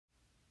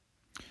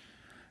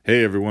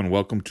Hey everyone,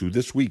 welcome to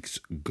this week's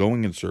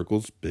Going in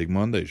Circles Big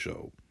Monday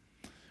show.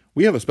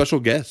 We have a special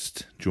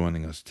guest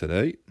joining us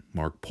today,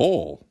 Mark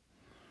Paul,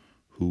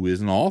 who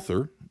is an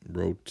author,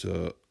 wrote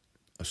a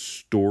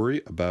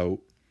story about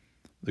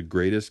the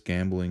greatest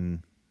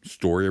gambling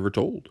story ever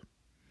told.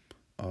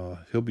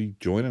 He'll be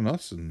joining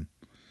us and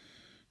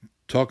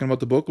talking about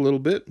the book a little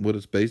bit, what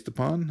it's based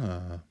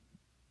upon.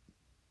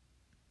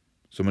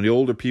 Some of the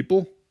older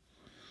people,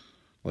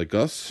 like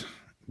us,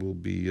 will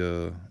be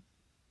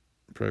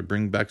probably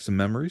bring back some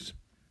memories.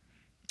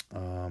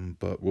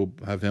 But we'll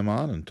have him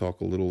on and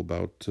talk a little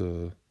about.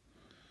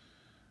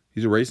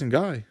 He's a racing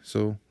guy,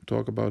 so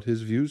talk about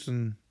his views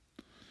and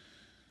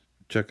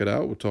check it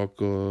out. We'll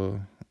talk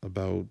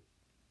about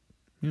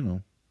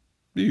the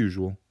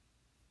usual.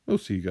 We'll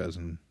see you guys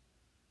in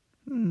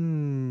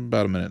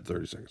about a minute and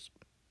 30 seconds.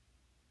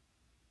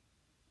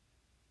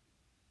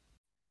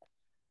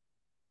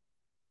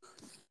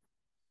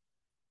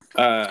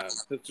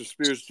 Mr.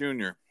 Spears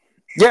Jr.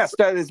 Yes,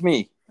 that is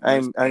me.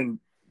 I'm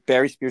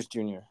Barry Spears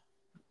Jr.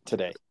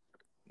 today.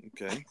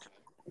 Okay.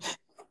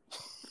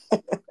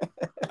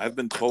 I've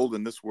been told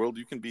in this world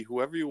you can be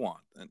whoever you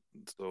want, and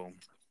so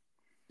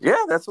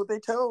yeah, that's what they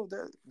tell.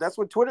 That's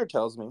what Twitter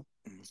tells me.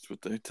 That's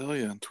what they tell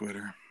you on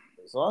Twitter.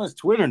 As long as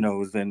Twitter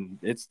knows, then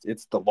it's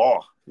the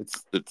law.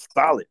 It's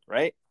solid,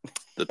 right?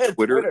 The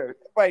Twitter.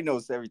 Everybody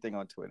knows everything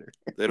on Twitter.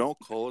 They don't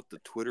call it the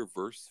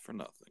Twitterverse for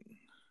nothing.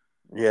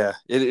 Yeah,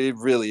 it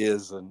really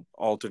is an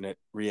alternate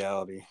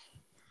reality.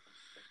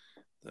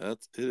 That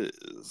it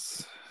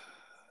is.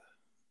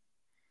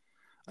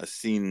 I've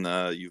seen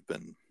you've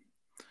been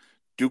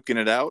duking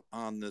it out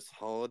on this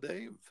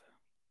holiday of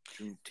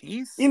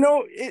Juneteenth.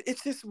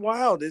 It's just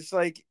wild. It's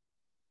like,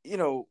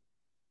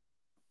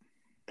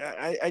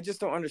 I just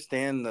don't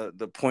understand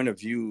the point of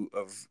view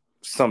of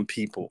some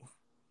people,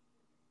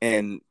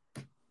 and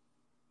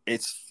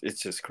it's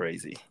just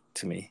crazy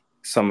to me.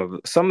 Some of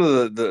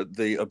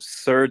the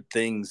absurd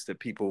things that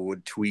people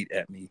would tweet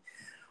at me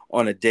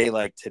on a day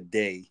like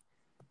today,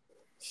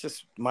 it's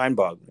just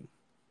mind-boggling.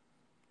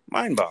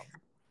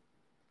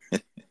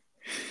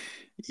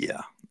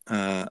 Yeah,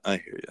 I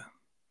hear you.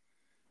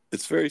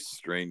 It's very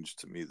strange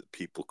to me that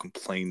people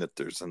complain that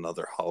there's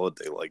another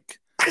holiday. Like,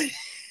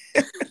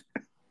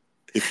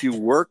 if you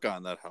work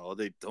on that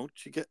holiday,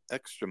 don't you get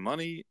extra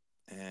money?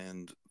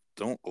 And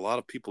don't a lot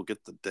of people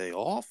get the day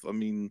off? I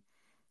mean,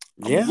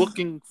 I'm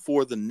looking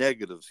for the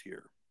negatives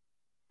here.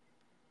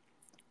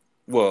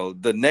 Well,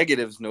 the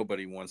negatives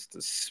nobody wants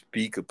to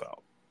speak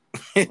about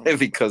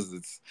because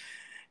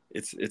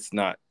it's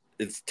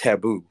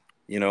taboo,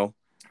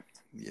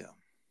 Yeah.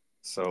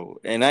 So,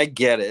 and I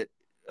get it.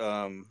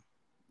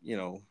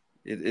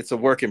 It's a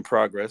work in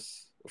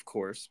progress, of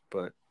course,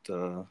 but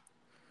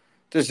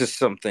there's just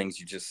some things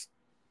you just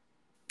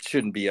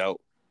shouldn't be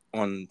out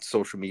on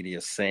social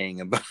media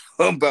saying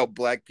about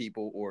Black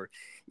people or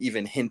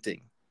even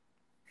hinting.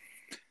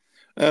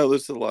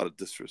 There's a lot of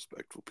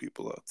disrespectful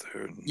people out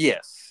there.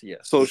 Yes.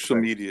 Social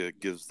media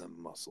gives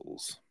them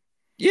muscles.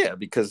 Yeah,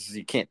 because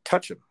you can't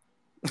touch them.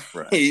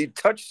 Right.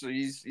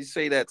 you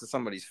say that to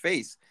somebody's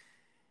face,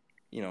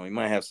 you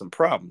might have some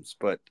problems,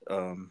 but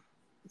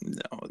it's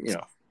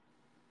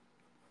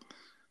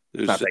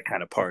not that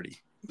kind of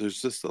party.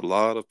 There's just a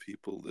lot of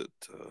people that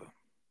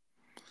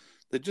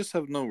they just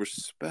have no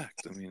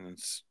respect. I mean,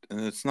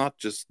 it's not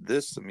just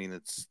this. I mean,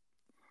 it's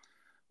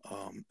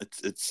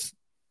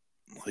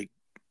like,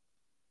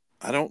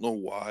 I don't know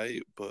why,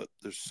 but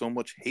there's so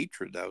much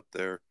hatred out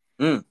there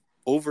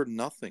over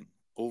nothing,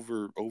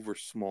 over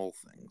small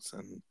things,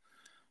 and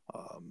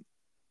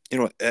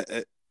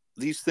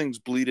these things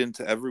bleed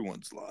into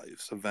everyone's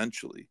lives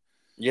eventually.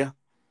 Yeah,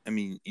 I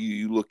mean,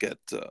 you look at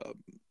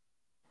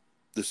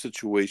the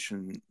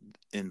situation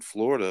in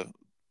Florida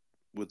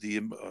with the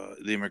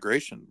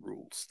immigration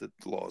rules, that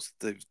the laws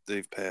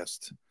they've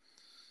passed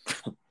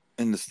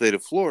in the state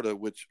of Florida,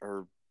 which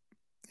are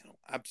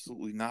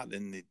absolutely not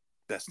in the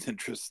best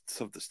interests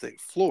of the state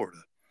of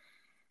Florida.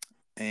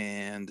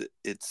 And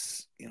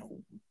it's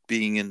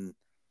being in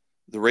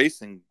the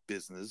racing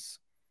business,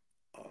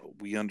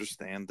 we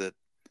understand that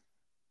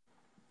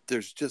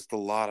there's just a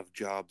lot of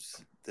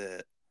jobs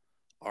that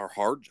are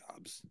hard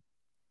jobs,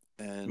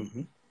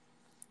 and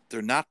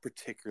they're not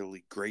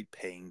particularly great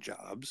paying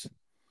jobs.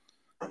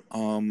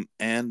 And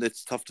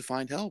it's tough to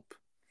find help.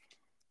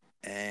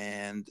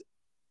 And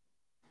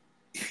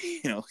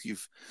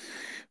you've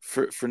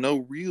for no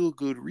real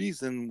good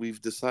reason,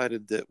 we've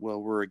decided that,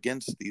 well, we're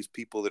against these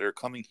people that are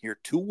coming here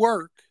to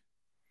work.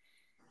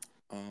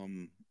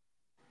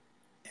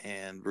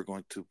 And we're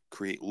going to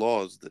create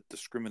laws that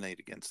discriminate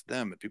against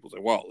them. And people say,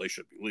 well, they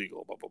should be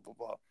legal, blah, blah, blah,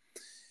 blah.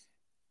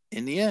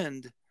 In the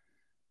end,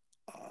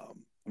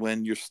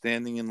 when you're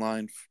standing in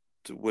line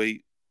to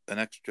wait an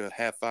extra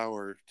half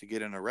hour to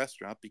get in a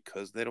restaurant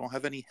because they don't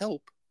have any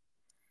help,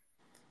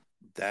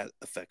 that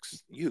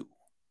affects you.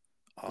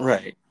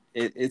 Right.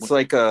 It's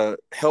like a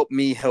help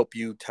me, help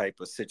you type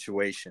of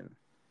situation,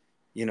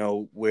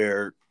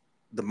 where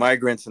the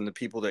migrants and the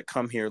people that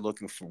come here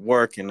looking for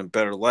work and a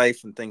better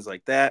life and things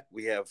like that,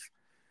 we have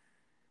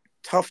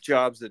tough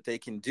jobs that they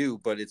can do,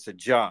 but it's a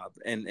job,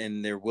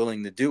 and they're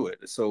willing to do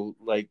it. So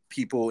like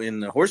people in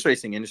the horse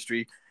racing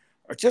industry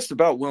are just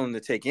about willing to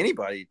take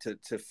anybody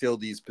to fill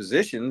these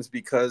positions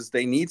because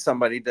they need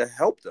somebody to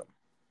help them.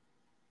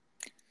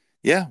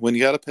 Yeah, when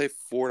you got to pay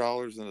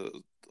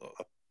 $4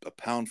 a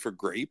pound for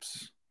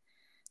grapes,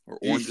 or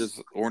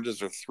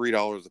oranges are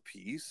 $3 a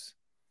piece,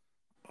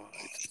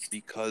 it's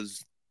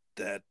because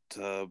that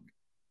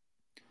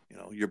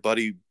your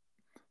buddy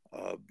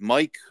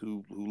Mike,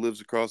 who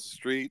lives across the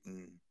street,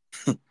 and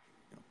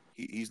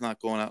he's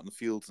not going out in the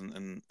fields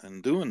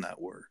and doing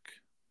that work.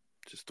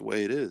 Just the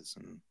way it is.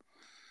 And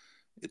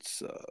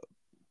it's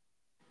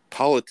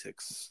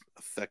politics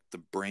affect the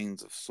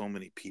brains of so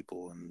many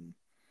people, and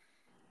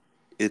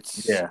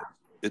it's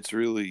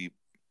really,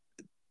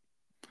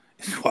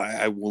 it's why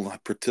I will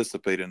not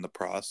participate in the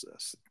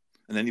process.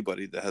 And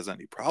anybody that has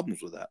any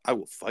problems with that, I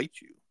will fight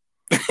you.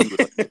 You would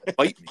like to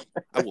fight me,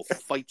 I will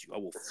fight you. I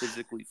will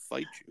physically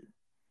fight you.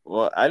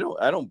 Well, I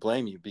don't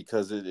blame you,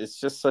 because it's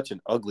just such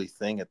an ugly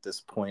thing at this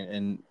point,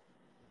 and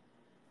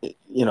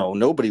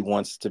nobody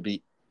wants to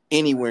be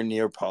anywhere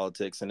near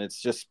politics, and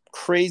it's just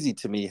crazy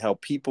to me how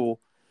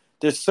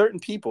there's certain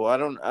people, I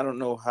don't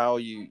know how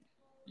you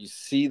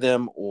see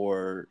them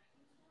or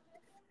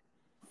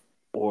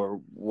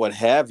what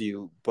have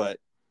you, but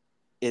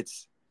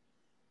it's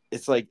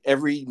like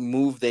every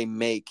move they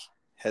make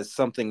has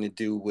something to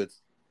do with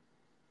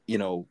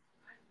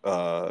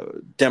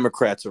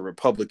Democrats or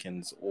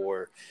Republicans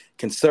or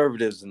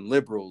conservatives and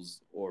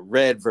liberals or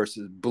red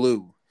versus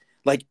blue,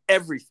 like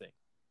everything.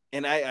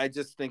 And I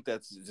just think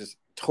that's just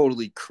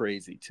totally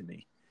crazy to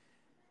me.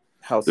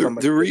 How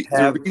somebody the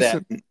have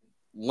reason, that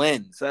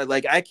lens.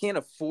 I can't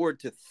afford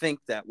to think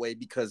that way,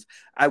 because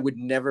I would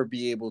never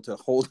be able to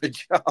hold a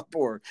job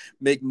or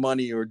make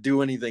money or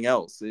do anything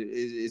else.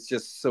 It's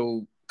just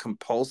so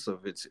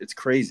compulsive. It's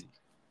crazy.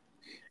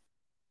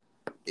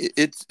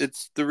 It's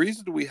the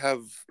reason we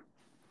have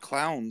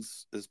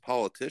clowns as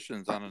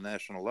politicians on a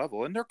national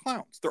level, and they're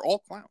clowns. They're all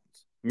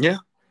clowns. Yeah.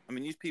 I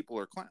mean, these people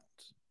are clowns,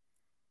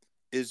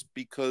 is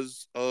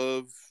because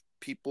of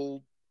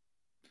people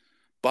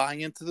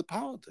buying into the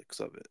politics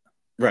of it.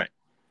 Right.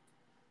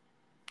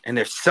 And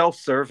they're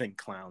self-serving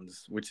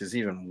clowns, which is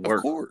even worse.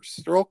 Of course.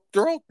 They're all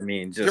I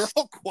mean, they're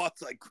all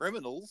quasi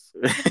criminals.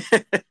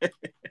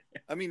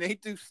 I mean, they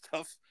do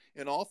stuff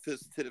in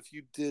office that if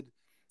you did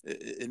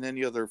in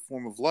any other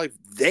form of life,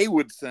 they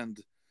would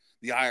send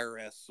the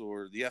IRS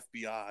or the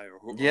FBI or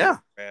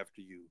whoever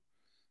after you.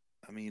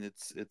 I mean,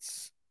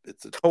 it's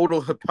a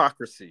total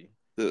hypocrisy.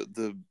 We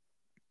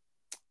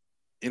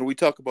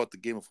talk about the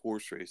game of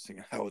horse racing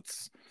and how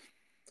it's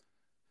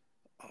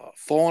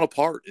fallen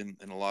apart in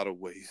a lot of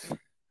ways,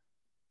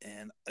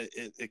 and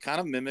it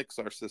kind of mimics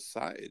our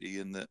society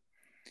in that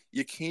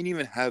you can't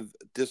even have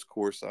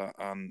discourse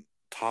on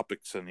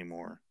topics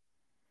anymore.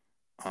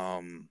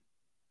 You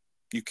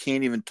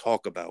can't even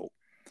talk about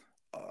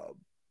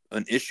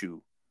an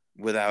issue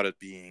without it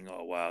being,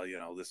 oh, well,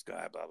 this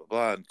guy, blah, blah,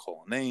 blah, and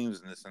calling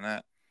names and this and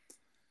that.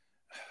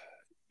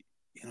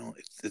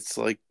 It's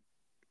like,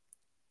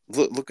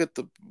 look at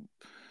the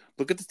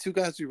two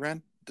guys that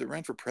ran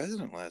for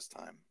president last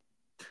time.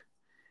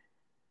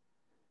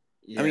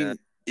 Yeah. I mean,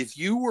 if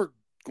you were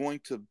going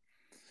to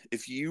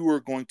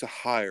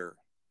hire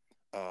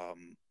a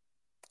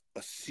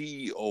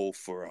CEO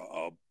for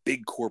a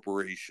big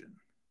corporation,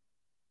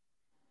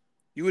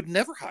 you would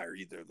never hire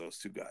either of those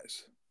two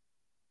guys.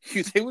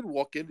 They would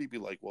walk in and be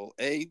like, well,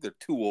 A, they're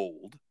too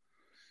old,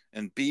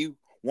 and B,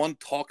 one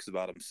talks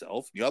about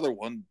himself, the other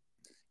one,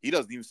 he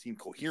doesn't even seem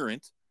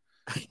coherent.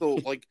 So,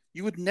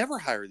 you would never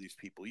hire these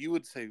people. You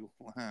would say,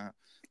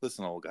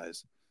 listen, old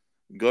guys,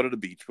 go to the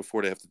beach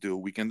before they have to do a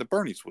weekend at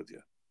Bernie's with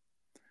you.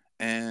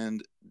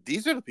 And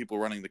these are the people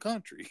running the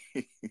country.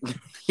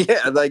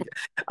 Yeah,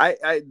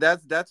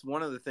 that's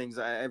one of the things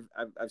I've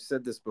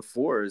said this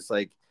before, is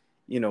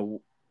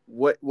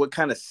what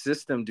kind of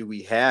system do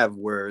we have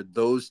where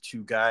those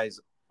two guys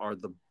are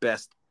the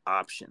best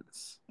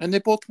options? And they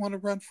both want to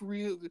run for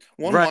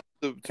one right. wants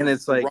to and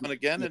it's run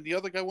again, and the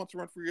other guy wants to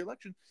run for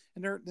re-election.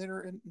 And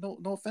they're in, no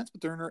offense,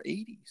 but they're in their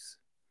 80s.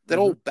 That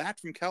old bat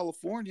from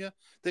California,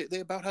 they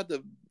about had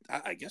to.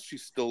 I guess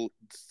she's still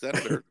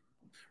senator,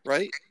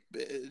 right?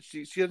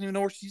 She doesn't even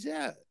know where she's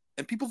at,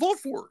 and people vote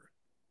for her.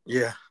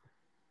 Yeah.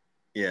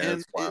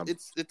 And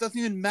it doesn't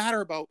even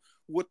matter about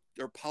what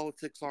their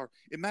politics are.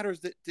 It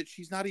matters that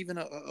she's not even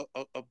a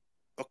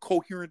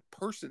coherent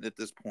person at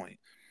this point.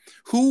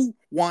 Who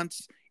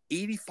wants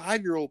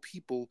 85-year-old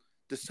people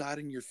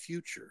deciding your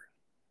future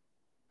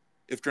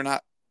if they're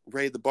not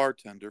Ray the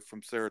bartender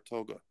from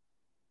Saratoga?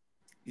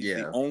 He's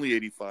the only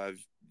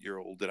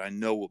 85-year-old that I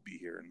know will be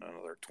here in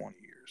another 20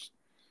 years.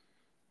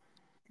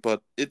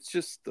 But it's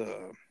just,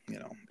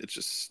 it's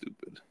just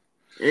stupid.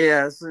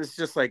 Yeah, it's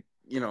just like,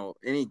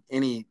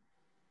 any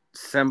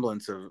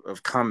semblance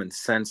of common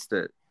sense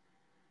that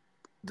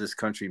this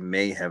country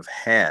may have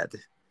had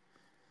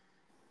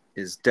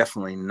is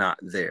definitely not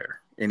there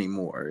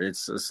anymore.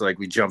 It's like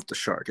we jumped the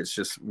shark. It's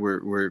just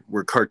we're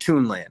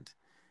cartoon land.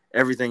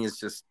 Everything is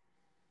just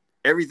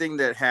everything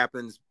that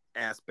happens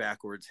ass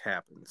backwards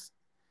happens.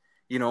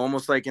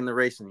 Almost like in the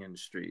racing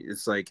industry.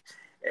 It's like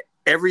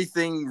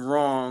everything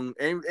wrong,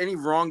 any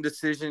wrong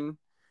decision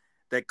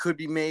that could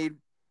be made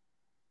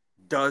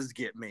does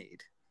get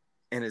made.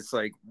 And it's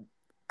like,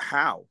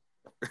 how?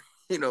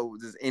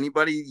 Does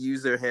anybody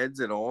use their heads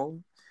at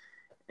all?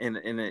 And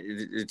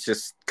it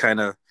just kind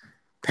of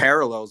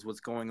parallels what's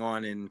going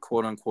on in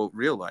quote unquote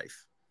real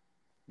life,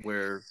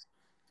 where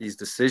these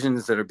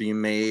decisions that are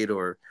being made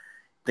or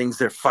things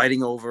they're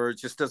fighting over, it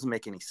just doesn't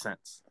make any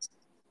sense.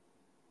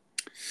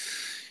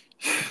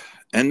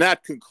 And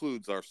that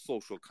concludes our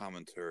social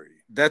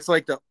commentary. That's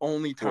like the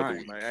only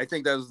time. I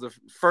think that was the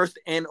first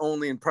and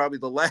only and probably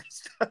the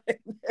last time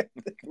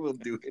we'll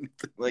do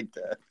anything like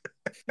that.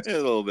 Yeah, a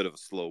little bit of a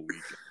slow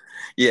weekend.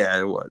 Yeah,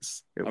 it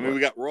was. I mean,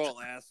 we got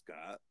Royal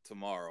Ascot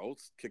tomorrow.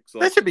 Kicks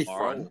off that should be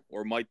tomorrow, fun.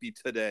 or might be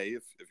today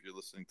if you're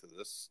listening to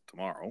this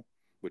tomorrow,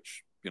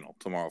 which,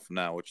 tomorrow from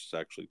now, which is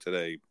actually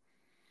today.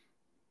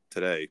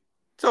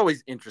 It's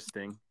always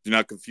interesting. You're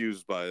not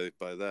confused by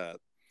that.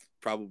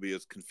 Probably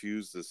as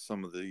confused as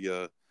some of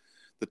the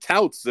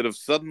touts that have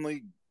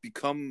suddenly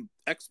become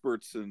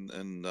experts in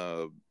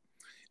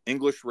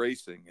English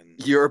racing and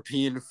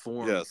European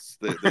form. Yes,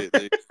 they're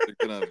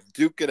gonna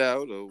duke it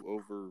out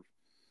over.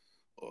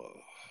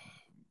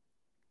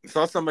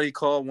 Saw somebody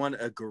call one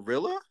a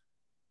gorilla.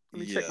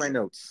 Let me check my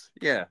notes.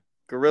 Yeah,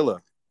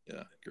 gorilla.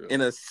 Yeah, gorilla.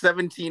 In a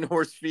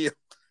 17-horse field.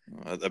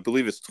 I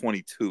believe it's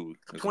 22.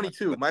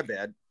 22, my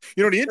bad.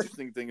 The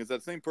interesting thing is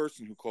that same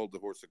person who called the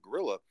horse a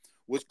gorilla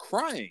was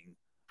crying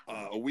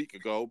a week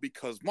ago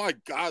because, my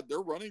God, they're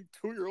running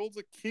 2-year-olds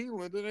at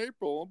Keeneland in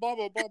April and blah,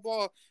 blah, blah,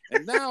 blah.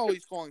 And now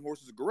he's calling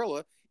horses a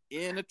gorilla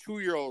in a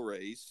 2-year-old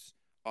race,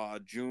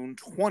 June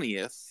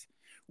 20th,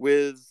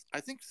 with, I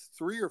think,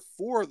 3 or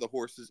 4 of the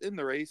horses in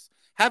the race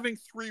having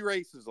 3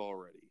 races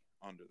already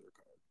under their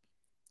card.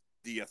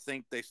 Do you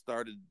think they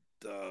started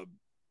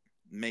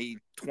May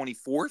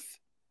 24th?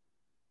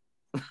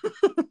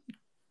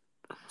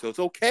 So it's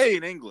okay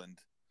in England.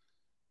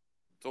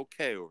 It's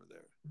okay over there.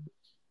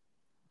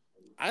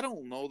 I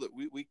don't know that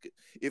we could,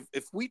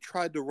 if we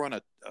tried to run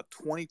a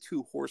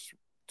 22-horse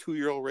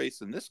 2-year-old race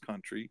in this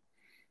country,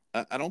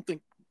 I don't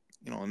think,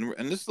 and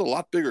this is a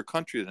lot bigger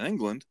country than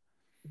England,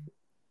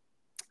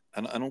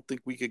 and I don't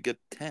think we could get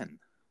 10.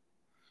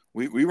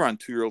 We run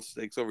 2-year-old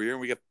stakes over here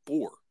and we get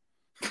 4.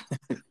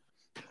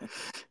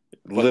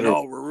 But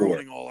no, we're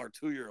ruining all our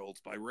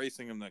 2-year-olds by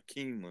racing them to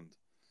Keeneland.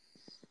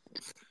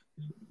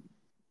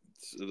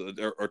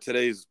 Or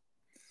today's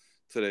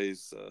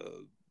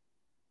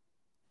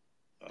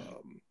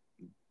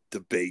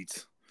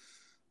debate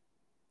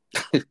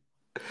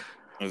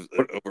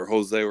over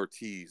Jose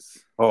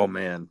Ortiz. Oh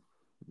man,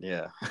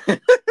 yeah.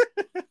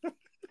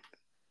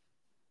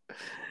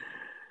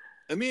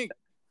 Let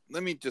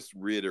me just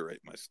reiterate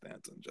my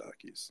stance on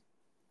jockeys.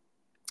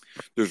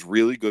 There's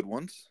really good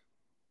ones.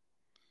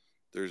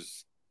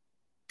 There's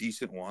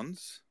decent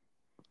ones.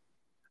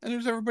 And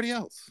there's everybody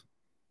else.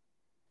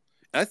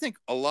 And I think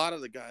a lot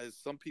of the guys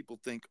some people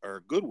think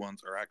are good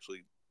ones are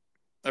actually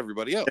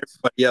everybody else.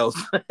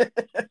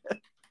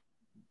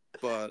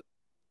 But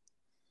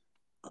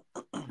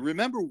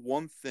remember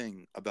one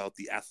thing about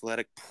the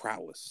athletic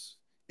prowess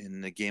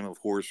in the game of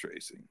horse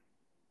racing.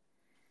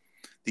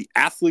 The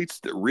athletes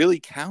that really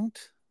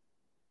count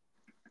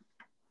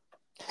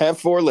have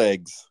 4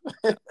 legs.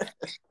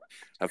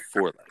 Have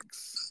 4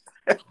 legs.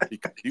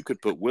 You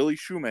could put Willie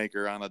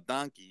Shoemaker on a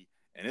donkey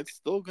and it's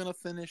still going to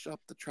finish up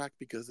the track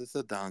because it's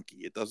a donkey.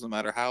 It doesn't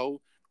matter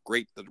how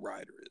great the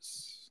rider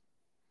is.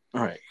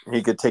 All right.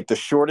 He could take the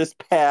shortest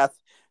path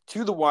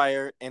to the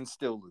wire and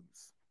still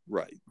lose.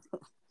 Right.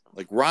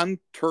 Like Ron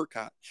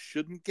Turcotte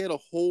shouldn't get a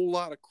whole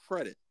lot of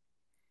credit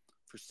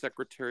for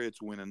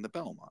Secretariat's win in the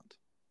Belmont.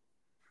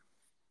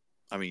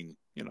 I mean,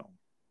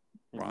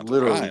 Ron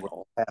literally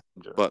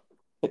passenger. But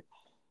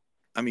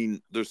I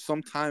mean, there's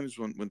sometimes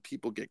when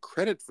people get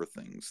credit for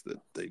things that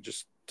they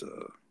just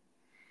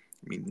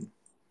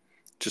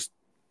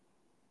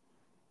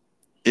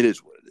it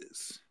is what it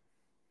is.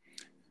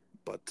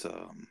 But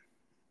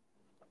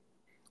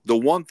the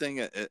one thing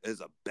as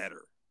a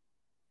bettor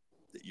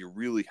that you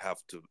really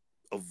have to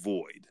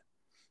avoid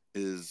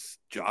is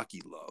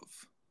jockey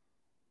love.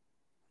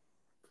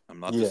 I'm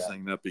not just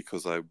saying that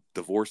because I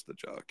divorced the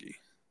jockey.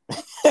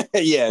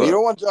 Yeah, but you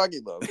don't want jockey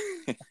love.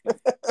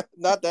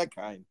 Not that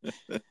kind.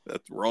 That's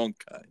the wrong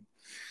kind.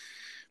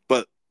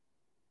 But,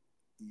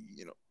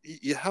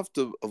 you have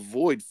to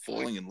avoid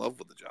falling in love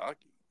with the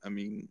jockey. I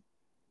mean,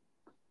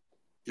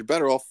 you're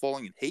better off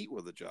falling in hate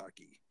with a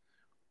jockey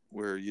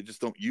where you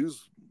just don't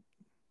use,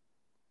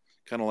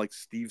 kind of like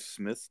Steve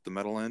Smith, the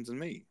Meadowlands, and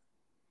me.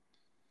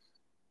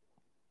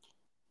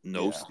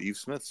 No Steve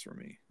Smiths for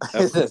me.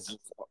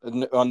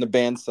 On the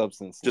banned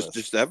substance list.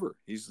 Just ever.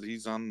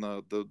 He's on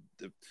the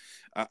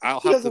I'll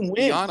have to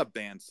be on a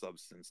banned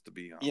substance to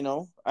be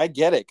on. I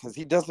get it because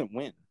he doesn't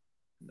win.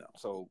 No.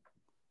 So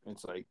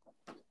it's like,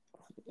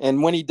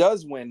 and when he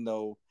does win,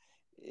 though,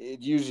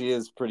 it usually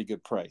is pretty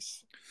good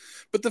price.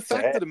 But the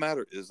fact of the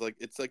matter is,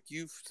 it's like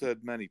you've said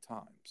many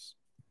times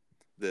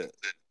that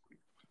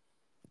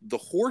the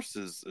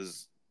horses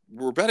is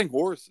we're betting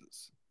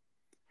horses,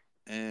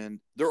 and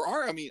there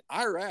are. I mean,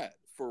 Irad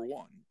for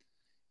one,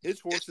 his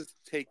horses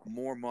take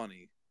more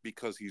money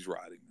because he's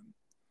riding them.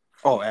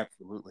 Oh,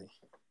 absolutely.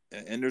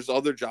 And there's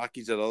other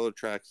jockeys at other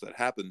tracks that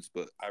happens,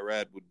 but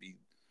Irad would be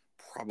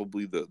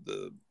probably the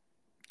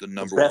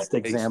number one best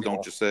case, example.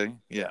 don't you say?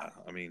 Yeah,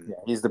 I mean, Yeah,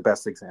 he's the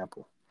best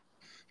example.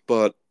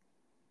 But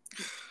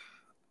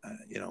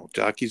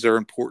jockeys are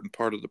an important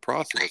part of the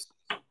process.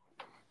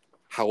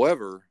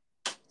 However,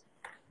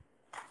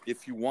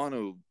 if you want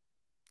to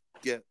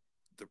get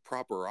the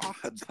proper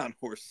odds on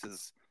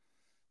horses,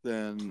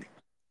 then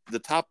the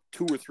top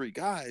 2 or 3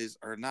 guys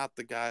are not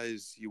the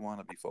guys you want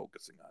to be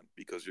focusing on,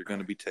 because you're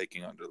going to be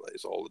taking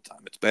underlays all the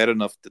time. It's bad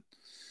enough that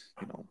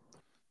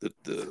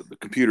the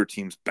computer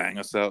teams bang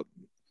us out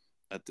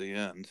at the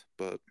end,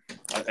 but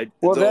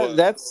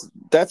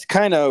that's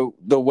kind of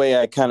the way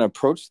I kind of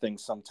approach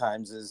things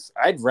sometimes. Is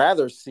I'd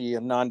rather see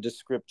a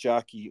nondescript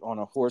jockey on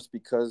a horse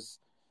because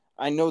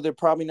I know they're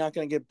probably not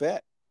going to get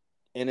bet,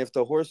 and if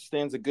the horse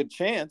stands a good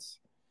chance,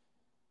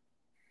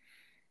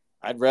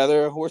 I'd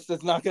rather a horse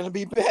that's not going to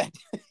be bet.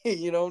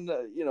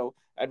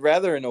 I'd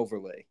rather an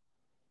overlay.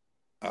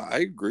 I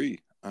agree.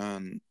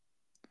 It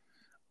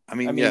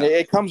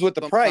comes with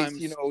the price.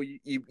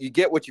 You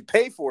get what you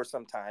pay for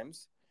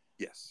sometimes.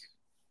 Yes.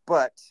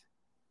 But,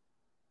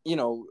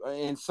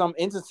 in some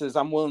instances,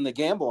 I'm willing to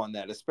gamble on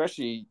that,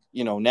 especially,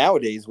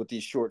 nowadays with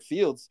these short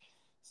fields.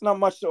 It's not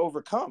much to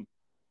overcome.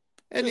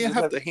 And you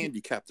have to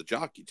handicap the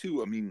jockey,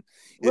 too. I mean,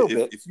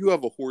 if you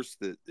have a horse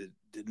that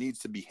needs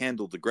to be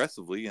handled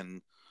aggressively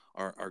and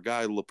our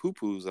guy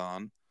Lapupu's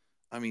on,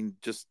 I mean,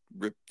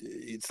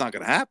 it's not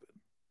going to happen.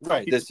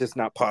 Right, that's just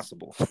not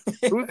possible.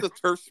 Who's the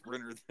turf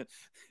sprinter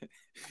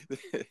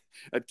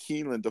at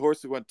Keeneland? The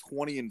horse who went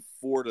 20 and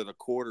 4 to the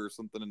quarter or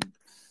something, and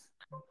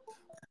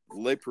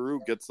Le Peru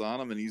gets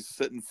on him, and he's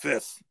sitting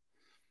 5th.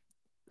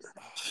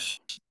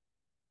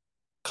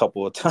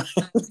 Couple of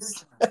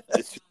times.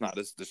 It's just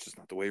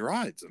not the way he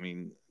rides. I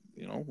mean,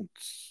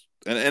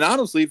 and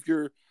honestly, if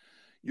you're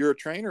a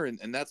trainer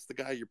and that's the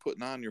guy you're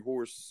putting on your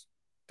horse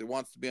that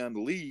wants to be on the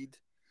lead,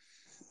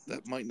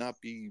 that might not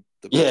be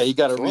the best. Yeah, you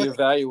got to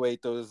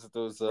reevaluate those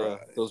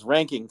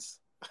rankings.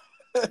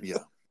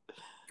 Yeah,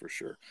 for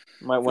sure.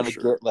 You might want to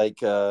get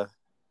like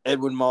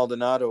Edwin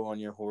Maldonado on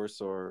your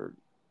horse, or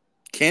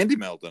Candy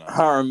Maldonado,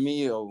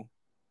 Jaramillo,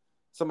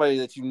 somebody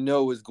that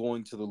is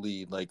going to the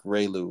lead, like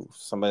Raylu,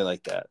 somebody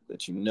like that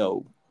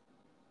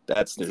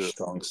that's their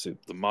strong suit.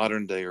 The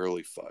modern day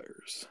Early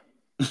Fires.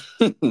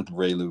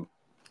 Raylu.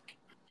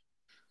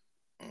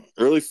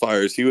 Early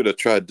Fires, he would have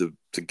tried to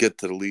get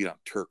to the lead on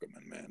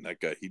Turkoman, man. That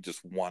guy, he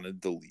just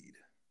wanted the lead.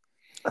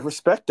 I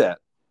respect that,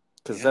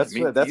 because that's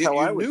how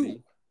I would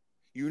be.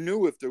 You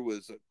knew if there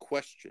was a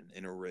question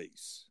in a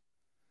race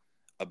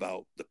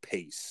about the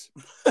pace,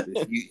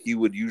 he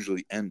would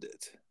usually end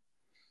it.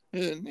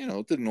 And,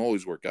 it didn't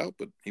always work out,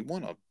 but he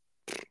won I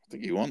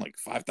think he won like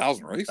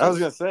 5,000 races. I was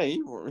going to say,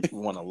 he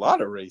won a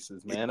lot of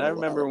races, man. I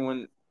remember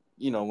when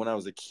I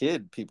was a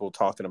kid, people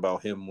talking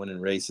about him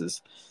winning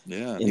races.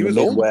 Yeah, he was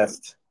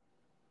Midwest. Old.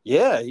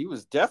 Yeah, he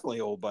was definitely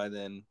old by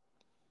then.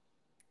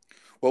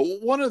 Well,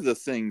 one of the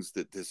things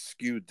that has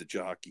skewed the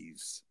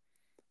jockeys'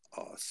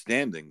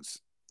 standings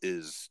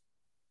is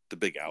the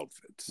big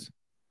outfits.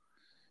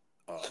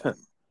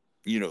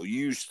 You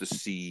used to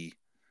see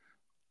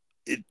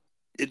it.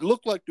 It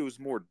looked like there was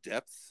more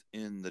depth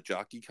in the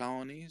jockey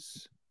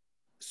colonies,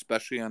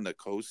 especially on the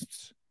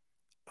coasts,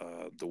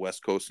 the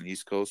West Coast and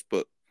East Coast.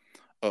 But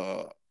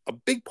a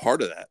big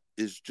part of that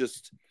is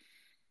just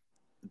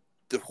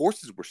the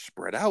horses were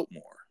spread out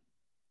more.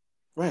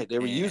 Right, they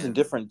were using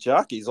different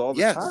jockeys all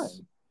the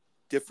time.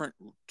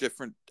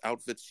 Different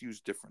outfits use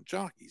different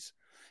jockeys.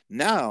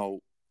 Now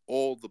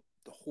all the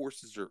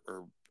horses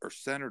are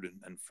centered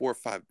in 4 or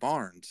 5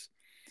 barns,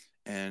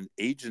 and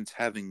agents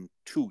having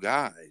 2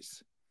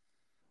 guys.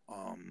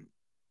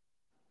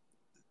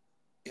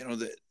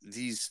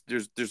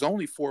 There's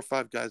only 4 or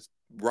 5 guys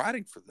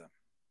riding for them,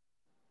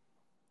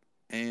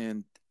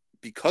 and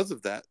because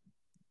of that,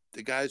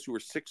 the guys who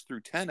are 6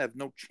 through 10 have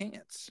no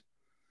chance.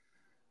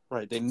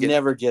 Right, they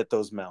never get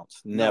those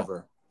mounts.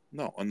 Never.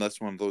 No,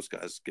 unless one of those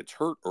guys gets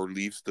hurt or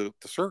leaves the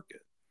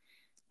circuit.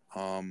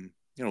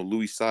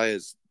 Louis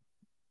Saez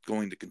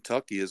going to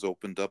Kentucky has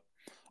opened up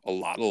a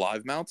lot of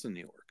live mounts in New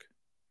York.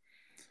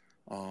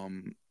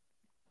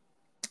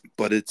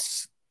 But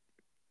it's,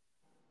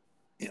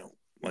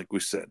 like we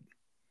said,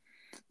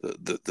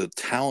 the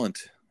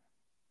talent,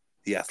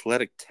 the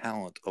athletic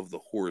talent of the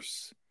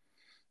horse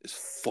is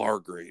far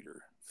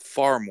greater,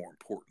 far more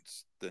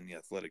important than the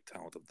athletic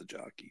talent of the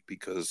jockey,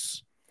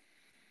 because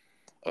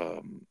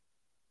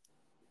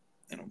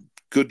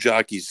good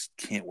jockeys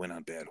can't win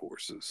on bad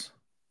horses.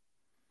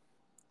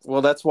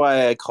 Well, that's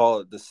why I call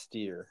it the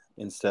steer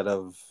instead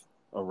of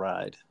a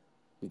ride,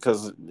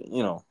 because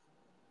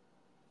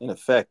in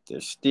effect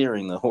they're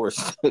steering the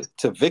horse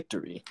to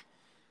victory.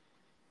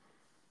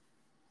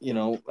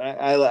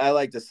 I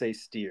like to say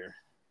steer,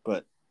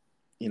 but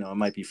it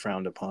might be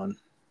frowned upon.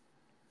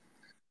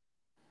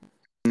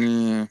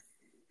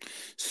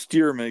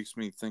 Steer makes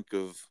me think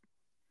of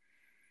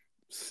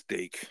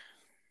steak.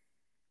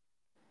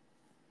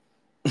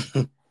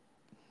 How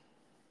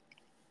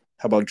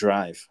about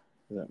drive?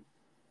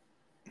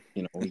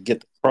 We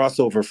get the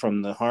crossover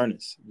from the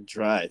harness.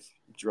 Drive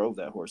drove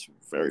that horse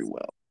very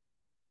well.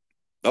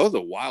 That was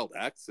a wild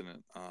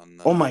accident on.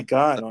 Oh my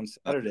God! On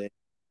Saturday,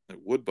 at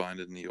Woodbine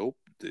in the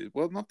open.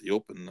 Well, not the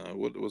open.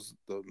 What was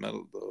the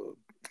medal? The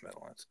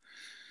lines.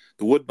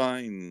 The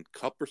Woodbine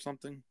Cup or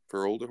something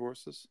for older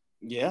horses.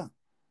 Yeah,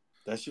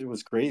 that shit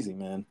was crazy,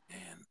 man.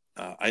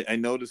 I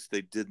noticed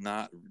they did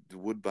not. The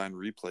Woodbine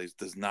Replays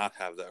does not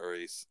have that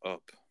race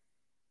up.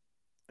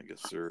 I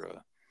guess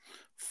they're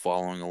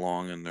following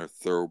along in their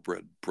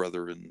thoroughbred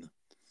brethren.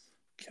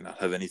 Cannot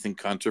have anything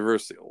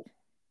controversial.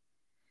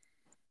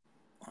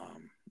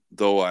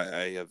 Though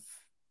I have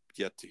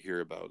yet to hear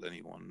about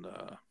anyone.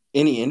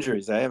 Any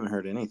injuries? I haven't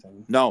heard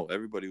anything. No,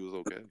 everybody was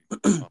okay.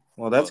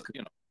 Well, that's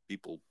good.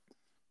 People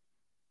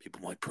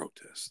might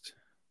protest.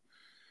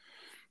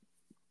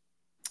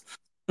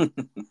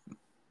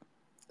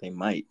 They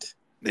might.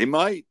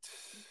 I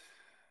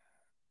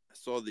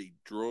saw they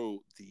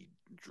drew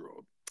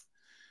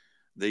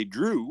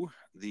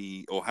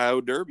the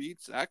Ohio Derby.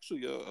 It's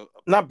actually a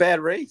not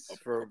bad race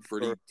for a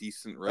pretty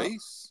decent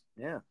race.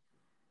 Yeah.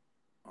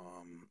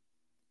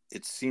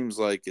 It seems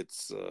like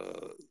it's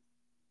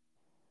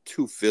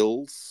two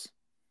fills.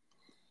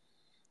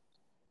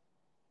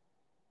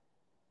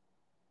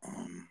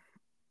 I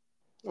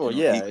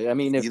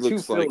mean, if two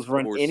fills like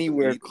run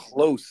anywhere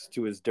close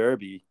to his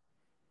Derby,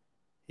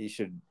 he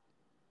should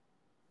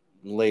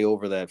lay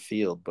over that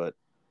field. But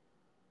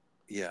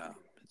yeah,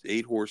 it's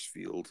 8-horse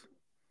field.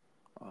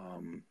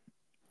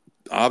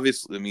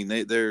 Obviously, I mean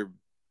they're.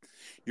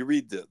 You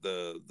read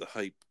the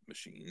hype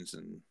machines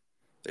and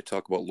they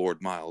talk about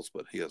Lord Miles,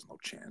 but he has no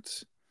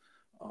chance.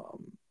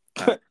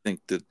 I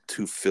think the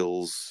two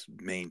fills'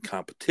 main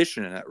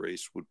competition in that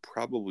race would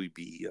probably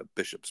be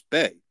Bishop's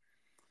Bay,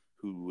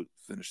 who would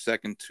finish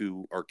second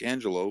to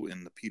Arcangelo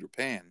in the Peter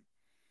Pan.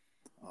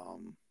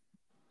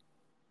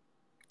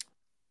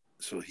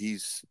 So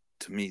he's,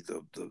 to me,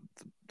 the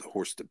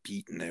horse to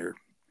beat in there,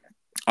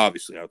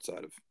 obviously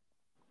outside of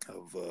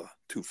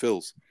two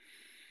fills.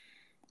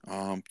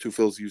 Two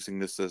fills using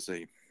this as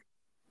a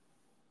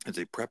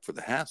prep for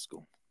the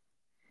Haskell.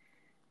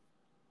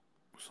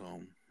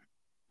 So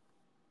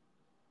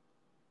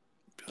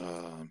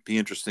be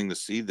interesting to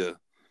see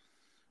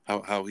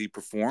how he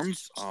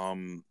performs.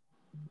 The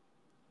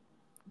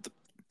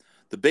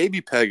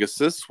baby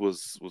Pegasus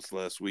was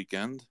last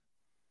weekend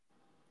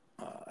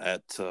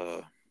at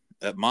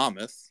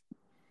Monmouth,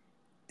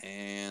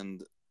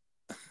 and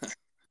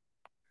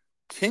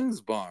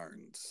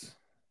Kingsbarns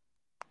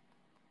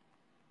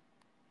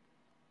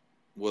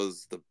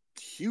was the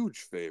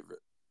huge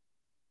favorite,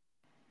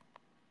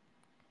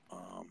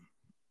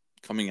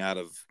 coming out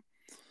of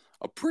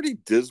a pretty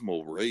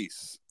dismal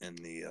race in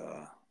the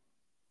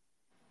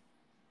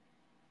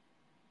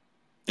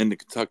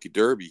Kentucky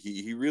Derby.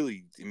 He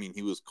really, I mean,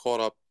 he was caught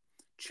up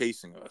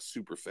chasing a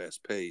super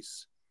fast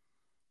pace.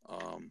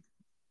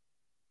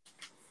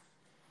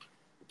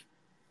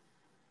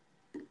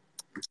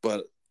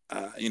 But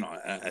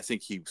I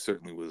think he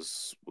certainly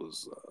was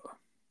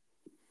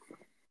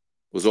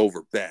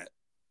overbet.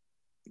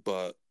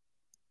 But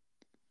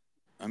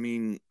I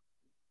mean,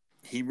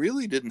 he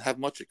really didn't have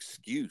much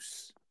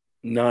excuse.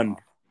 None.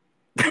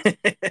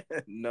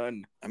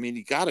 None. I mean,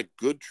 he got a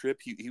good trip.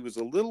 He was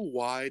a little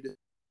wide.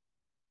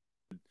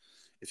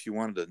 If you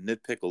wanted to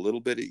nitpick a little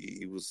bit,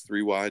 he was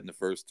 3 wide in the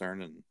first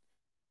turn, and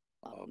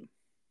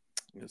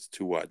it's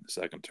 2 wide in the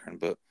second turn.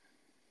 But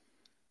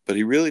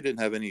he really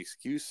didn't have any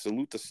excuse.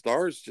 Salute the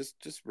Stars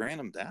just ran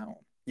him down.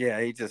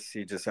 Yeah, he just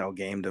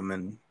outgamed him,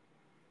 and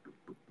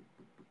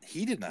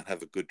he did not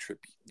have a good trip.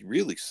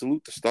 Really,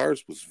 Salute the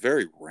Stars was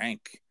very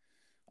rank.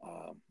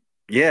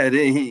 Yeah,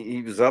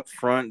 he was up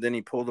front, then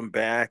he pulled him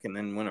back, and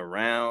then went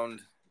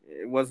around.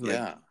 It wasn't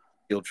a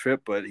field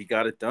trip, but he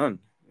got it done.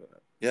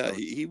 Yeah, so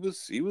he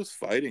was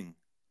fighting.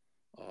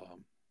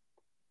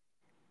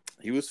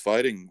 He was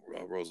fighting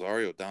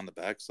Rosario down the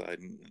backside,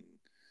 and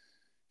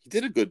he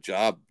did a good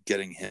job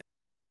getting him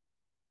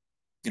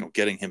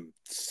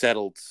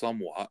settled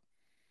somewhat,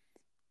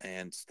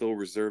 and still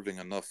reserving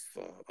enough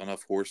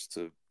horse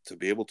to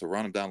be able to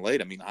run him down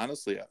late. I mean,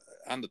 honestly,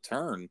 on the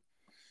turn,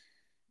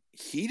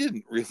 he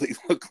didn't really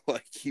look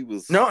like he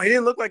was. No, he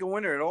didn't look like a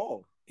winner at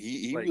all.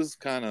 He was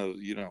kind of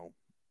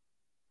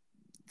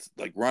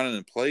like running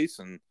in place,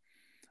 and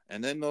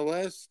then the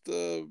last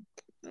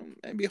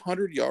maybe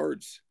 100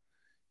 yards,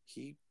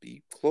 he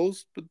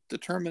closed with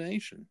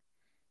determination.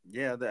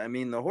 Yeah, I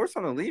mean, the horse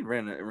on the lead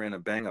ran a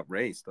bang up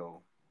race,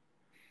 though.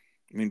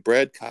 I mean,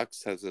 Brad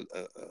Cox has a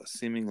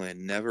seemingly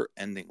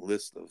never-ending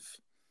list of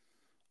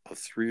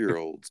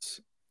 3-year-olds.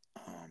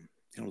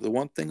 The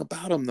one thing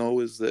about them,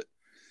 though, is that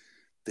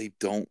they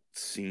don't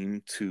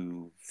seem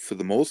to, for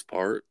the most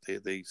part,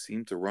 they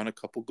seem to run a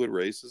couple good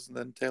races and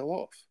then tail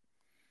off,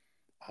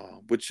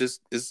 which is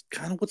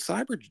kind of what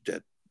Cyber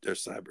did.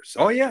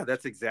 Oh yeah,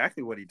 that's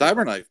exactly what he did.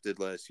 Cyberknife did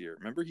last year.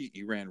 Remember,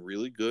 he ran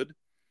really good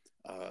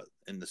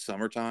in the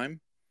summertime,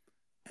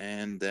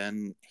 and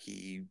then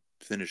he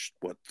finished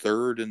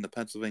third in the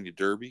Pennsylvania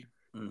Derby.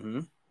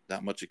 Mm-hmm.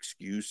 Not much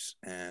excuse,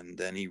 and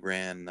then he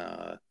ran.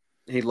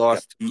 He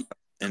lost in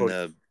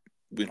Cody.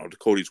 to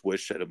Cody's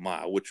Wish at a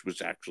mile, which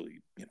was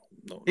actually He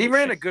no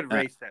ran shame. a good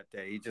race that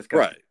day. He just got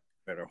Right.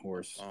 a better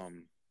horse.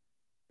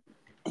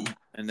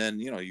 And then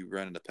you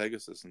ran into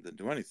Pegasus and didn't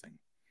do anything,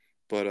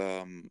 but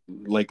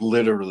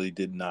literally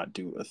did not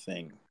do a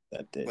thing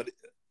that day. But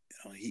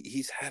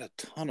he's had a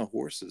ton of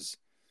horses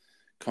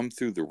come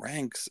through the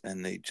ranks,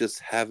 and they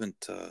just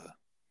haven't.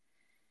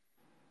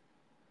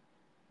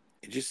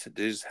 They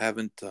just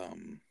haven't.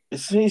 It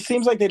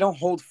seems like they don't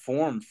hold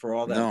form for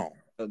all that. No,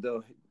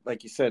 they'll,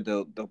 like you said,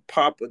 they'll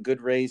pop a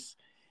good race,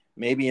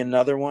 maybe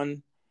another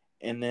one,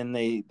 and then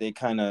they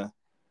kind of,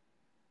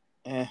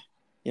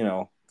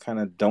 kind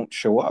of don't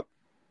show up.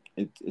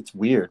 It's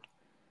weird.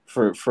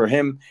 For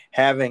him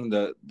having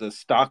the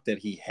stock that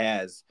he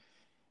has,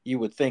 you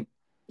would think,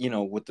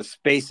 with the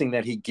spacing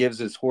that he gives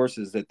his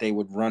horses, that they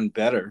would run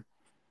better,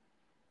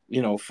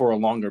 for a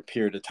longer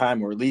period of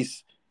time, or at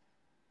least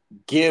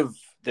give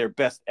their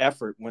best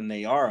effort when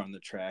they are on the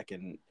track,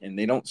 and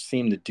they don't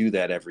seem to do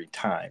that every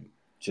time,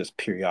 just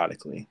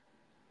periodically.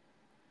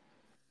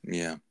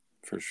 Yeah,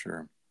 for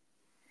sure.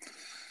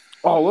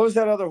 Oh, what was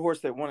that other horse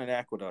that won an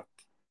Aqueduct?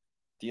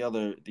 The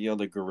other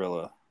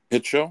gorilla.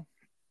 Hit Show?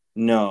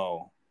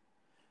 No.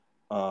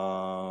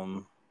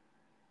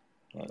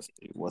 Let's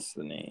see, what's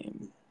the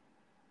name?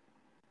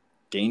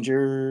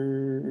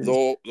 Danger.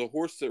 The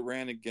horse that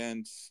ran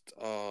against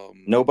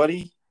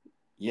Nobody.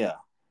 Yeah.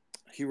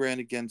 He ran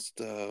against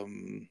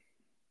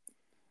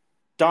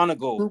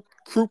Donegal.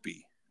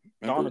 Croupy.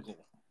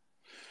 Donegal.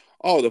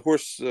 Oh, the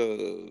horse.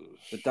 The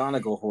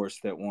Donegal horse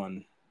that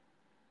won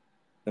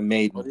the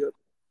maiden.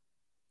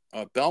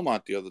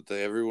 Belmont the other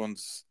day.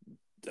 Everyone's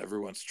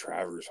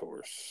Travers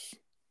horse.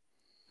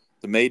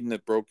 The maiden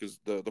that broke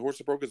the horse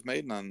that broke his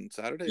maiden on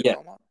Saturday at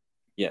Belmont.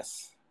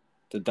 Yes,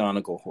 the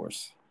Donegal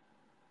horse.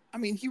 I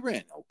mean, he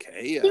ran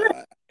okay.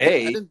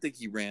 I didn't think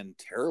he ran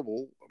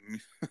terrible.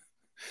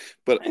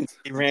 But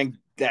he ran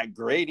that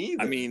great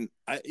either. I mean,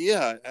 I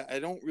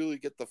don't really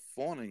get the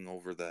fawning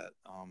over that.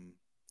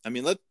 I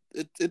mean,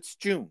 it's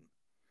June.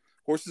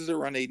 Horses that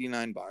run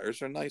 89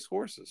 buyers are nice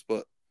horses,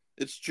 but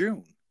it's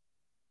June.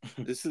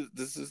 This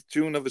is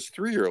June of his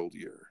 3-year-old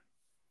year,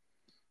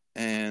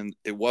 and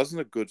it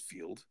wasn't a good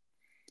field.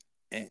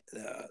 And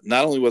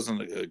not only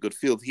wasn't it a good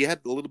field, he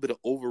had a little bit of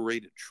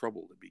overrated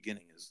trouble at the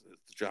beginning as the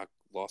jock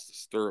lost the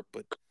stirrup,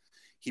 but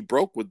he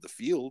broke with the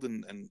field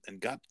and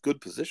got good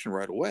position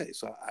right away.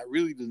 So I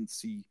really didn't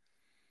see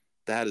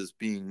that as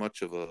being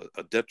much of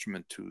a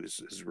detriment to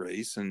his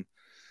race. And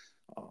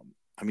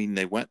I mean,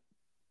 they went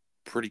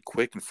pretty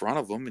quick in front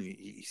of him, and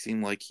he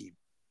seemed like he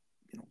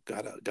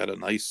got a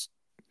nice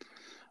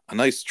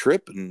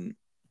trip, and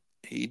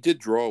he did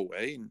draw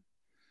away, and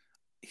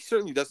he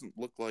certainly doesn't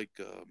look like.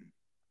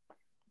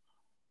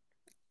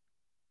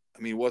 I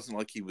mean, it wasn't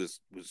like he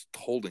was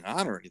holding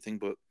on or anything,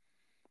 but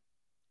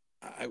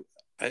I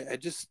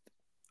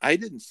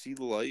didn't see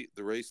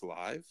the race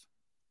live,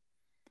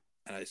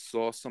 and I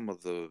saw some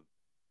of the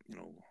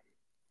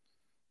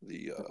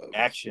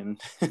action,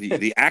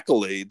 the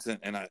accolades,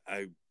 and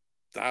I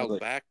dialed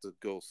back to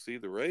go see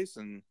the race,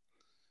 and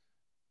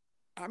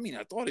I mean,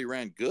 I thought he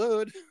ran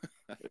good.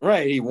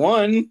 Right, he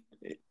won.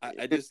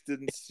 I just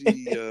didn't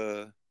see.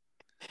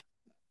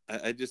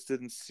 I just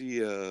didn't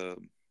see a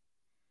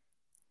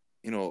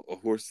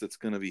horse that's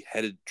going to be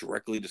headed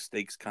directly to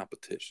stakes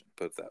competition.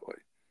 Put it that way.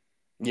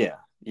 Yeah.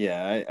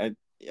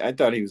 I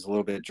thought he was a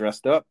little bit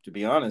dressed up, to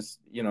be honest.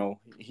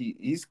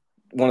 He's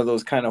one of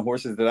those kind of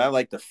horses that I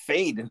like to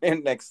fade in their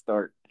next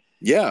start.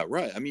 Yeah,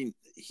 right. I mean,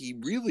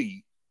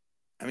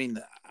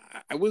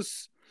 I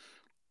was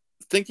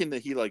thinking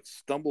that he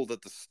stumbled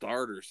at the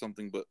start or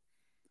something, but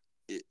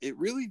it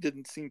really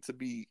didn't seem to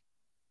be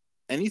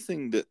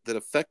anything that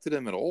affected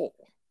him at all.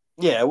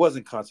 Yeah, it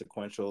wasn't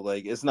consequential.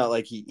 It's not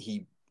like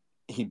he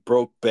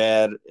broke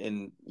bad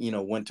and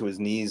went to his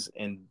knees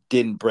and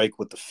didn't break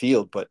with the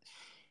field, but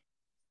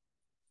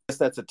I guess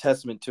that's a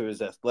testament to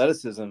his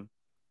athleticism,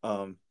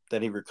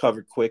 that he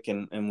recovered quick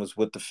and was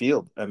with the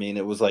field. I mean,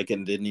 it was like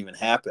it didn't even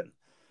happen.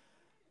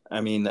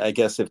 I mean, I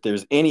guess if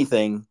there's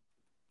anything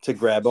to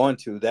grab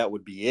onto, that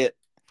would be it.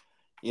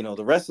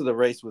 The rest of the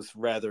race was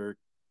rather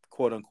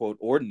quote unquote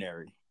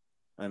ordinary.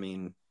 I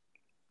mean,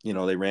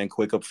 they ran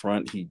quick up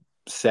front. He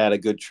sat a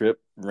good trip,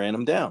 ran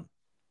him down.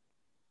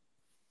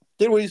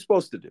 Did what he's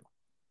supposed to do.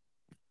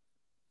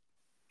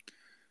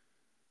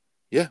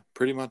 Yeah,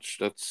 pretty much.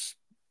 That's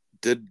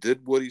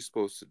did what he's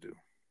supposed to do.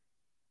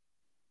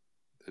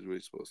 Did what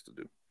he's supposed to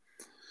do.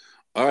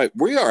 All right,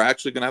 we are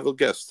actually going to have a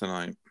guest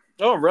tonight.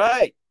 All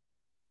right.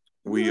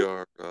 We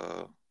are.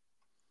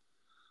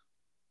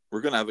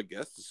 We're going to have a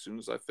guest as soon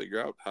as I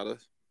figure out how to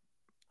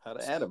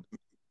add him.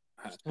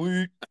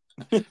 Sweet.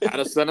 How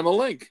to send him a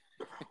link.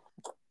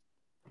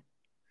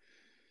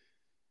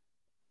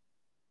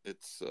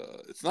 It's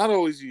not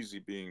always easy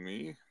being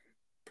me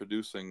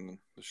producing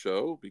the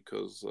show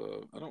because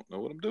I don't know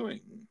what I'm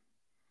doing.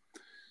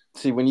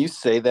 See, when you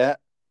say that,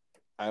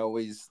 I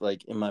always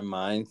like in my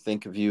mind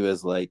think of you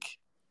as like,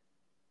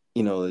 a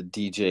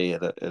DJ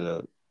at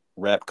a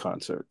rap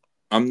concert.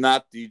 I'm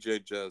not DJ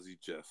Jazzy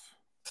Jeff.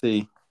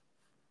 See,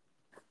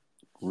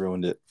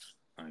 ruined it.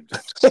 I'm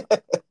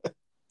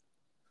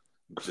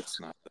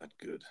just not that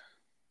good.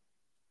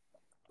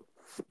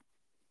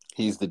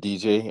 He's the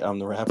DJ. I'm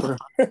the rapper.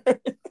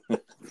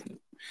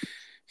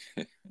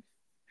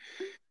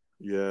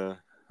 Yeah.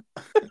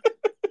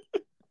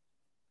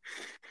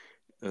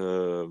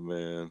 Oh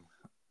man.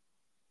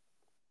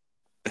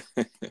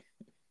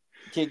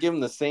 Can't give him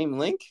the same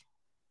link.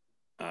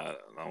 I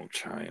don't know. I'm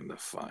trying to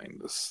find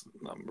this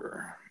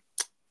number.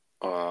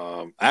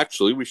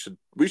 Actually, we should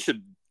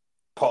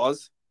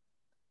Pause.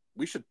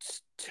 We should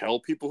tell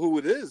people who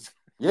it is.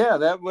 Yeah,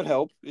 that would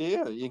help.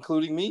 Yeah,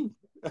 including me.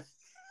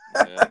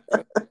 Yeah.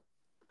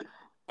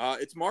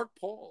 It's Mark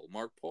Paul.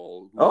 Mark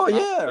Paul. Oh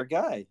yeah, our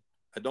guy.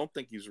 I don't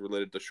think he's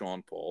related to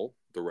Sean Paul,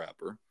 the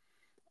rapper.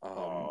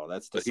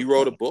 That's. But he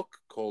wrote a book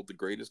called "The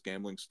Greatest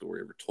Gambling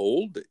Story Ever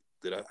Told."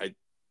 That I'm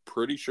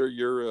pretty sure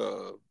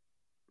you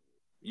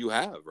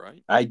have,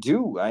 right? I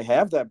do. I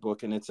have that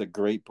book, and it's a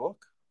great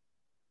book.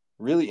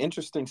 Really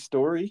interesting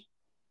story.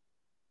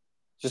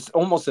 Just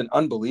almost an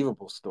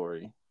unbelievable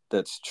story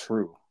that's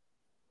true.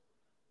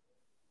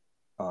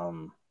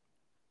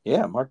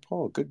 Yeah, Mark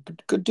Paul, good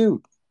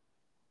dude.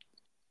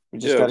 We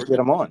just got to get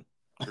him on.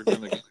 We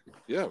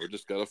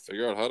just got to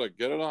figure out how to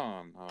get it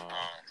on.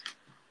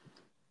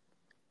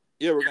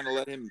 We're gonna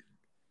let him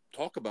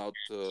talk about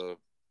the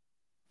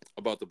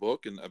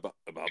book and about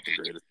the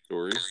greatest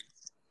stories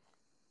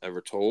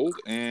ever told,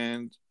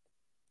 and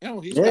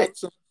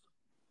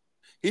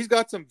he's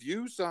got some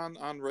views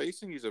on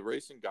racing. He's a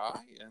racing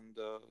guy, and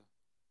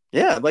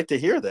yeah, I'd like to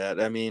hear that.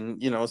 I mean,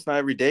 it's not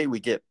every day we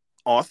get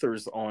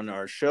authors on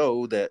our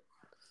show that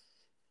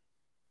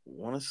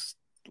want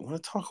to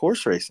talk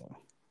horse racing.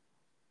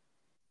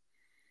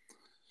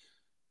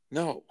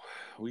 No,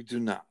 we do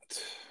not.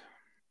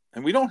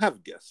 And we don't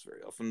have guests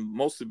very often,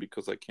 mostly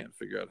because I can't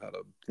figure out how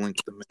to link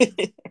them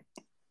in.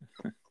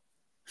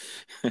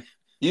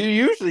 You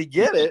usually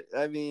get it.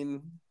 I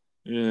mean,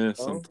 yeah,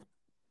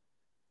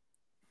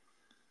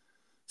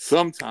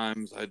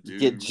 sometimes I do.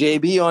 Get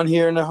JB on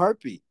here in a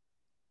heartbeat.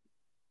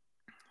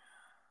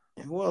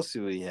 And who else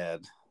do we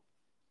had?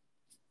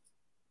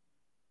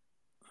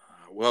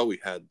 Well, we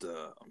had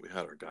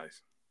our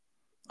guys,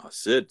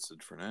 Sid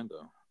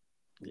Fernando,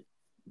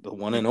 the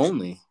one and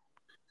only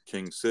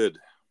King Sid.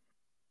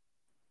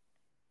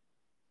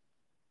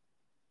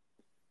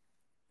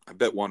 I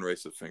bet one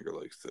race at Finger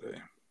Lakes today.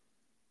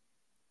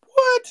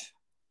 What?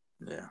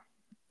 Yeah.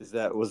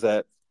 Was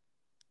that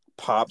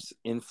Pops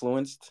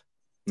influenced?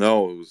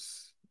 No,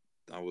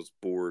 I was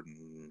bored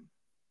and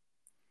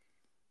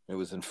it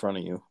was in front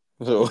of you.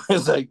 So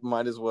it's like,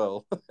 might as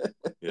well.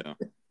 Yeah.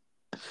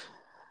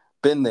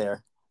 Been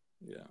there.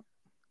 Yeah.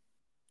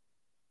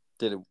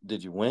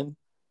 Did you win?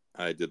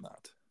 I did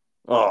not.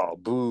 Oh,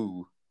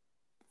 boo.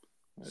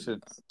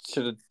 Should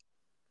have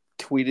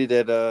tweeted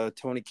at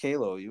Tony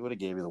Kalo. You would have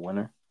gave me the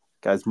winner.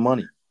 Guy's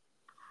money.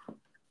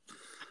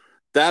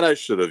 That I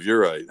should have.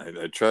 You're right.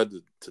 I tried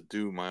to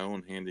do my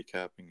own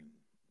handicapping,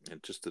 and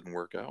it just didn't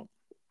work out.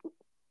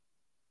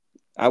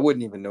 I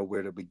wouldn't even know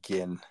where to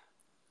begin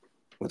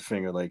with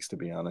Finger Lakes, to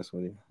be honest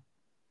with you.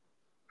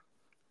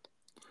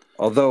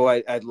 Although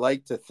I'd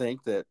like to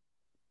think that,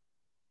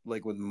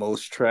 like with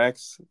most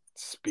tracks,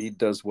 speed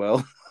does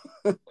well.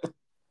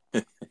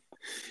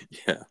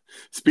 Yeah,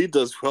 speed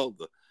does well.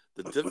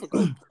 The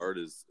difficult part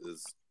is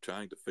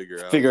trying to figure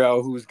out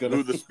who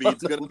the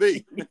speed's going to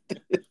be.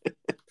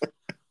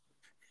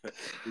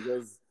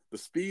 Because the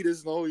speed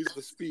isn't always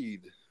the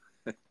speed.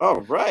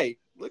 All right.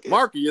 Look at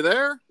Mark, are you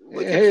there?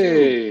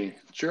 Hey,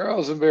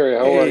 Charles and Barry,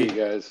 how are you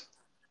guys?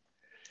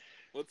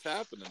 What's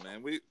happening,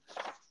 man?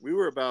 We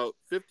were about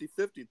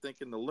 50-50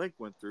 thinking the link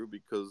went through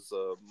because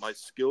my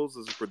skills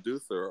as a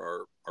producer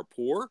are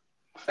poor.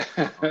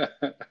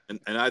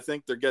 And I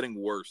think they're getting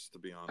worse, to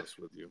be honest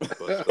with you.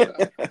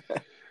 But,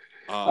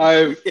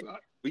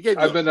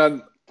 I've been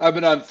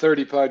on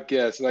 30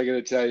 podcasts, and I got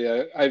to tell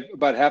you,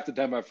 about half the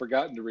time I've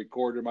forgotten to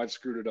record them. I've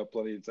screwed it up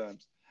plenty of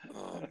times.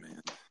 Oh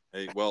man!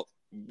 Hey, well,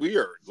 we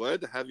are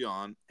glad to have you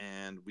on,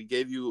 and we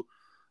gave you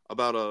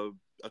about a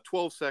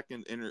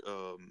 12-second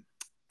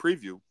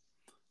preview.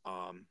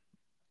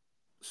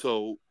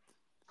 So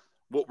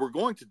what we're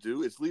going to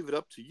do is leave it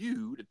up to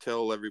you to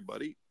tell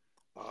everybody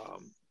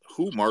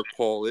who Mark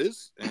Paul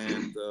is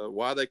and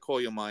why they call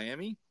you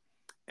Miami.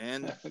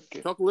 And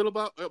talk a little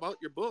about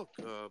your book,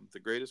 The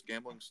Greatest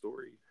Gambling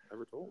Story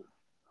Ever Told.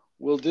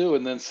 Will do,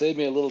 and then save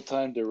me a little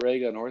time to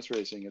rag on horse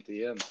racing at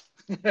the end.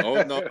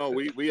 Oh no,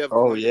 we have.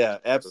 Oh yeah,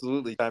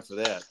 absolutely time for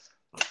that.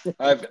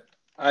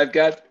 I've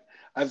got.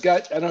 I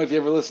don't know if you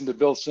ever listened to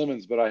Bill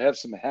Simmons, but I have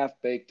some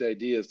half-baked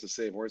ideas to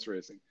save horse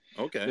racing.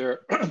 Okay.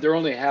 They're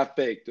only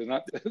half-baked. They're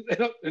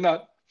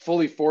not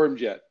fully formed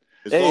yet.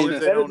 Hey,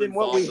 it's better than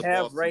what we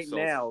have right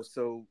now.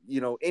 So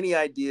any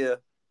idea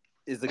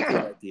is a good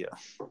idea.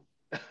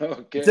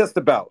 Okay. Just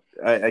about.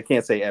 I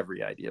can't say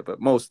every idea, but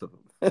most of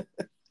them.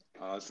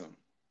 Awesome.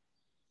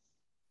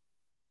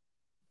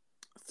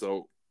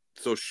 So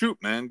shoot,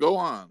 man, go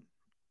on.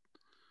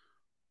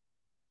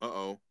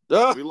 Uh-oh.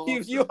 We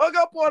lost You him. hung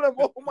up on him.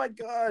 Oh my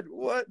God.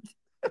 What?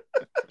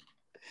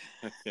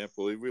 I can't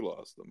believe we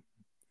lost him.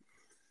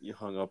 You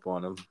hung up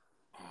on him.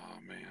 Oh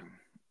man.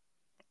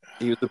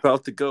 He was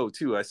about to go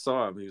too. I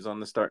saw him. He was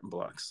on the starting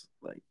blocks.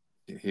 Like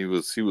he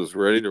was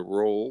ready to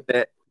roll.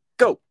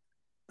 Go.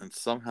 And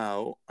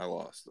somehow I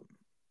lost him.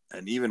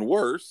 And even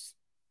worse,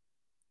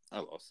 I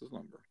lost his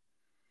number.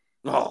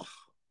 Oh.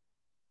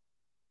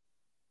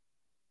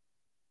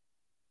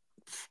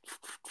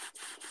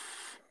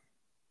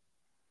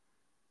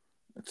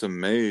 It's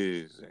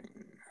amazing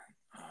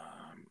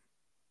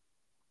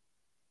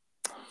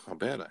how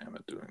bad I am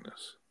at doing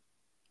this.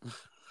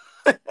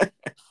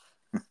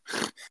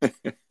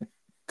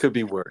 Could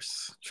be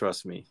worse.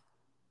 Trust me.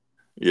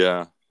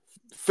 Yeah.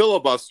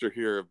 Filibuster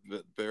here,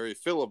 Barry.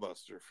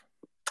 Filibuster.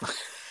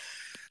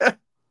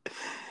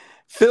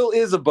 Phil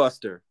is a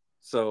buster.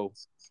 So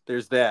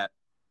there's that.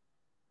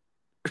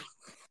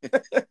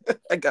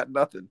 I got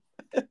nothing.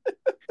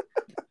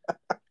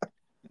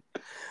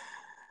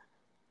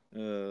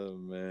 Oh,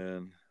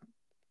 man.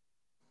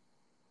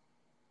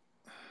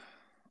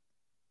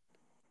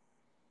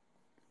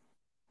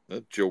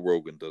 That Joe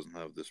Rogan doesn't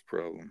have this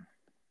problem.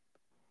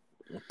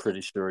 I'm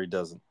pretty sure he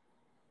doesn't.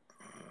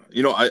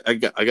 I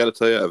got to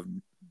tell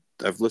you,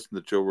 I've listened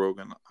to Joe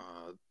Rogan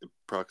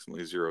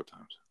approximately 0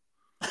 times.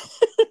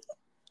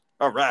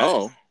 All right.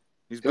 Oh,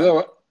 he's back.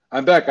 Hello,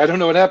 I'm back. I don't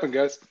know what happened,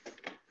 guys.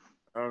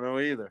 I don't know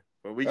either,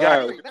 but we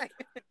got it.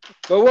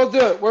 But we'll do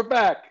it. We're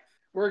back.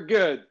 We're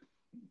good.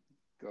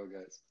 Go,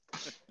 guys.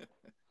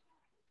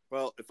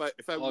 Well, if I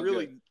All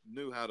really good.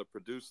 knew how to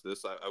produce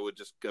this, I would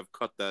just have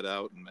cut that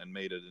out and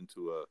made it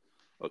into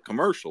a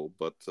commercial.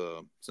 But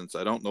since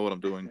I don't know what I'm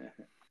doing,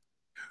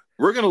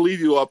 we're going to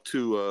leave it up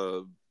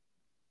to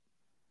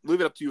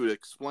you to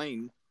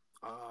explain.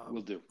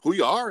 We'll do. Who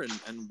you are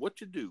and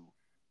what you do.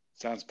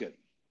 Sounds good.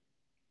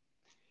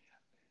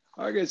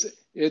 All right, guys.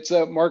 It's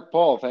Mark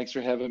Paul. Thanks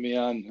for having me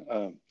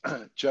on,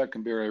 Chuck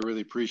and Barry. I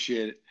really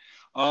appreciate it.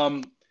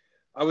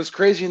 I was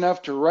crazy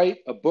enough to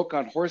write a book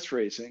on horse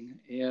racing,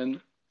 and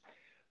it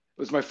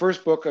was my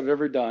first book I've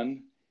ever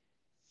done.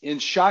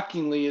 And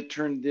shockingly, it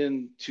turned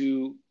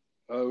into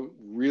a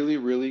really,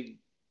 really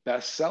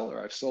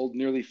bestseller. I've sold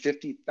nearly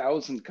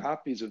 50,000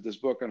 copies of this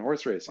book on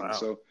horse racing. Wow.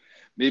 So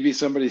maybe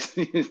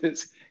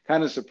it's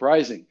kind of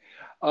surprising.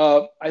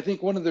 I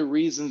think one of the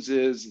reasons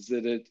is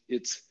that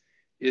it's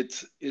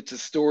a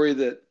story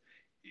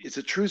it's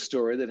a true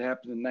story that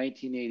happened in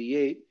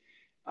 1988,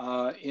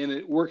 and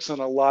it works on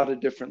a lot of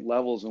different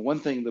levels. And one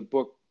thing the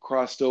book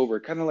crossed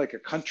over, kind of like a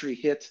country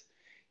hit.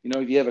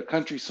 If you have a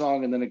country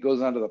song and then it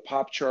goes onto the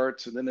pop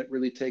charts and then it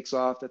really takes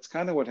off. That's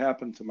kind of what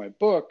happened to my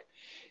book,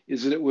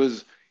 is that it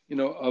was,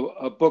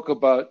 a book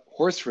about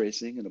horse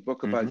racing and a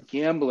book about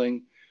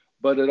gambling,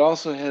 but it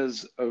also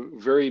has a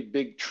very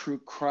big true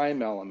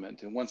crime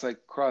element. And once I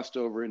crossed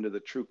over into the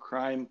true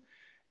crime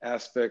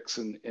aspects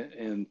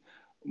and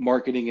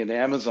marketing at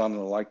Amazon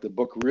and the like, the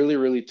book really,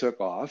 really took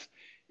off.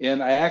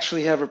 And I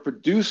actually have a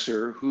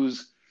producer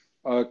who's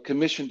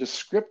commissioned a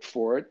script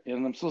for it,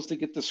 and I'm supposed to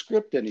get the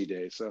script any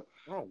day. So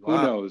who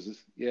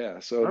knows? Yeah.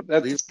 So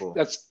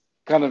that's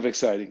kind of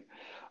exciting.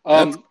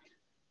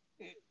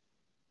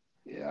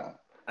 Yeah.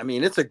 I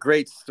mean, it's a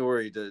great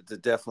story to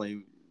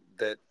definitely,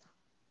 that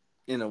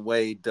in a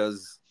way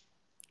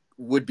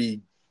would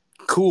be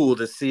cool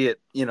to see it,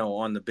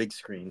 on the big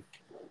screen.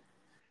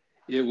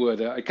 It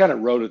would. I kind of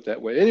wrote it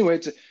that way. Anyway,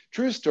 it's a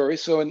true story.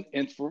 So,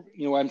 and for,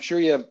 I'm sure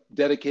you have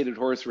dedicated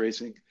horse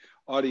racing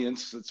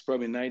audience. It's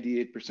probably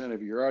 98%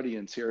 of your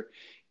audience here.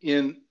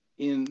 In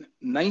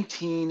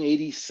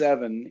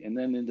 1987 and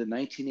then into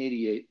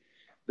 1988,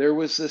 there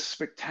was this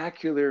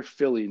spectacular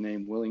filly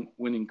named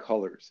Winning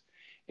Colors.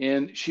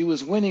 And she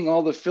was winning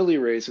all the filly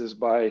races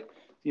by,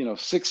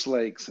 6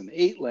 lengths and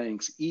 8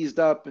 lengths, eased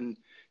up, and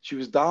she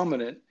was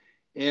dominant.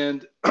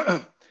 And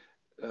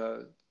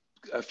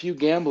a few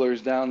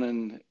gamblers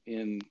down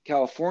in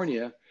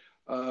California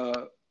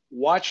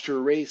watched her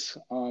race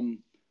from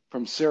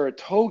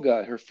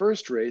Saratoga, her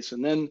first race.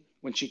 And then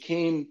when she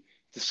came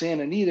to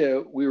Santa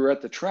Anita, we were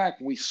at the track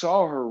and we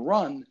saw her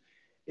run.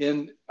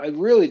 And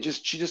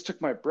she just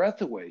took my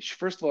breath away.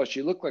 First of all,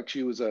 she looked like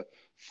she was a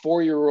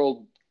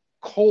 4-year-old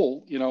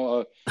colt,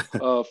 a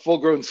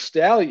full-grown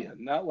stallion,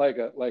 not like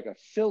a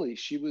filly.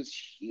 She was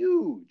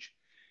huge.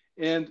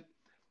 And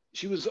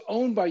she was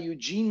owned by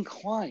Eugene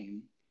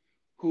Klein,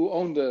 who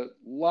owned a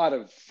lot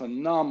of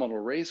phenomenal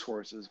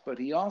racehorses, but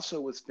he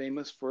also was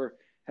famous for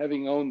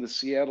having owned the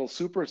Seattle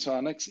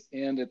Supersonics.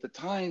 And at the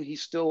time, he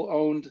still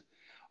owned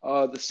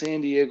the San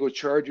Diego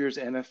Chargers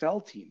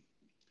NFL team.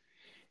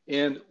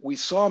 And we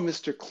saw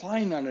Mr.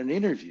 Klein on an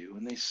interview,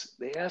 and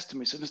they asked him,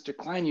 he said, Mr.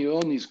 Klein, you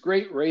own these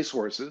great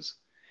racehorses,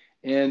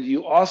 and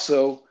you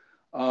also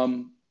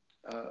own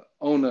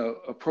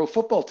a pro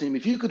football team.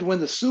 If you could win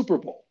the Super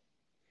Bowl,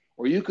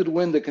 or you could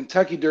win the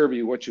Kentucky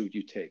Derby, what would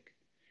you take?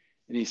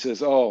 And he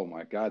says, oh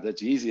my God,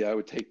 that's easy. I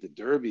would take the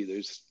Derby.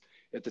 There's,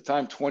 at the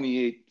time,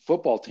 28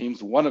 football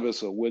teams. One of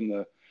us will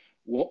win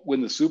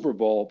win the Super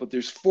Bowl, but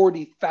there's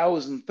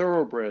 40,000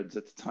 thoroughbreds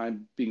at the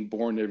time being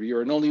born every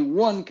year, and only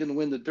one can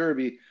win the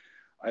Derby,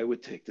 I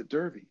would take the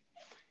Derby.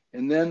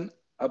 And then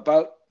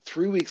about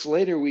 3 weeks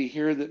later, we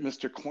hear that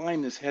Mr.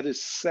 Klein has had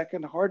his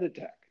second heart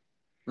attack.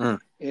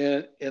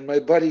 And my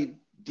buddy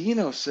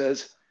Dino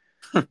says,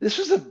 this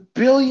was a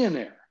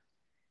billionaire.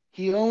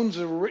 He owns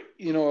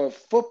a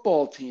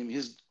football team.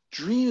 His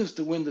dream is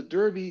to win the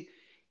Derby.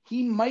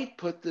 He might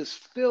put this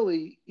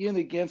filly in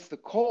against the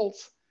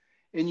Colts.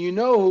 And you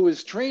know who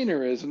his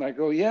trainer is? And I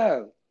go,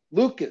 yeah,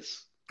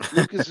 Lucas.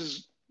 Lucas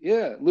is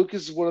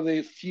one of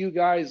the few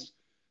guys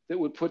that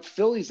would put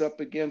fillies up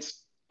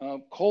against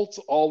Colts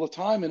all the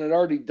time, and had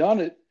already done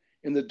it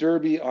in the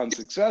Derby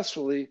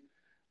unsuccessfully,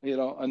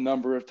 a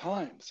number of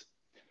times.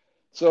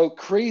 So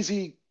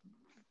crazy,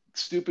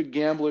 stupid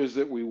gamblers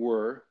that we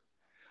were,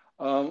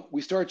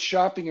 we start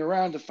shopping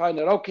around to find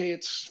out, okay,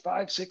 it's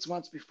 5-6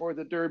 months before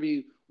the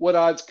Derby. What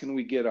odds can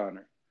we get on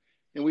her?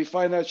 And we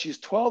find out she's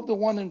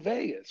 12-1 in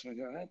Vegas. We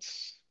go,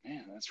 that's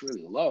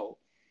really low.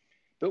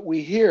 But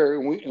we hear,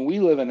 and we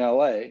live in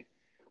LA,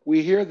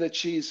 we hear that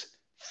she's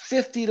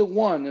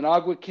 50-1 in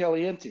Agua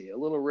Caliente, a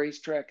little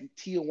racetrack in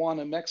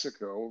Tijuana,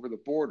 Mexico, over the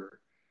border.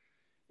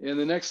 And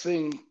the next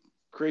thing,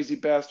 crazy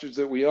bastards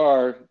that we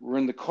are, we're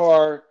in the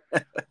car,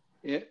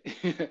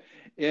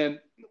 and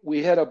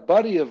we had a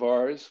buddy of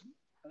ours,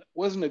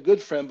 wasn't a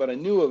good friend, but I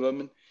knew of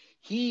him, and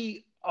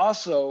he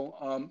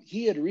also,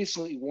 he had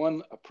recently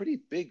won a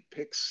pretty big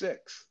pick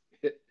six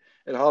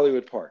at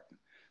Hollywood Park.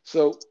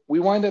 So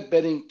we wind up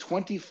betting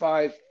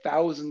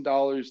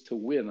 $25,000 to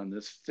win on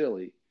this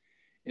filly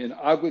in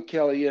Agua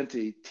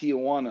Caliente,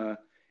 Tijuana,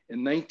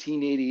 in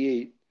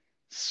 1988,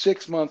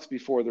 6 months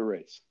before the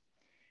race.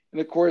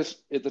 And of course,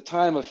 at the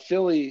time, a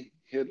filly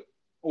had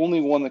only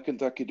won the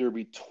Kentucky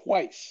Derby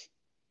twice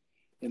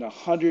in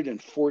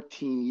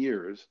 114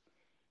 years.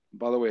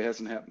 By the way, it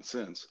hasn't happened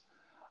since.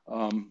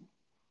 And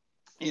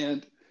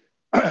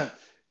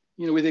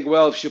we think,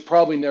 well, she'll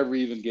probably never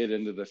even get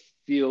into the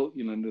field,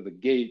 into the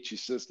gate. She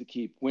says to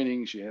keep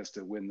winning. She has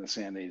to win the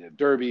Santa Anita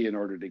Derby in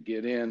order to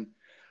get in.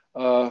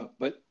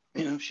 But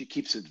she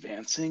keeps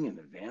advancing, and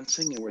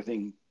we're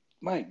thinking,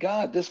 my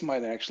God, this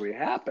might actually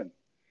happen.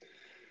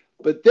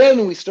 But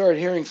then we start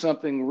hearing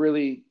something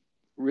really,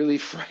 really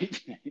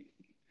frightening.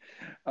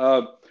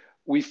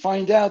 We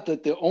find out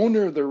that the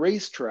owner of the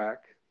racetrack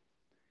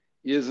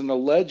is an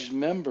alleged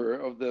member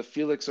of the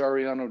Felix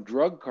Arellano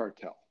drug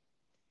cartel.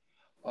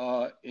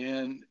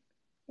 And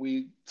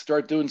we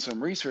start doing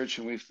some research,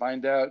 and we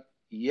find out,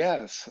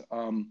 yes,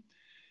 the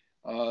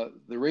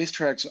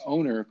racetrack's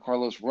owner,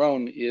 Carlos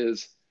Ron,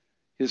 his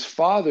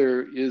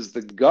father is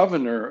the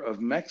governor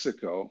of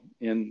Mexico.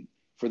 And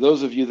for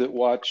those of you that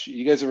watch,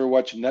 you guys ever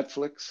watch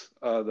Netflix,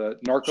 the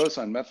Narcos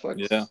on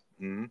Netflix? Yeah.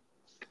 Mm-hmm.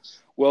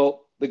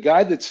 Well, the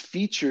guy that's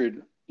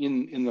featured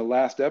in the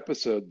last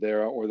episode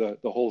there, or the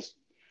whole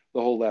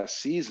last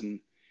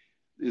season,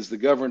 is the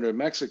governor of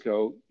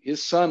Mexico.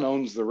 His son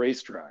owns the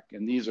racetrack,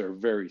 and these are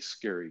very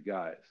scary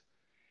guys.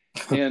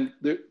 And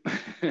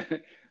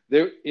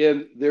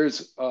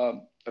there's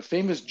a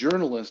famous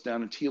journalist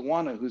down in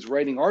Tijuana who's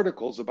writing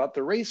articles about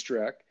the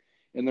racetrack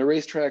and the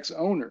racetrack's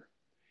owner.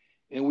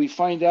 And we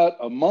find out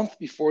a month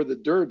before the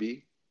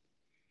Derby,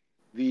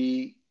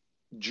 the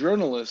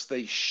journalists,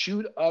 they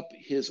shoot up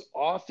his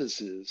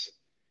offices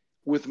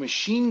with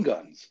machine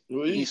guns.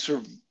 Really? He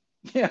survives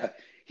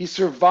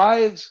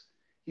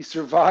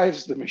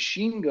the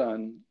machine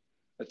gun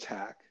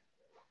attack.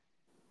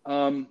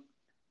 And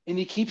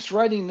he keeps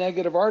writing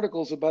negative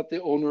articles about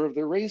the owner of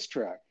the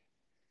racetrack.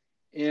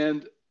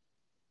 And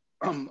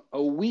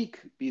a week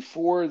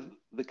before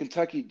the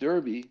Kentucky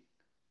Derby,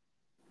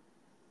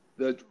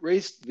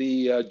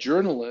 the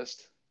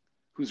journalist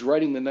who's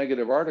writing the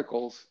negative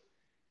articles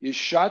is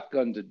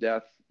shotgunned to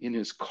death in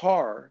his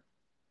car,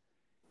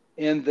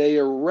 and they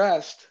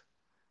arrest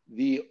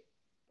the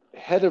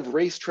head of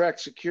racetrack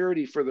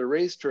security for the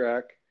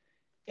racetrack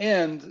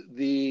and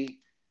the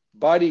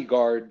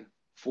bodyguard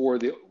for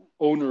the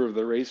owner of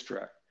the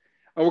racetrack.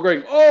 And we're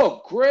going,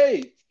 oh,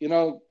 great.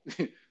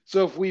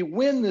 So if we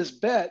win this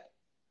bet,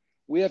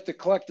 we have to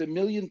collect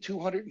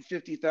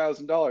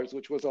 $1,250,000,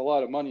 which was a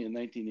lot of money in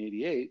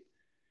 1988.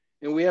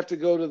 And we have to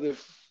go to the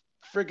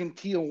friggin'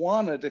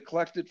 Tijuana to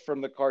collect it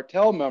from the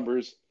cartel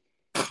members.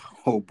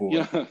 Oh,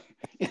 boy.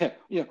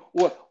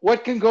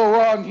 What can go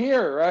wrong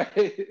here,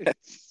 right?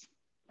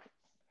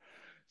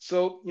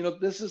 So,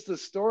 this is the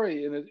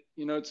story. And,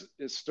 it's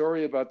a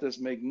story about this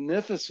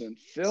magnificent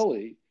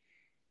filly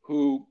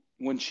who,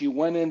 when she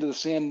went into the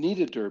Santa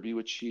Anita Derby,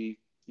 which she,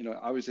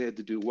 obviously had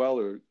to do well,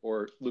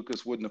 or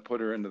Lucas wouldn't have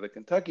put her into the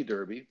Kentucky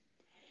Derby,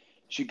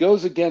 she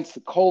goes against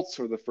the Colts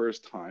for the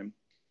first time.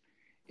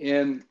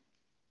 And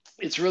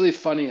it's really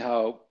funny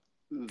how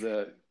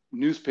the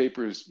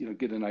newspapers,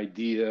 get an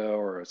idea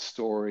or a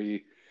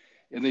story,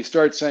 and they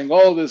start saying,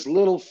 "Oh, this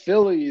little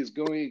filly is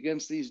going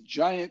against these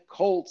giant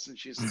colts, and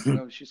she's,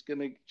 she's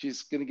gonna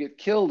get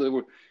killed."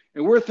 And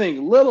we're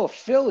thinking, little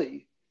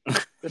filly.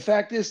 The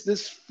fact is,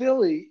 this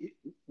filly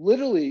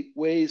literally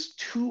weighs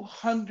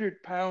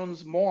 200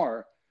 pounds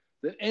more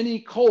than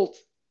any colt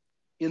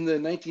in the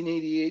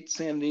 1988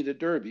 Santa Anita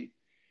Derby.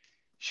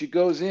 She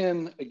goes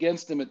in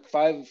against him at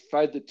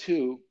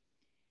 5-2,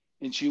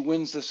 and she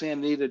wins the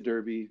Santa Anita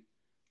Derby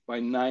by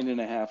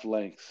 9.5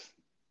 lengths,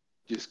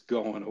 just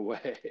going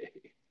away.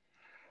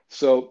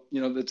 So,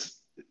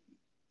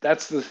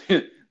 that's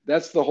the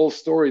that's the whole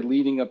story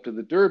leading up to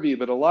the Derby.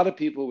 But a lot of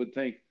people would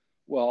think,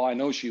 well, I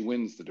know she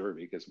wins the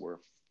Derby because we're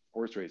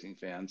horse racing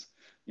fans.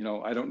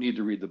 I don't need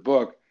to read the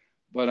book,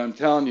 but I'm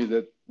telling you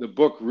that the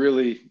book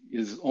really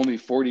is only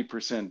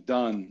 40%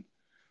 done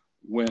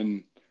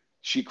when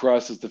she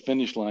crosses the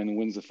finish line and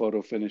wins the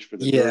photo finish for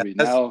the Derby.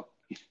 Now,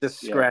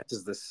 just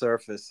scratches the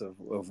surface of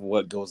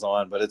what goes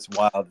on, but it's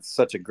wild. It's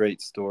such a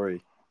great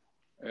story.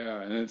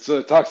 Yeah, and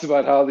it talks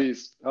about how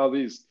these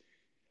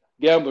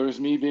gamblers,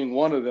 me being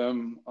one of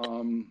them,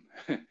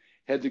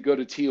 had to go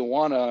to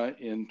Tijuana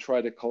and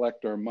try to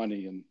collect our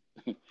money. And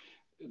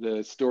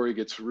the story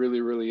gets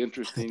really, really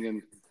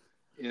interesting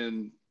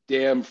and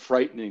damn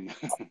frightening,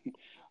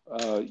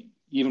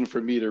 even for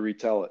me to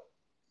retell it.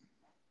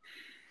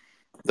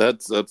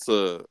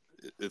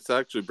 It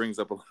actually brings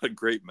up a lot of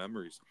great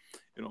memories.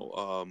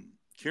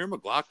 Kieran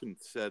McLaughlin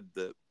said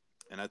that,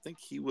 and I think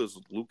he was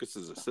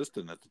Lucas's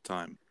assistant at the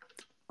time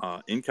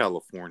in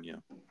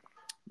California,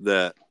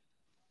 that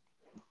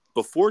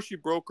before she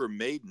broke her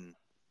maiden,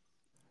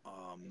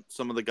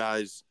 some of the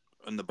guys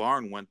in the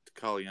barn went to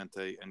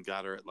Caliente and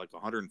got her at like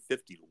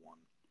 150 to 1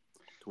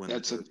 to win.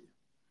 That's an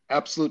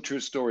absolute true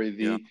story.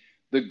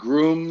 The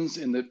grooms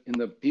and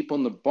the people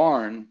in the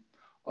barn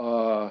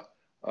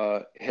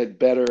had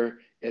better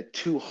at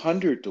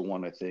 200 to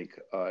 1, I think.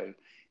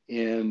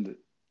 And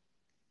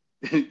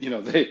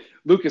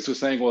Lucas was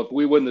saying, well, if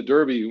we win the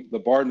Derby, the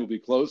barn will be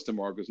closed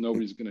tomorrow because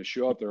nobody's going to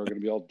show up. They're going to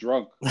be all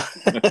drunk.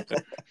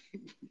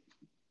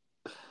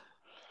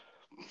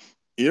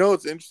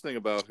 What's interesting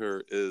about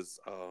her is,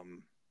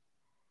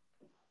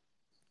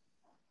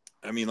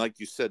 like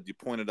you said, you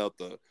pointed out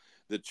that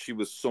she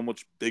was so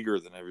much bigger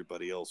than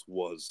everybody else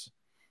was.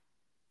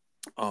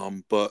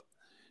 But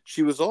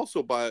she was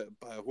also by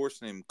a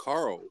horse named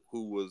Caro,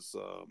 who was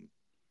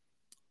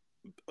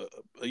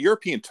a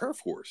European turf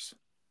horse.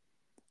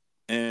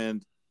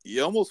 And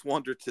you almost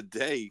wonder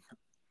today,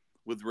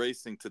 with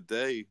racing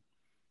today,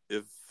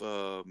 if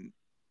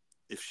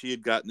she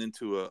had gotten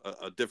into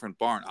a different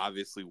barn.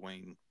 Obviously,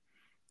 Wayne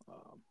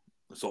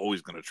is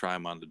always going to try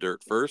him on the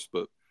dirt first,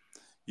 but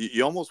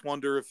you almost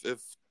wonder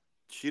if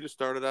she'd have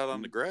started out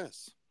on the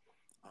grass.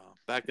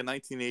 Back in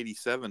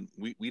 1987,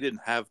 we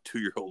didn't have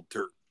 2-year-old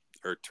dirt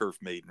or turf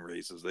maiden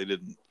races. They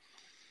didn't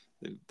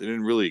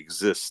really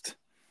exist.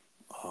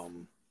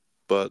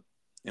 But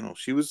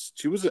she was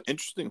an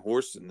interesting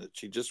horse in that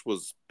she just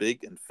was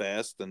big and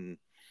fast, and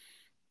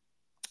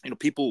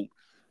people,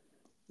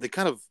 they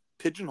kind of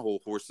pigeonhole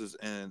horses,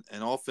 and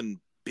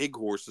often big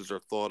horses are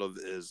thought of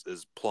as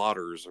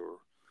plotters or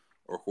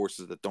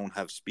horses that don't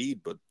have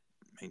speed. But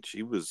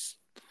she was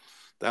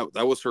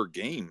that was her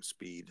game,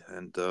 speed.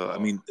 And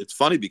it's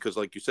funny because,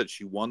 like you said,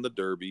 she won the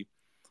Derby.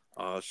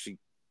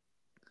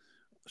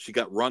 She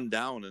got run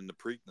down in the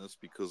Preakness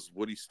because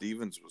Woody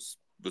Stevens was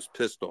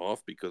pissed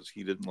off because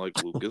he didn't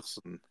like Lucas.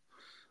 And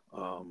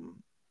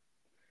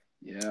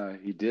yeah,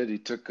 he did. He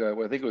took I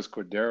think it was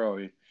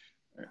Cordero.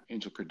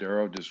 Angel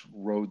Cordero just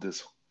rode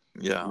this.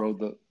 Yeah,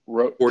 rode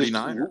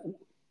 49er.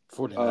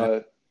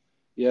 49.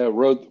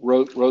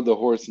 Rode the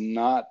horse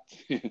not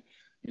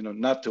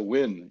not to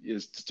win,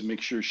 is to make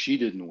sure she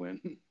didn't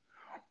win.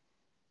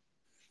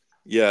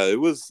 Yeah, it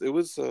was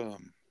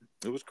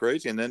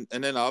crazy. And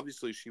then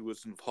obviously she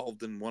was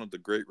involved in one of the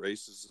great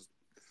races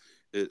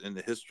in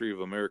the history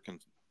of American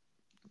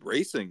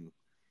racing,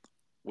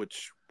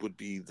 which would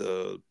be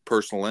the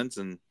Personal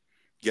Ensign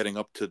getting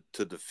up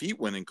to defeat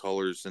Winning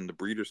Colors in the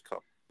Breeders'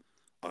 Cup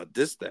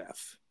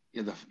distaff.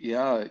 In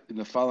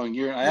the following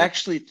year. I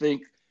actually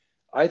think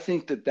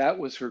that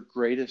was her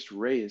greatest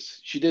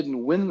race. She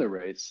didn't win the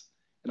race,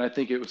 and I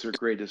think it was her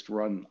greatest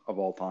run of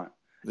all time.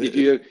 If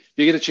you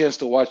get a chance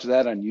to watch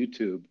that on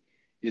YouTube,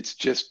 it's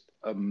just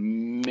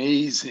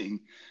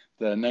amazing.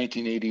 The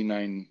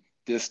 1989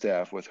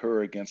 distaff with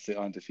her against the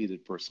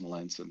undefeated Personal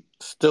Ensign.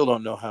 Still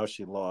don't know how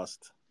she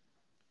lost.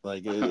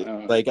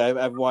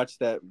 I've watched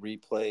that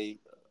replay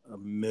a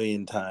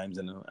million times,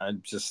 and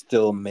I'm just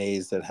still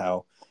amazed at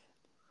how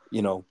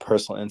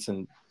Personal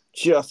Ensign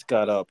just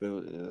got up. It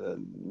was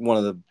one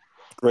of the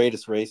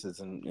greatest races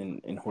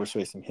in horse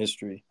racing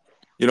history.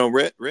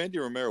 Randy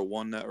Romero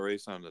won that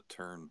race on the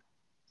turn,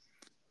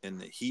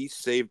 and he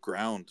saved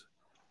ground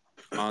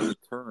on the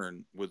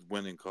turn with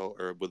Winning Color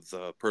or with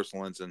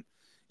Personal Ensign.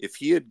 If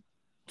he had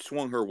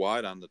swung her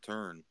wide on the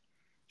turn,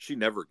 she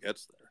never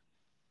gets there.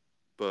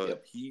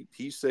 But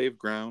he saved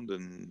ground,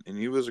 and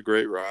he was a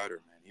great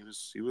rider, man.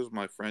 He was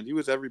my friend. He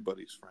was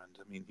everybody's friend.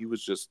 He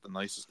was just the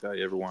nicest guy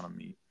you ever want to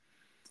meet.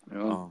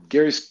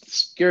 Gary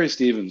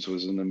Stevens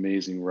was an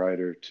amazing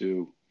rider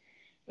too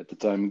at the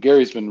time.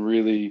 Gary's been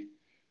really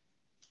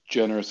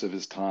generous of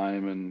his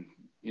time and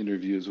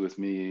interviews with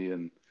me,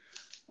 and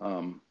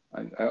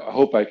I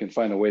hope I can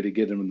find a way to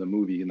get him in the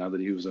movie now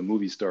that he was a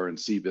movie star in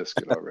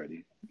Seabiscuit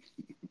already.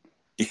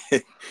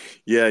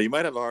 Yeah, you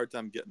might have a hard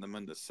time getting them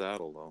in the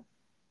saddle, though.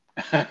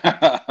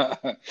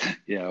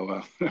 Yeah,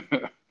 well,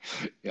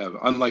 yeah,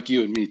 unlike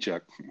you and me,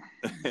 Chuck.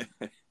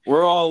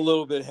 We're all a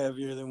little bit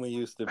heavier than we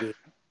used to be.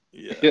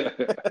 Yeah. Yeah.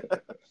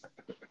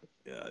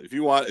 Yeah.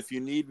 If you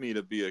need me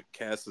to be a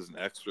cast as an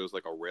extra as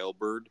like a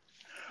railbird,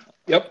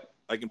 Yep.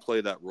 I can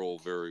play that role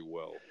very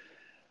well.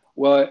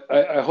 Well,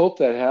 I hope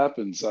that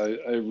happens. I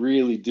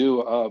really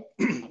do.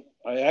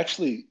 I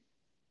actually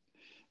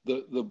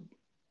I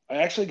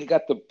actually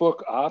got the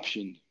book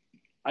optioned.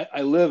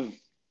 I live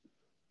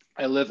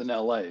in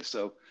LA,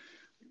 so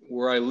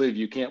where I live,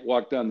 you can't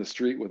walk down the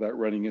street without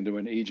running into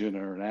an agent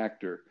or an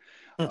actor.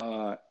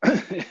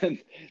 And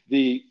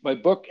my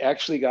book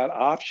actually got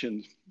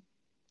optioned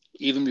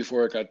even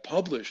before it got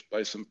published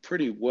by some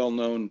pretty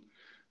well-known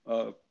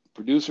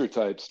producer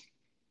types.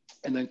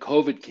 And then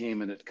COVID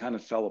came and it kind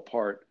of fell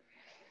apart.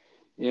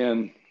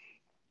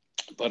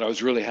 But I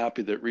was really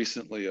happy that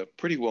recently a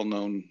pretty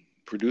well-known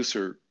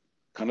producer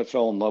kind of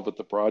fell in love with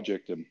the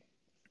project. And,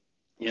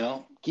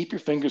 keep your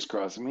fingers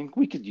crossed. I mean,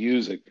 we could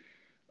use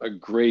a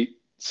great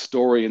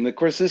story. And of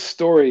course, this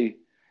story,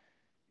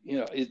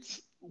 it's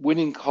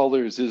Winning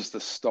Colors is the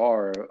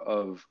star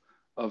of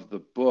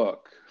the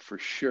book for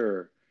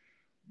sure.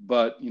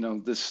 But,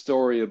 this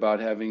story about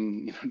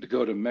having, to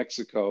go to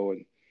Mexico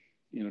and,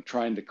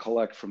 trying to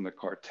collect from the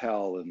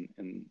cartel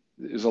and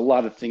there's a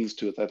lot of things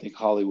to it that I think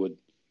Hollywood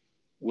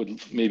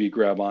would maybe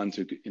grab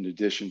onto in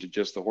addition to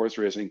just the horse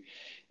racing.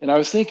 And I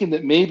was thinking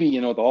that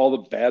maybe, all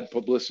the bad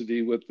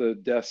publicity with the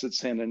deaths at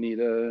Santa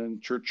Anita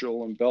and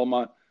Churchill and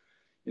Belmont,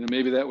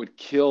 maybe that would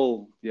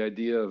kill the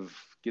idea of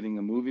getting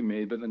a movie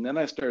made. And then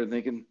I started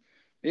thinking,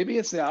 maybe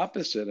it's the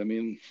opposite. I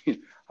mean,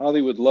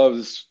 Hollywood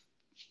loves,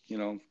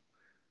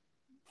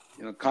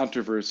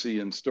 controversy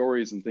and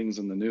stories and things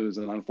in the news.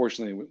 And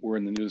unfortunately, we're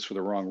in the news for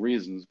the wrong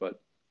reasons, but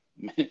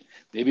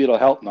maybe it'll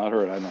help, not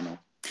hurt. I don't know.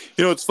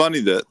 It's funny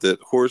that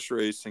horse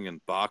racing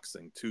and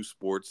boxing, two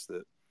sports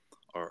that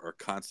are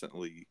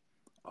constantly,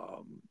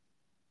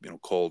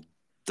 called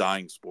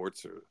dying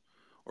sports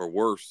or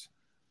worse,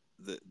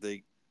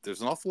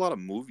 there's an awful lot of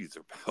movies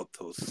about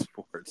those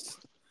sports.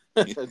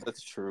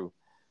 That's true.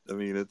 I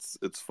mean,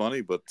 it's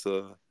funny, but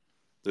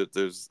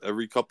there's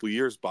every couple of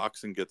years,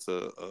 boxing gets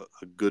a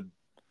good,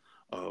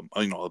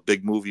 a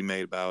big movie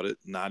made about it.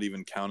 Not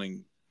even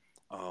counting,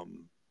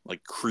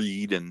 like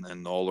Creed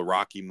and all the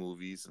Rocky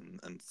movies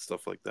and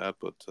stuff like that.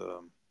 But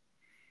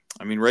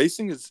I mean,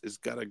 racing is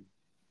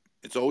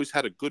it's always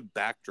had a good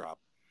backdrop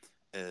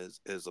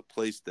as a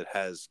place that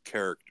has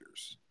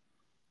characters.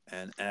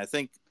 And I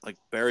think, like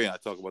Barry and I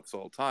talk about this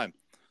all the time,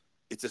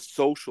 it's a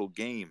social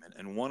game.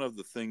 And one of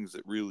the things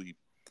that really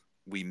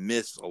we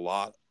miss a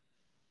lot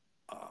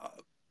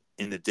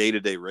in the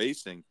day-to-day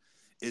racing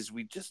is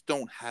we just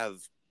don't have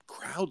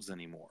crowds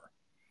anymore.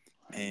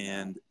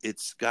 And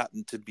it's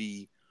gotten to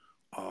be,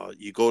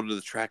 you go to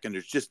the track and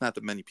there's just not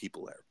that many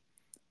people there.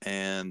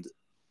 And,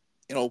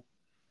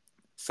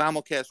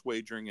 simulcast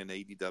wagering and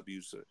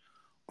ADWs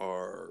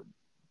are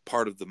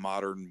part of the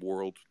modern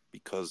world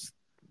because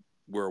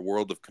we're a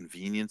world of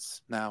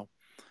convenience now.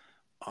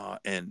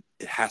 And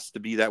it has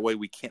to be that way.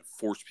 We can't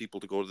force people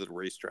to go to the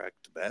racetrack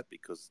to bet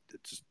because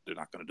they're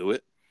not going to do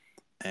it.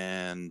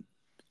 And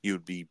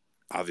you'd be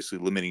obviously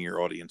limiting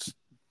your audience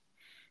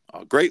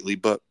greatly.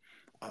 But,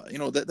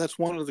 that's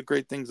one of the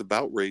great things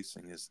about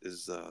racing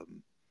is the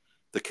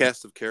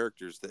cast of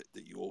characters that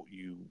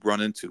you run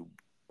into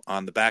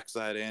on the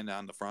backside and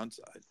on the front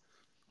side.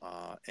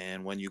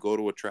 And when you go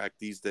to a track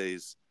these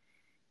days,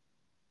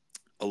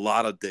 a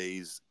lot of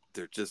days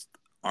there just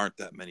aren't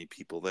that many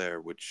people there,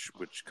 which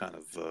kind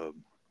of,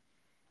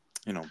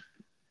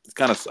 it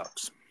kind of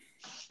sucks.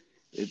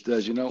 It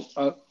does,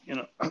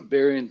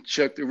 Barry and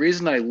Chuck, the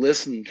reason I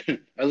listen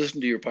to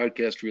your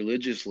podcast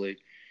religiously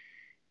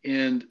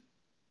and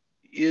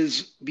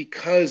is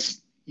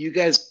because you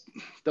guys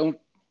don't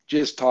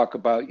just talk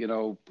about,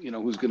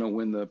 who's going to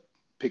win the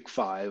pick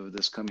 5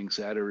 this coming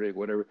Saturday,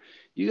 whatever.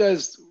 You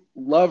guys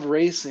love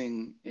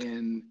racing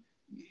and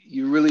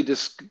you really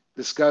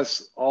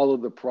discuss all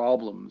of the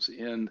problems.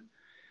 And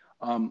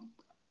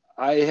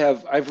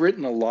I've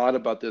written a lot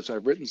about this.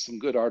 I've written some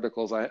good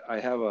articles. I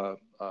have an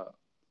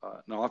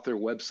author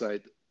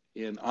website,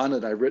 and on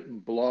it I've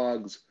written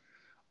blogs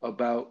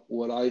about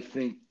what I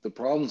think the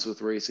problems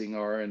with racing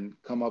are and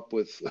come up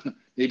with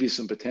maybe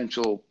some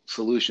potential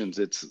solutions.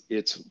 It's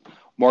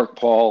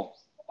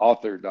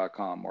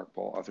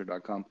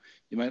markpaulauthor.com.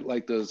 You might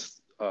like those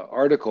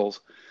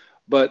articles,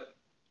 but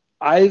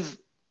I've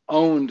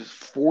owned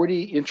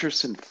 40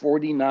 interests in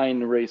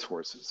 49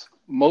 racehorses.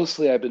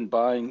 Mostly I've been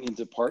buying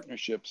into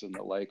partnerships and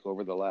the like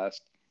over the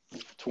last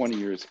 20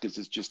 years because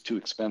it's just too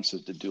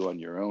expensive to do on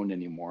your own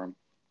anymore.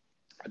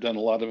 I've done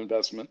a lot of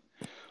investment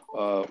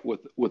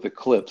with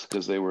Eclipse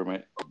because they were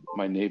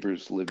my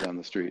neighbors who lived down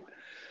the street.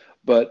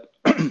 But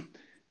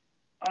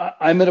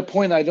I'm at a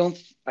point I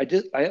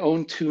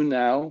own 2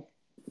 now,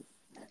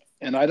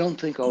 and I don't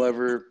think I'll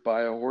ever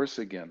buy a horse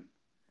again.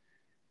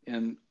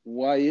 And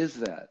why is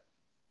that?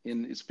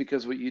 And it's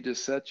because what you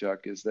just said,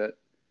 Chuck, is that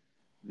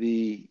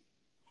the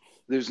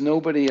there's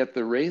nobody at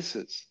the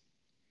races.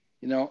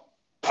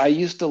 I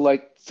used to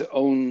like to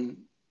own,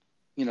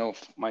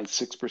 my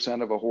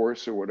 6% of a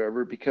horse or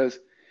whatever, because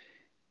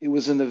it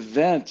was an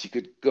event. You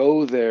could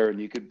go there and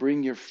you could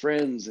bring your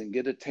friends and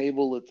get a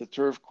table at the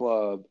turf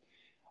club.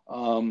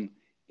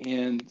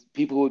 And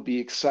people would be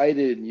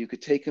excited, and you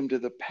could take them to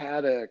the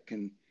paddock,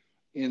 and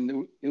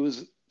it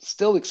was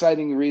still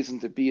exciting reason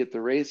to be at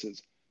the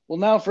races. Well,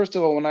 now, first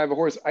of all, when I have a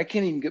horse, I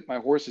can't even get my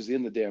horses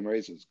in the damn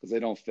races because they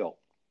don't fill.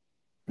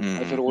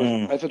 I've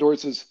had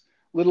horses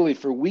literally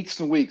for weeks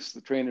and weeks.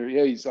 The trainer,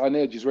 yeah, he's on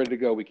edge, he's ready to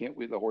go.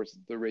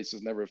 The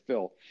races never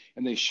fill,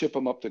 and they ship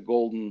them up to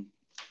Golden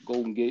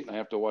Gate, and I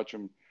have to watch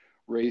them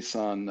race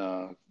on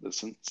the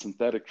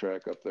synthetic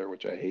track up there,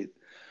 which I hate,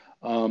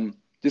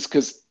 just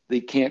because they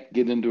can't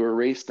get into a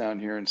race down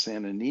here in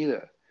Santa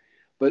Anita.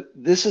 But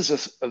this is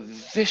a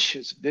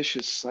vicious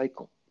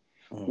cycle.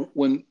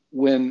 When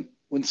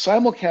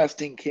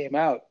simulcasting came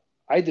out,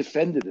 I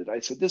defended it. I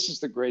said, this is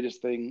the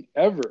greatest thing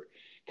ever,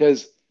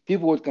 because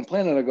people would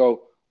complain, and I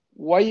go,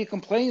 why are you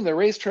complaining? The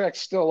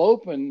racetrack's still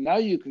open. Now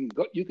you can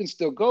go. You can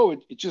still go.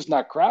 It's just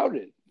not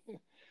crowded.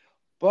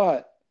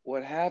 But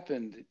what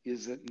happened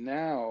is that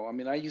now, I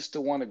mean, I used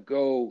to want to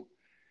go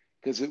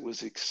because it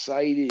was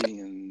exciting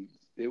and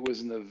it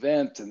was an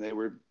event, and they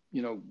were,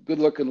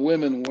 good-looking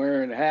women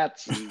wearing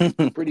hats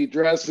and pretty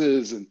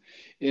dresses, and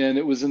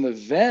it was an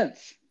event.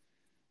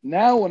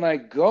 Now, when I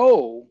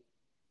go,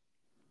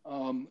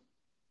 I'm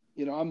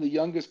the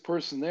youngest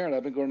person there, and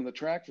I've been going to the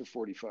track for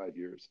 45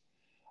 years.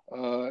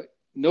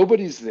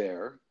 Nobody's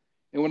there.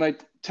 And when I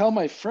tell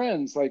my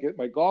friends, like at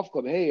my golf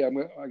club, hey,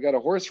 I got a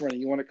horse running,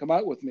 you want to come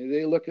out with me?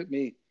 They look at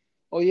me,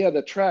 oh yeah,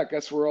 the track,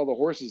 that's where all the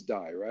horses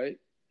die, right?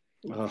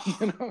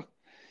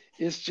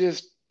 It's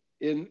just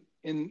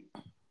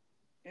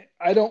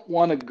I don't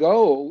want to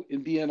go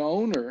and be an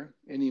owner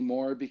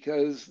anymore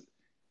because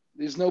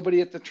there's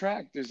nobody at the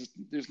track.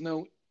 There's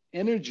no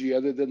energy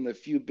other than the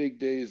few big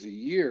days a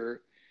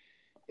year.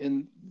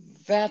 And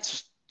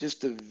that's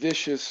just a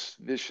vicious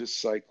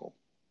cycle.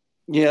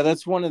 Yeah,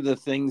 that's one of the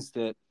things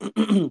that,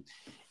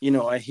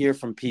 I hear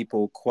from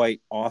people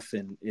quite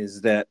often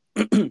is that,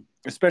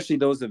 especially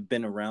those that have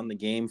been around the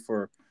game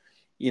for,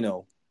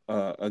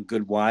 a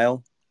good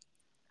while,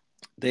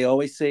 they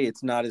always say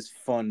it's not as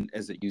fun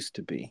as it used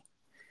to be.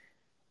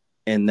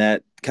 And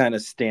that kind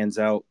of stands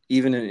out,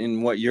 even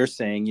in what you're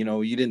saying.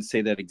 You didn't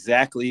say that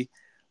exactly,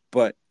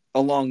 but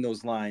along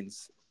those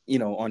lines,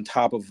 on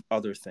top of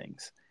other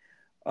things.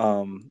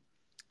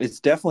 It's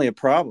definitely a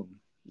problem,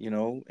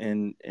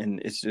 and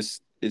it's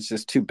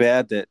just too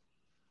bad that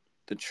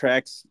the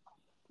tracks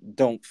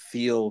don't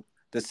feel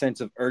the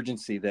sense of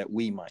urgency that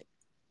we might.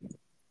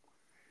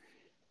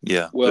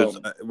 Yeah. Well,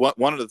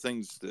 one of the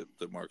things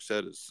that Mark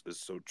said is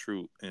so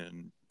true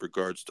in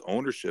regards to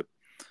ownership.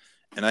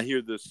 And I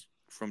hear this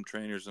from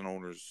trainers and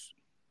owners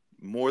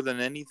more than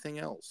anything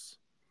else,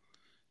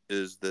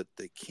 is that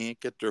they can't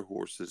get their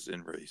horses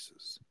in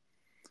races.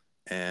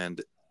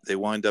 And they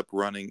wind up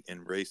running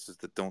in races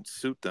that don't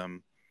suit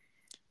them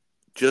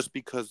just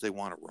because they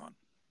want to run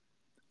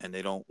and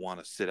they don't want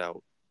to sit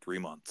out 3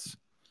 months.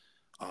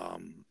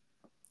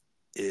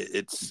 You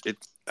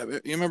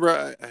remember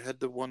I had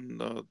the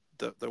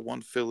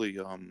one filly,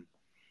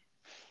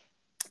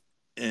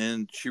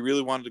 and she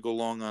really wanted to go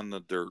long on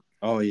the dirt.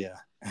 Oh yeah.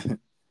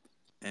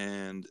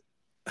 And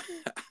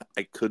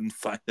I couldn't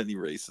find any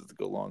races to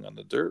go long on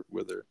the dirt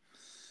with her.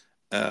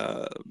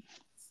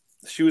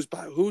 She was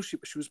by she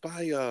was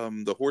by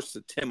the horse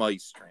that Tim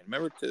Ice trained.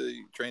 Remember,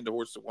 he trained the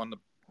horse that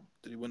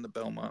did he win the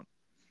Belmont?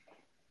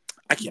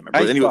 I can't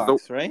remember.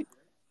 Icebox, right?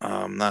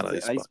 Not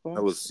Icebox.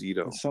 That was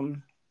Zito.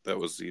 That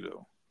was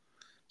Zito.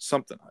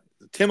 Something.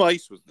 Tim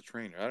Ice was the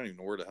trainer. I don't even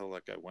know where the hell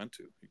that guy went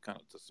to. He kind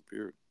of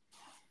disappeared.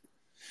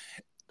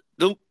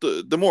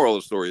 The moral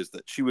of the story is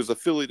that she was a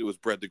filly that was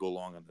bred to go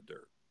long on the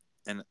dirt,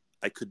 and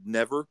I could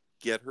never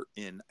get her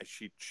in.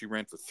 She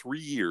ran for 3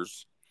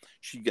 years.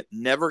 She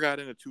never got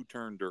in a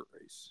 2-turn dirt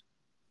race.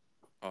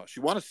 She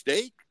won a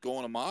stake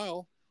going a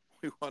mile.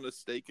 We won a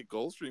stake at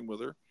Gulfstream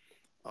with her,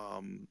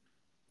 and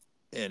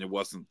it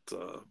wasn't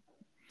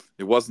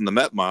the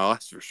Met Mile,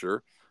 that's for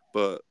sure.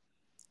 But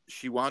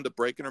she wound up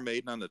breaking her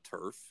maiden on the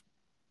turf,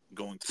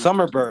 going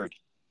Summerbird.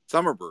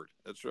 Summerbird.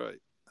 That's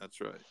right.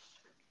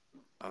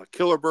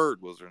 Killer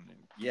Bird was her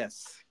name.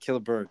 Yes,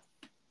 Killer Bird.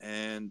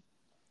 And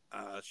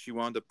she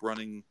wound up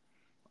running.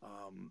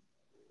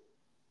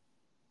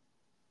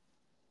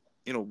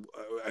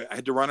 I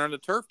had to run her on the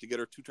turf to get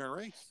her 2-turn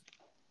race.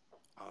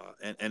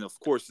 And of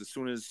course, as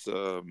soon as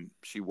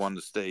she won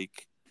the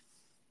stake,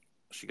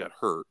 she got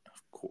hurt,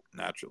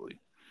 naturally.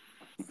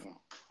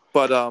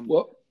 But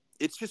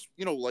it's just,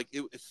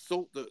 it's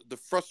so the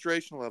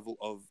frustration level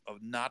of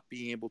not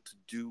being able to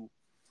do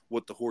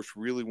what the horse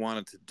really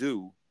wanted to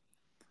do,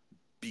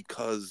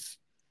 because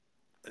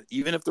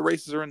even if the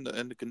races are in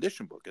the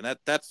condition book, and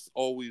that's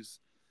always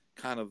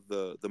kind of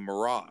the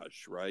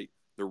mirage, right?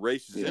 The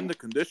race is in the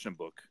condition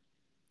book,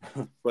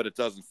 but it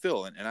doesn't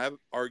fill. And I've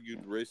argued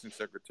with racing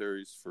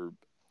secretaries for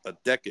a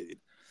decade.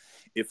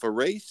 If a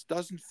race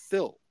doesn't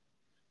fill,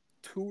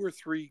 2 or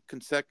 3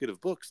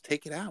 consecutive books,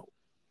 take it out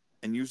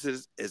and use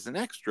it as an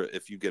extra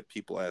if you get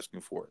people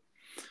asking for it.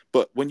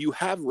 But when you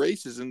have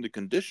races in the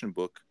condition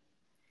book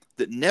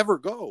that never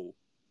go,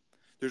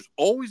 there's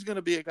always going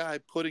to be a guy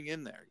putting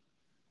in there,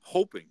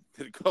 hoping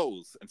that it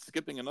goes, and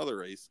skipping another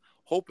race,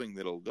 hoping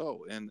that it'll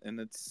go. And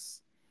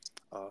it's,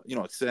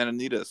 at Santa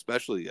Anita,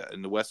 especially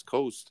in the West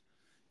Coast,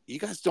 you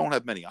guys don't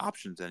have many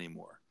options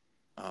anymore.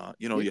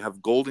 You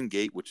have Golden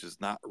Gate, which is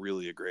not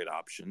really a great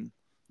option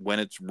when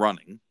it's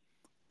running,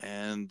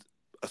 and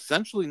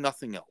essentially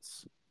nothing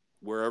else.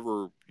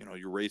 Wherever,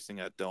 you're racing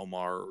at Del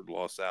Mar or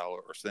Los Al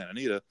or Santa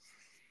Anita,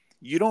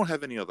 you don't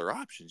have any other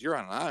options. You're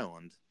on an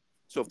island.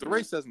 So if the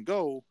race doesn't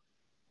go,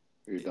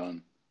 you're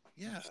done.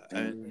 Yeah.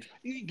 Can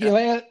you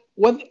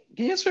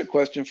answer a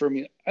question for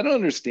me? I don't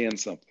understand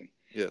something.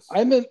 Yes.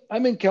 I'm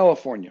in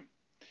California.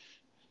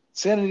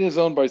 Santa Anita is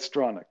owned by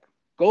Stronach.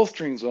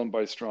 Gulfstream is owned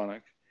by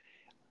Stronach.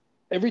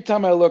 Every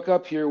time I look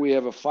up here, we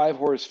have a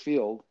 5-horse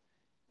field.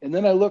 And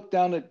then I look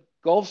down at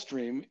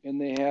Gulfstream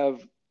and they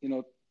have,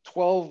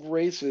 12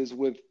 races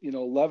with,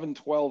 11,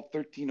 12,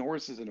 13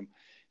 horses in them.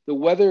 The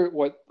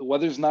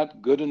weather's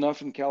not good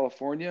enough in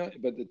California,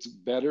 but it's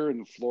better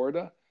in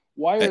Florida.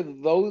 Why are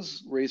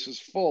those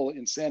races full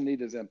and Santa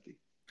Anita's empty?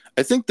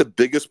 I think the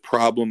biggest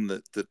problem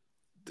that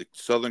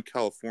Southern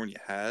California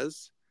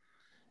has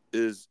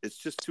is it's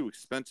just too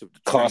expensive to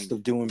train. Cost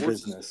of doing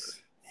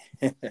business.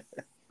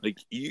 Like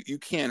you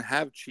can't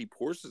have cheap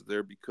horses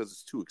there because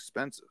it's too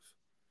expensive.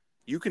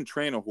 You can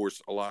train a horse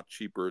a lot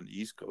cheaper in the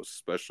East Coast,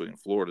 especially in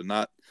Florida.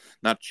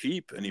 Not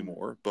cheap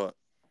anymore, but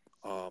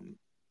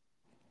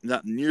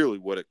not nearly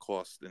what it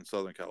costs in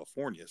Southern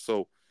California.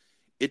 So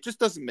it just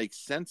doesn't make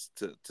sense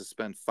to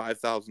spend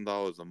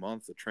 $5,000 a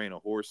month to train a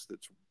horse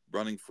that's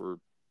running for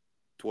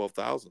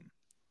 $12,000.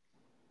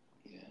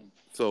 Yeah.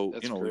 So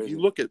That's if crazy. you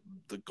look at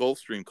the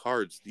Gulfstream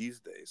cards these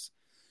days,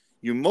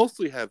 you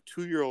mostly have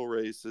 2-year-old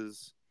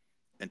races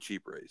and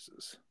cheap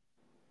races.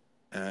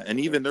 And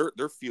even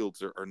their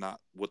fields are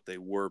not what they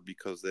were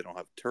because they don't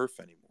have turf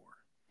anymore.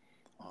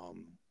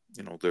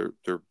 Their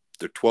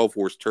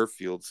 12-horse turf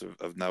fields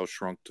have now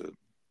shrunk to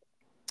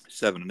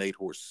 7 and 8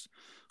 horse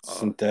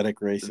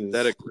synthetic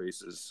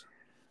races.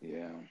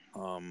 Yeah.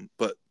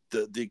 But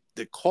the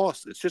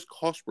cost, it's just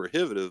cost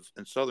prohibitive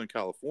in Southern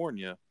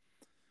California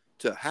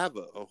to have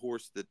a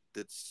horse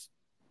that's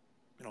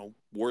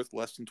worth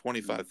less than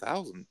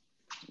 $25,000.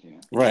 Yeah.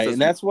 Right,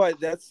 and that's why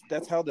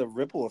that's how the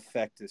ripple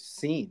effect is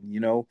seen.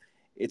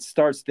 It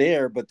starts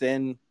there, but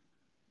then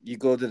you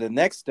go to the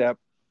next step.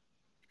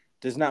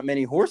 There's not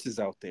many horses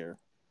out there.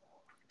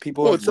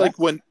 People. It's like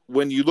when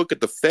you look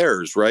at the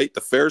fairs, right?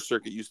 The fair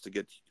circuit used to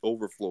get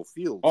overflow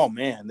fields. Oh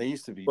man, they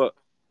used to be. But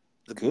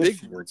the good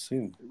fields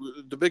too.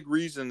 The big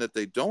reason that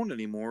they don't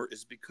anymore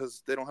is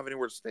because they don't have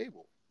anywhere to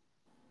stable.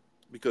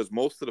 Because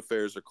most of the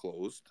fairs are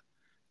closed,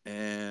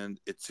 and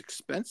it's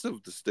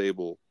expensive to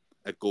stable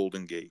at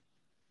Golden Gate.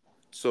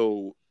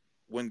 So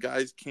when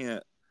guys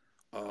can't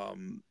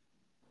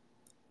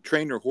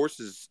train their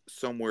horses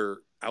somewhere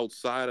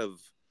outside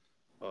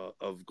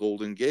of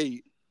Golden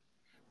Gate,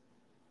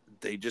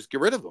 they just get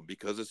rid of them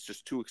because it's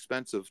just too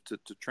expensive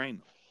to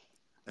train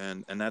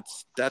them, and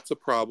that's a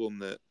problem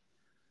that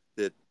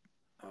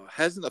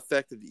hasn't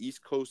affected the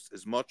East Coast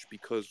as much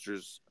because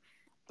there's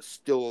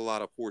still a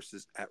lot of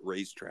horses at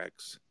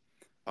racetracks.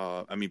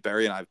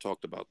 Barry and I have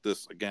talked about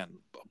this again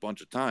a bunch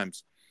of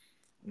times.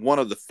 One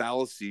of the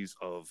fallacies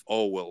of,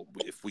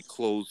 if we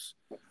close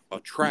a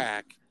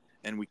track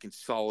and we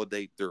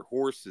consolidate their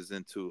horses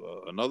into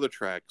another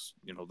tracks,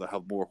 they'll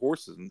have more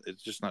horses. And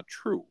it's just not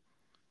true,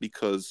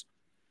 because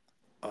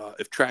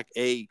if track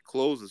A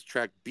closes,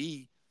 track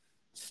B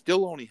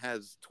still only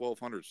has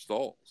 1,200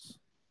 stalls.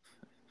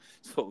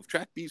 So if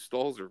track B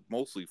stalls are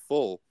mostly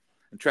full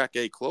and track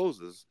A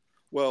closes,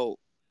 well,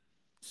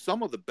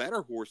 some of the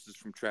better horses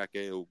from track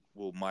A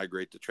will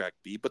migrate to track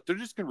B, but they're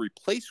just going to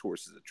replace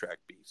horses at track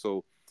B.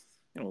 So,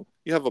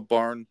 you have a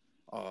barn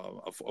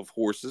of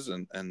horses,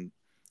 and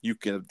you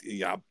can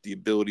have the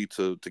ability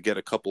to get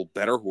a couple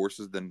better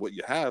horses than what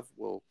you have.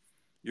 Well,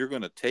 you're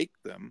going to take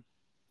them,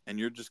 and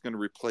you're just going to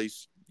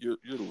replace your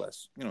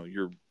less,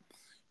 your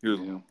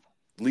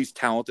least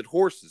talented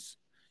horses.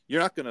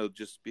 You're not going to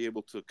just be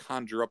able to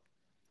conjure up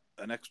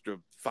an extra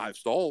 5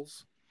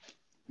 stalls.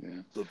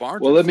 Yeah. The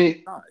barns.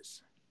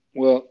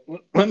 Well,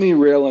 let me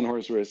rail on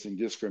horse racing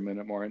just for a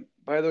minute more. And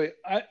by the way,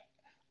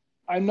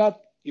 I'm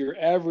not your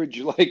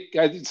average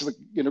guy that's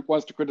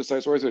wants to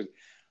criticize horse racing.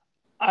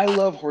 I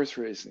love horse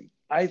racing.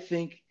 I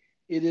think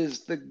it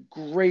is the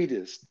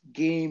greatest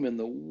game in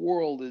the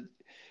world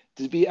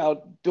to be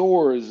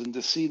outdoors and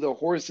to see the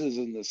horses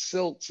and the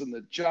silks and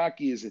the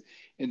jockeys,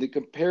 and to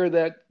compare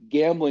that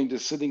gambling to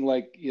sitting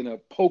in a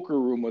poker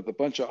room with a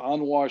bunch of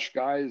unwashed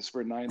guys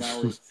for 9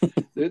 hours.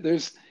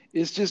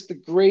 It's just the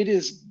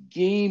greatest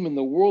game in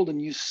the world. And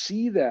you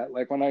see that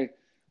when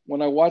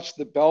I watched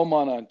the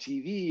Belmont on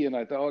TV, and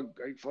I thought,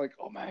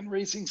 oh man,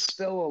 racing's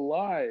still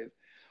alive.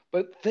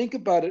 But think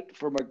about it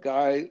from a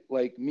guy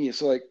like me.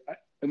 So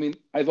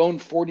I've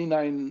owned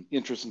 49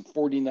 interests in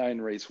 49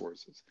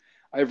 racehorses.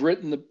 I've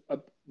written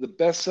the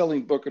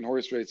best-selling book in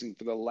horse racing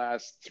for the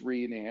last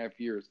 3.5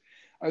 years.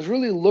 I was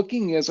really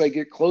looking as I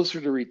get closer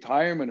to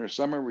retirement or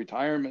summer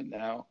retirement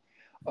now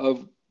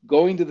of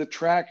going to the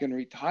track and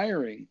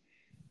retiring,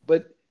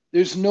 but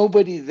there's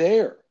nobody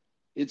there.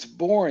 It's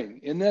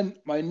boring. And then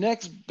my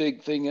next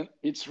big thing, and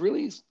it's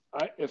really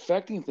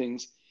affecting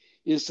things,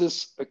 is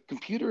this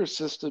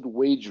computer-assisted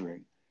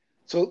wagering.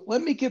 So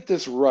let me get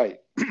this right.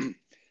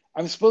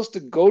 I'm supposed to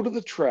go to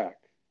the track.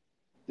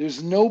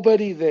 There's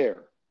nobody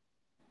there.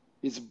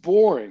 It's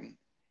boring.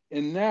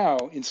 And now,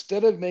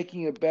 instead of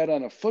making a bet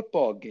on a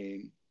football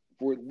game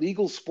for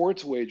legal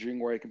sports wagering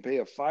where I can pay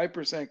a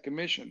 5%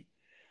 commission,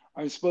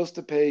 I'm supposed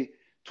to pay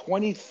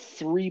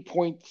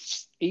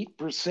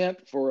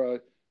 23.8% for a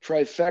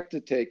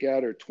trifecta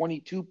takeout or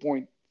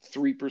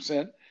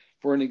 22.3%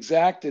 for an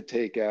exacta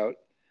takeout.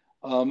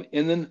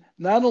 And then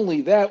not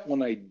only that,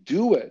 when I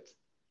do it,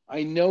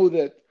 I know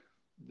that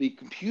the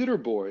computer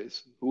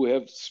boys who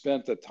have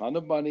spent a ton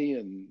of money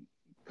and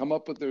come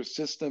up with their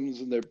systems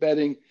and their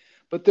betting,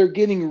 but they're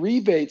getting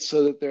rebates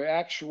so that their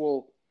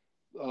actual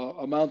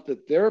amount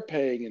that they're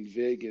paying in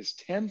VIG is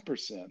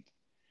 10%.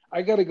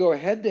 I got to go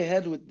head to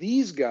head with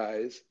these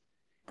guys,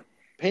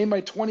 pay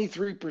my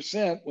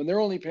 23% when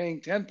they're only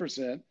paying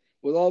 10%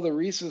 with all the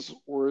resources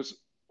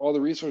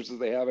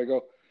they have. I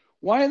go,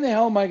 why in the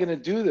hell am I going to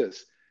do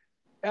this?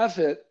 F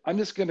it. I'm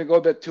just going to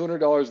go bet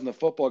 $200 in the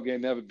football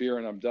game, have a beer,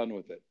 and I'm done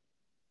with it.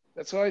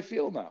 That's how I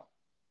feel now.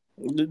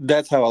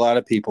 That's how a lot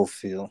of people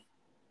feel.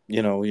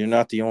 You know, you're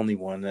not the only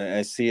one.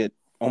 I see it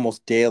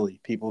almost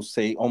daily. People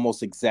say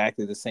almost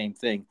exactly the same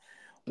thing.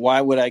 Why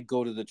would I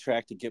go to the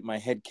track to get my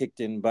head kicked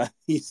in by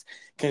these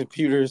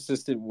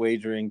computer-assisted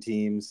wagering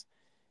teams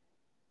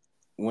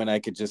when I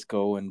could just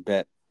go and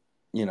bet,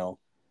 you know,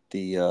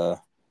 the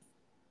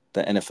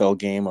NFL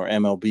game or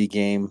MLB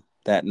game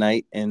that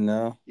night and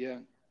yeah,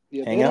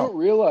 hang they out. don't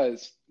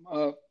realize.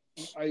 I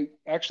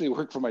actually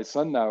work for my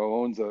son now, who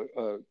owns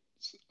a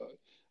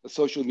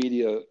social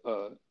media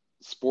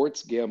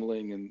sports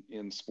gambling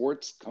and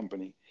sports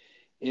company,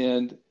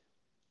 and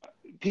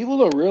people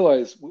don't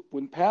realize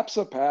when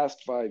PAPSA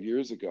passed 5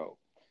 years ago,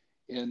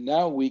 and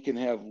now we can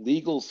have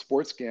legal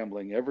sports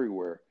gambling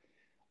everywhere.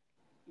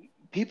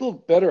 People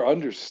better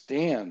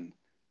understand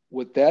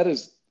what that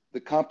is, the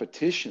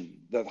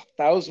competition, the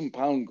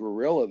 1,000-pound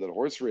gorilla that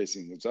horse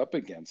racing is up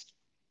against.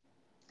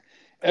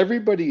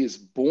 Everybody is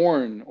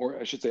born, or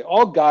I should say,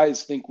 all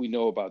guys think we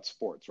know about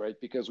sports, right?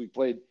 Because we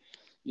played,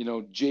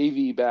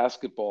 JV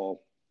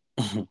basketball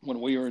when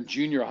we were in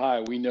junior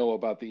high. We know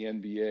about the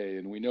NBA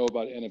and we know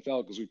about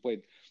NFL because we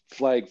played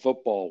flag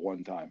football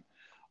one time.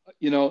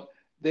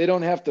 They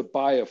don't have to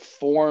buy a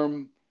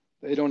form.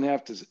 They don't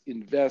have to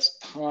invest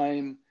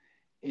time.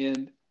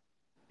 And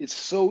it's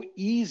so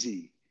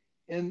easy.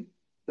 And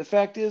the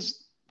fact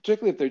is,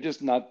 particularly if they're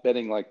just not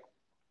betting like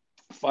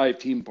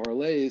 5-team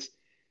parlays,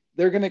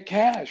 they're going to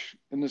cash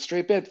in the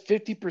straight bet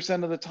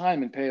 50% of the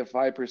time and pay a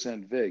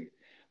 5% VIG.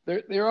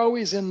 They're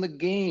always in the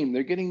game.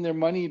 They're getting their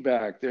money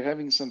back. They're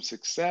having some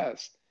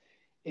success.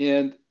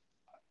 And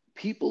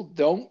people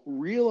don't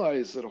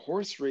realize that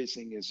horse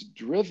racing is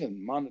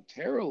driven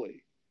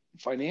monetarily,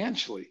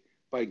 financially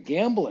by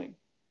gambling.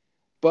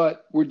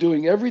 But we're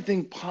doing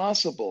everything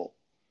possible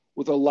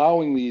with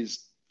allowing these,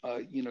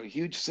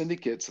 huge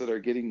syndicates that are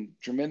getting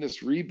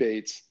tremendous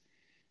rebates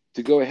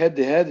to go head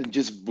to head and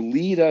just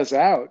bleed us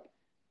out.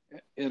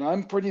 And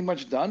I'm pretty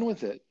much done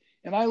with it.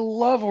 And I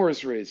love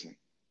horse racing.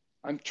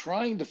 I'm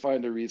trying to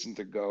find a reason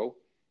to go,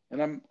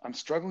 and I'm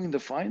struggling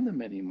to find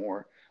them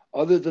anymore,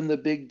 other than the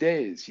big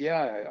days.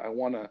 Yeah, I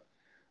want to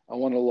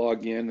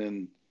log in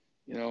and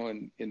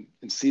and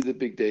see the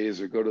big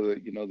days, or go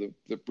to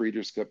the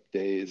Breeders' Cup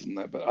days and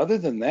that. But other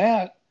than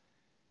that,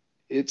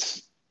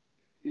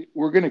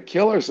 we're going to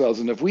kill ourselves.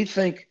 And if we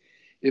think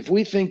that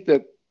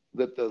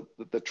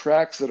the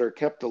tracks that are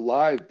kept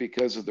alive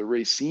because of the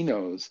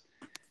racinos,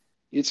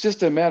 it's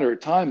just a matter of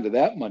time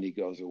that money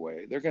goes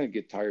away. They're going to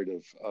get tired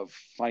of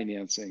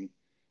financing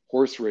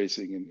horse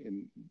racing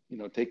and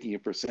taking a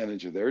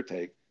percentage of their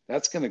take.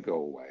 That's going to go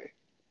away.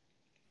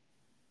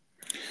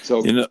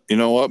 So you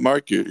know what,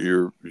 Mark,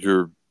 you're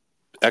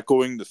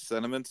echoing the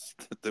sentiments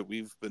that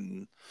we've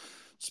been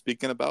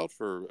speaking about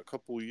for a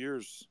couple of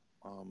years.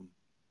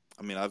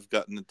 I've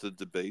gotten into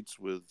debates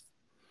with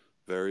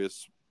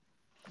various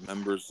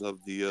members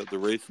of the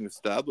racing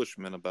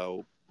establishment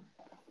about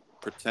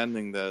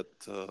pretending that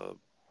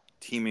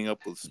teaming up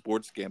with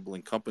sports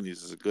gambling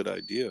companies is a good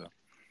idea.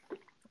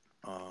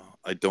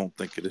 I don't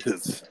think it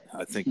is.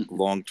 I think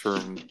long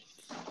term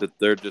that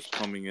they're just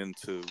coming in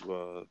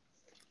to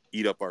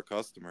eat up our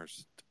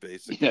customers,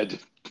 basically. Yeah,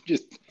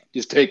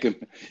 just take them,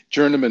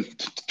 churn them, and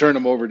turn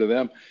them over to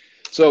them.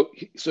 So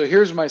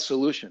here's my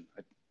solution.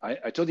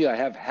 I told you I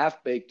have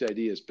half-baked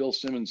ideas. Bill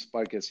Simmons'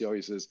 podcast, he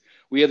always says,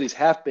 we have these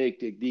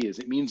half-baked ideas.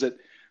 It means that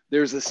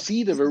there's a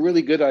seed of a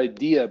really good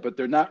idea, but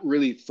they're not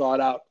really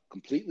thought out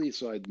completely.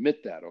 So I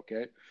admit that,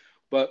 okay?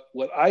 But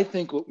what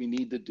we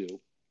need to do,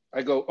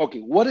 I go, okay,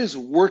 what is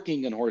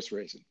working in horse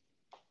racing?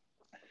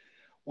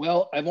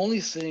 Well, I'm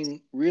only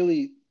seeing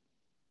really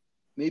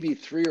maybe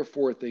 3 or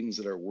 4 things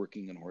that are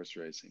working in horse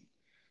racing.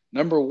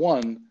 Number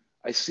one,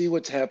 I see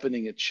what's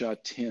happening at Sha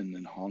Tin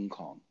in Hong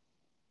Kong.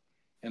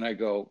 And I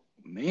go,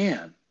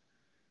 man,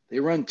 they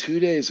run 2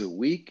 days a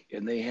week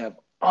and they have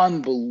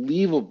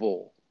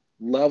unbelievable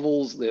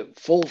levels. They have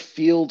full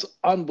fields,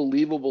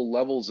 unbelievable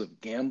levels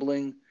of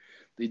gambling.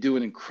 They do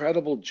an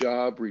incredible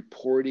job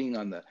reporting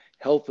on the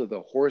health of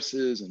the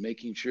horses and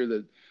making sure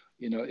that,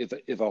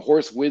 if a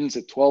horse wins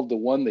at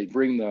 12-1, they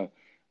bring the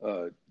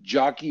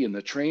jockey and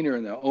the trainer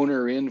and the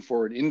owner in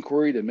for an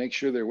inquiry to make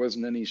sure there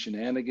wasn't any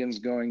shenanigans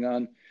going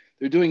on.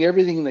 They're doing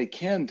everything they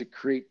can to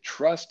create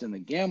trust in the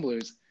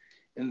gamblers,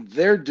 and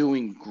they're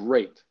doing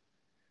great.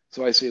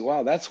 So I say,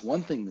 wow, that's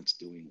one thing that's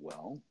doing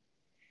well.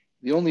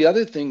 The only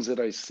other things that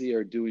I see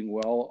are doing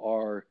well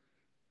are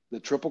the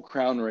Triple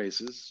Crown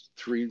races,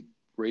 3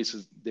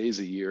 races days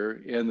a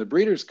year, and the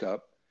Breeders'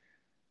 Cup.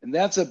 And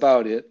that's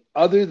about it,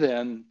 other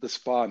than the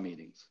spa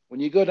meetings. When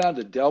you go down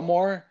to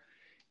Delmar,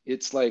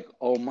 it's like,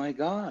 oh my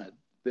God,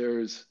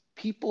 there's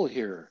people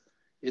here.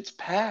 It's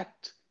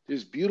packed.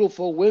 There's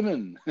beautiful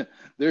women.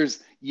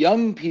 There's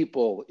young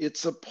people.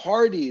 It's a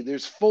party.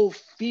 There's full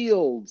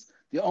fields.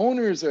 The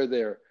owners are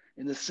there.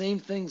 And the same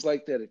things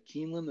like that at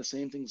Keeneland, the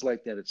same things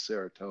like that at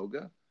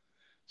Saratoga.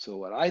 So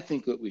what I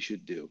think that we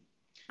should do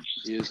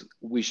is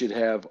we should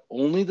have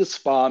only the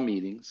spa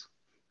meetings,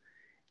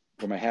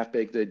 for my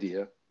half-baked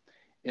idea,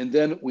 and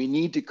then we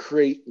need to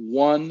create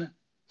one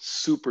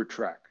super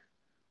track.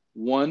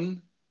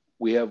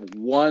 We have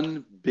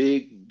one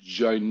big,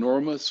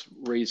 ginormous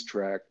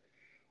racetrack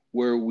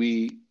where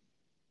we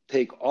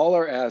take all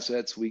our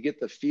assets, we get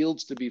the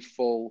fields to be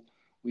full,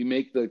 we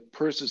make the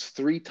purses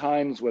 3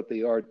 times what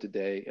they are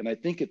today. And I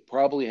think it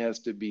probably has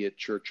to be at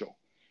Churchill,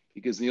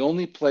 because the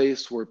only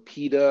place where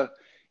PETA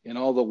and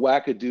all the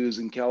wackadoos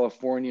in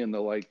California and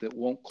the like that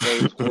won't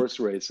close horse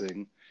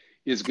racing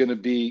is going to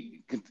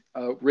be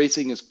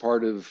racing as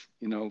part of,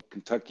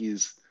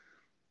 Kentucky's,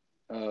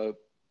 it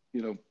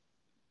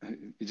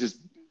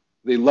just,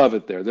 they love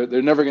it there.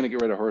 They're never going to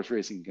get rid of horse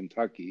racing in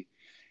Kentucky.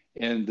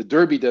 And the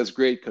Derby does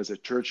great because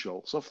of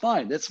Churchill. So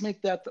fine, let's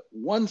make that the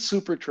one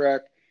super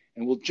track,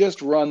 and we'll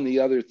just run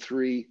the other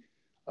 3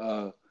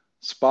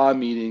 spa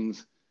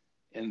meetings,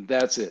 and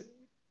that's it.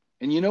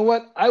 And you know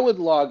what? I would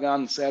log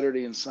on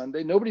Saturday and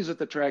Sunday. Nobody's at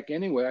the track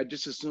anyway. I'd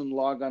just as soon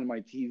log on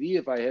my TV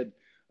if I had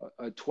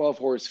a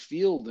 12-horse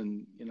field.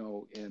 And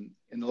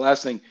the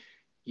last thing,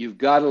 you've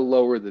got to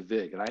lower the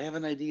VIG. And I have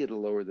an idea to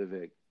lower the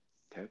VIG.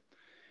 Okay.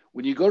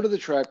 When you go to the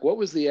track, what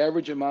was the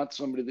average amount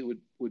somebody that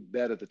would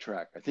bet at the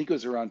track? I think it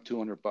was around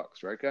 $200,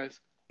 right, guys?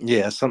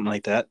 Yeah, something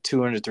like that.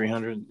 200,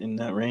 300 in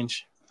that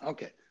range.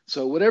 Okay.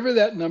 So whatever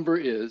that number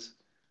is,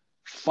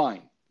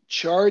 fine.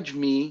 Charge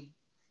me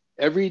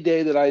every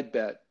day that I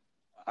bet.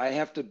 I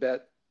have to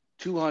bet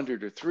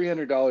 $200 or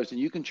 $300, and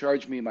you can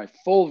charge me my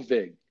full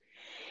VIG,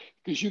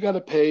 because you got to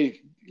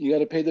pay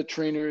the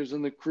trainers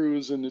and the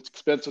crews, and it's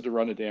expensive to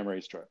run a damn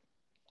racetrack.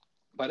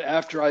 But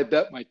after I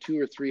bet my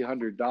 $200 or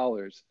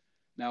 $300,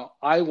 now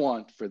I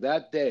want, for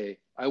that day,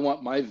 I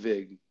want my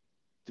VIG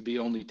to be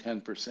only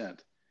 10%.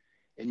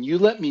 And you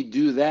let me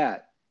do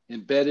that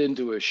and bet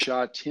into a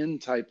Sha Tin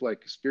type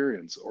like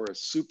experience or a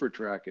super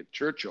track at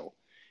Churchill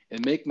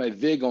and make my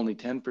VIG only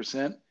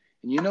 10%.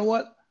 And you know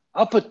what?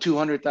 I'll put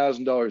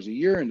 $200,000 a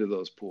year into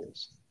those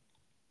pools.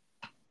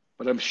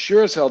 But I'm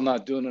sure as hell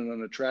not doing it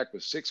on a track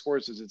with 6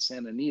 horses at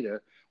Santa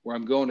Anita where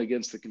I'm going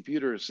against the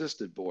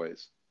computer-assisted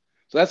boys.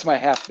 So that's my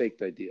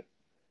half-baked idea.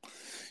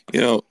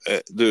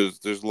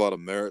 There's a lot of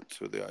merit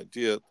to the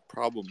idea. The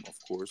problem, of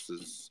course,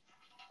 is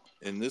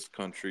in this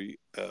country,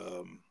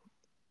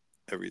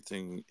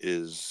 everything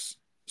is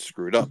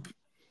screwed up,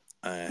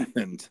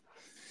 and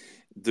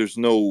there's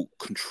no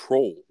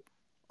control.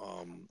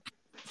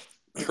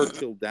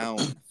 Churchill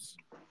Downs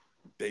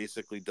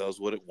basically does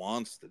what it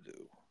wants to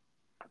do,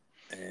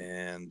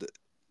 and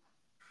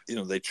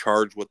they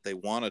charge what they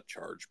want to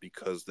charge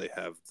because they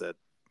have that.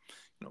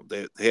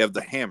 They have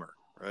the hammer,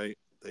 right?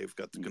 They've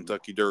got the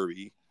Kentucky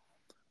Derby.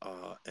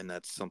 And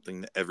that's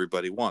something that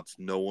everybody wants.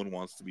 No one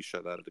wants to be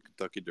shut out of the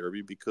Kentucky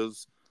Derby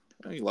because,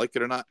 you like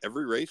it or not,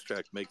 every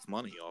racetrack makes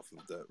money off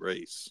of that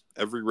race.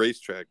 Every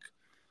racetrack,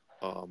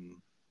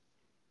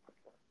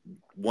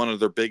 one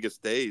of their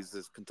biggest days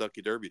is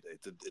Kentucky Derby Day.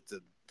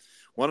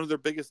 One of their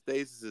biggest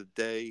days is a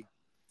day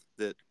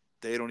that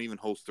they don't even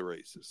host the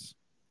races.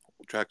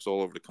 Tracks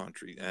all over the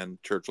country,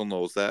 and Churchill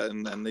knows that,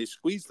 and they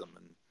squeeze them.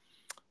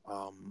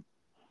 And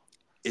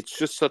it's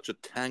just such a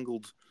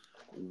tangled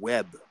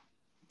web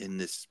in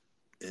the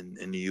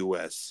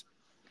U.S.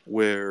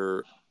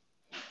 where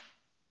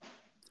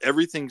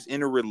everything's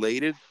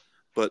interrelated,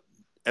 but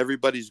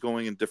everybody's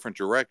going in different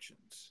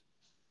directions,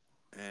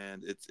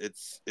 and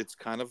it's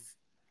kind of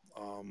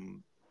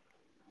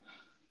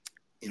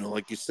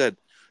like you said,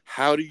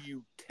 how do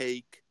you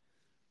take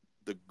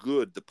the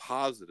good, the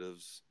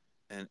positives,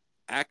 and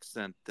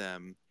accent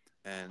them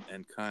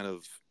and kind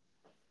of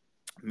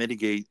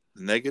mitigate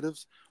the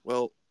negatives?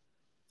 Well,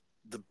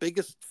 the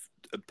biggest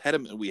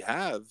impediment we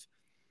have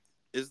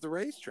is the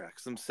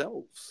racetracks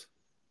themselves.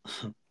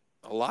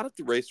 A lot of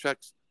the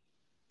racetracks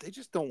they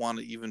just don't want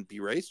to even be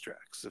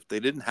racetracks. If they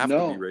didn't have to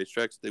be No.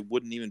 racetracks, they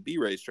wouldn't even be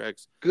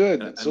racetracks.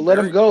 Good. So let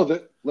them go.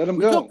 Let them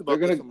We go. talked about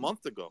They're this gonna a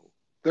month ago.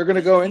 they're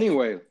gonna go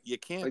anyway. You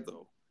can't Like,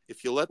 though.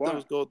 If you let why?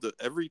 those go,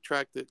 every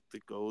track that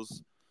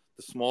goes,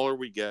 the smaller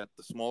we get,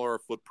 the smaller our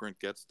footprint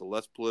gets, the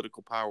less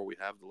political power we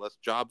have, the less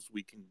jobs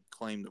we can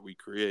claim that we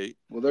create.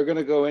 Well, they're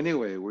gonna go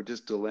anyway. We're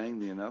just delaying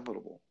the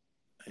inevitable.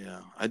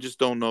 Yeah, I just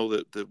don't know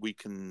that we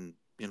can,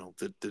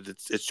 that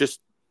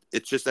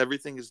it's just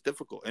everything is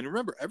difficult. And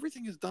remember,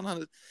 everything is done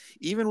on it.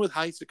 Even with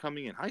HISA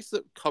coming in,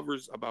 HISA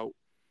covers about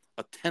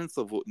a tenth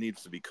of what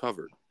needs to be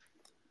covered,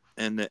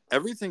 and that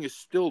everything is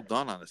still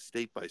done on a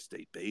state by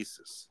state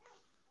basis.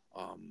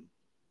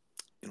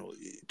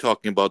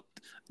 Talking about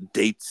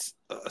dates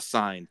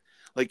assigned,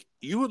 like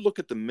you would look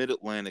at the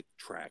Mid-Atlantic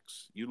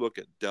tracks, you look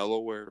at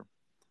Delaware,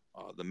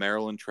 the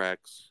Maryland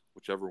tracks,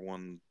 whichever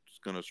one's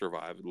going to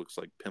survive. It looks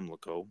like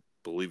Pimlico,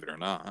 believe it or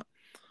not.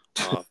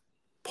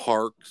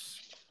 Parks,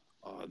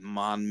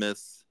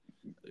 Monmouth,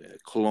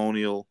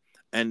 Colonial,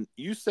 and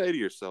you say to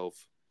yourself,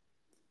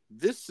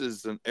 this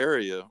is an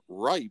area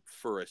ripe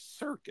for a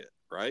circuit,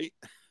 right?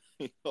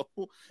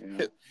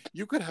 Yeah.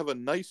 You could have a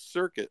nice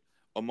circuit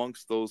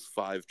amongst those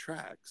 5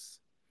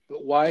 tracks.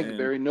 But why,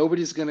 Barry?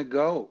 Nobody's going to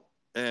go.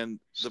 And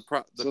the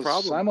So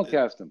problem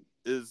simulcast them.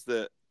 is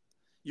that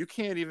you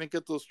can't even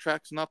get those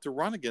tracks not to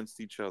run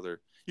against each other.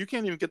 You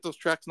can't even get those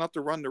tracks not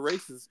to run the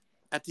races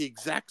at the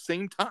exact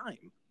same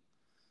time.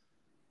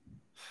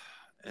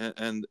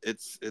 And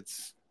it's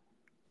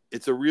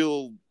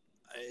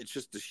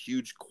just a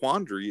huge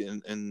quandary,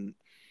 and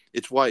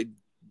it's why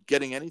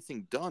getting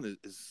anything done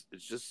is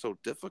just so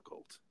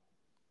difficult.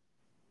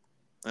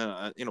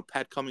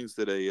 Pat Cummings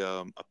did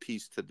a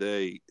piece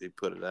today. They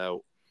put it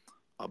out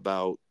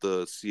about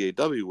the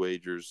CAW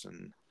wagers,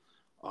 and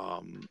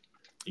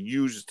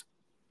used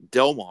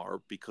Del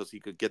Mar because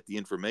he could get the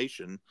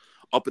information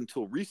up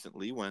until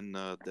recently when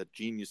that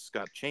genius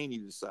Scott Cheney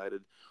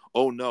decided,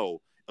 oh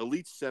no,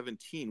 Elite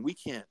 17, we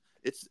can't.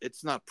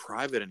 It's not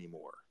private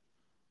anymore.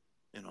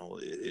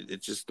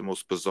 It's just the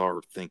most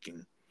bizarre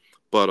thinking.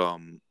 But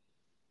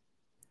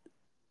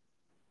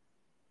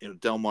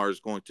Del Mar is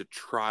going to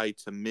try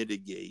to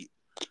mitigate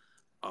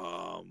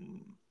the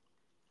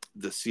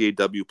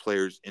CAW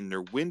players in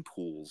their win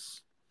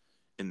pools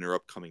in their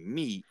upcoming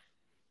meet,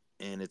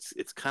 and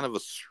it's kind of a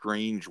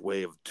strange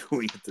way of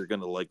doing it. They're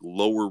going to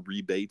lower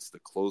rebates the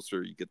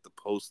closer you get the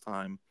post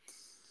time.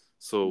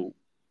 So,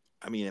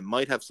 I mean, it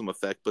might have some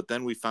effect, but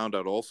then we found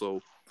out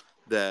also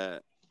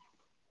that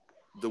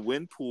the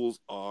win pools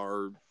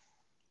are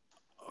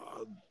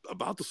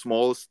about the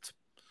smallest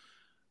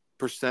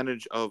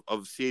percentage of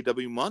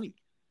CAW money.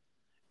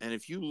 And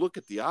if you look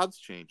at the odds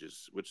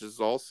changes, which is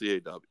all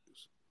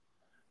CAWs,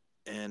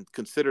 and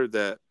consider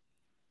that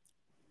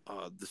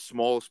the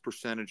smallest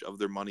percentage of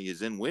their money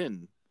is in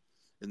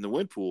the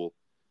win pool,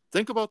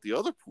 think about the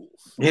other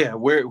pools. Yeah,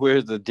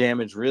 where's the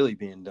damage really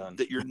being done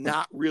that you're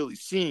not really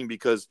seeing,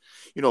 because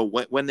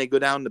when they go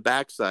down the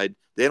backside,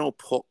 they don't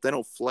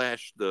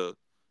flash the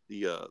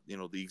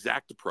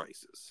exacta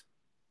prices.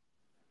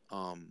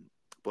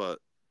 But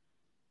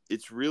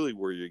it's really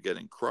where you're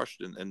getting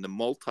crushed, and the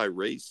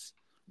multi-race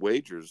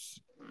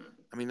wagers.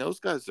 I mean, those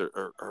guys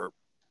are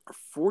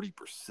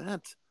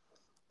 40%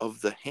 of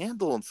the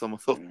handle on some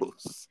of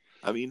those.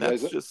 I mean,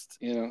 that's just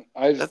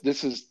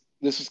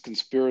this is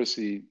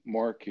conspiracy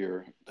Mark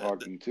here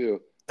talking too.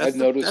 I've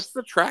noticed that's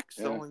the track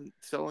selling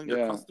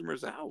their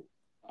customers out.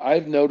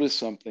 I've noticed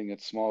something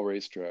at small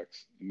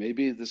racetracks.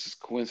 Maybe this is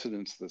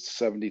coincidence, the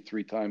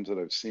 73 times that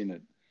I've seen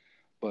it,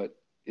 but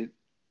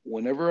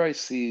whenever I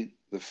see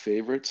the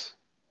favorites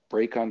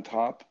break on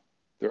top,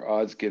 their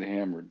odds get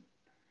hammered.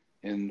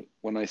 And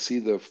when I see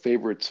the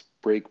favorites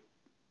break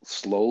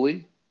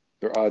slowly,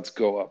 their odds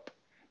go up.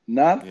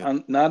 Not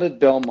at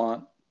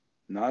Belmont,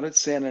 not at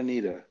Santa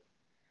Anita,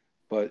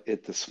 but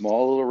at the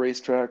small little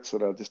racetracks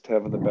that I just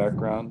have in the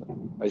background.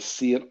 I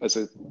see it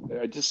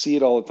I just see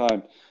it all the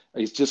time.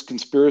 It's just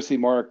conspiracy,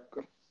 Mark.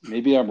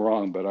 Maybe I'm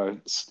wrong, but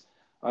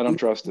I don't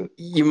trust it.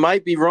 You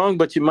might be wrong,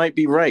 but you might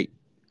be right.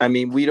 I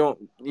mean, we don't,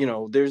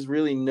 there's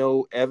really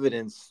no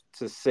evidence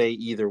to say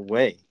either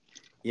way,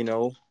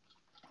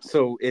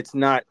 so it's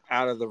not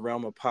out of the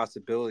realm of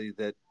possibility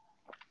that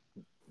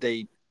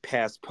they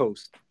pass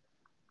post.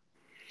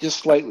 Just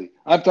slightly.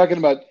 I'm talking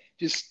about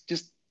just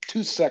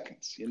 2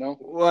 seconds,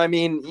 Well, I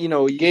mean,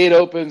 gate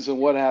opens and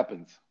what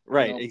happens?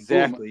 Right,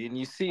 exactly. Boom. And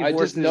you see I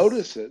horses, just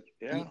notice it.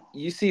 Yeah.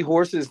 You see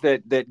horses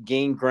that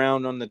gain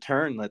ground on the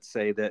turn, let's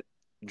say, that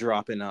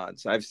drop in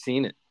odds. I've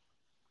seen it.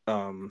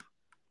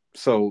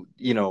 So,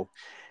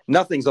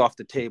 nothing's off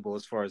the table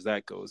as far as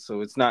that goes.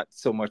 So it's not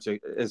so much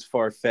as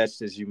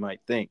far-fetched as you might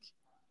think.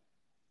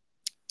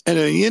 And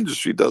the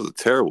industry does a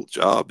terrible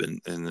job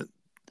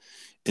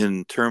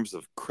in terms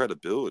of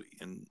credibility,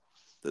 and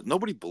that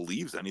nobody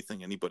believes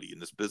anything anybody in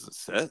this business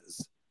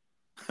says.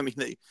 I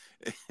mean,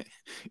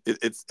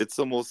 it's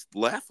almost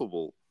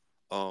laughable,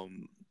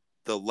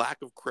 the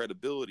lack of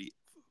credibility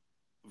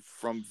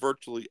from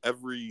virtually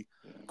every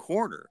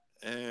corner,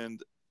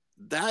 and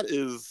that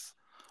is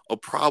a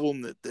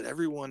problem that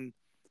everyone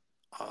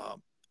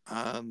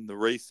on the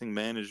racing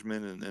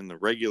management and the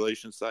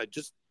regulation side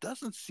just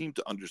doesn't seem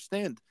to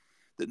understand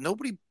that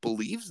nobody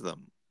believes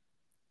them.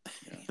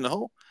 Yeah. You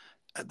know,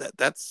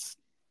 that's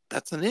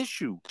an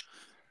issue,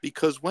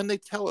 because when they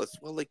tell us,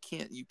 well,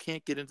 you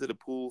can't get into the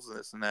pools and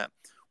this and that,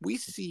 we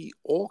see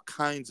all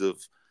kinds of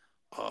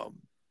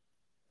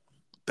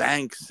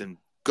banks and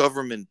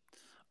government,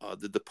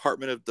 the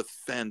Department of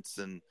Defense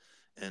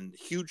and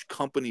huge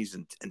companies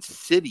and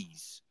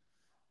cities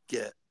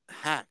get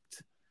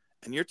hacked.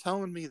 And you're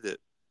telling me that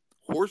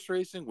horse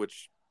racing,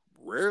 which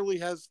rarely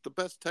has the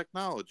best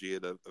technology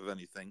of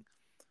anything,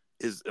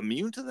 is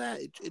immune to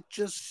that? It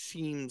just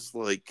seems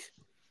like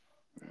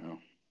Yeah.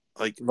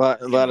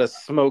 a lot of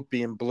smoke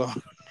being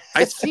blown.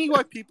 I see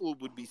why people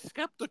would be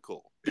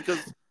skeptical, because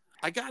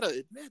I gotta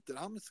admit that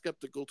I'm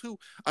skeptical too.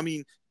 I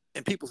mean,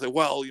 and people say,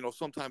 well,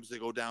 sometimes they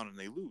go down and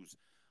they lose.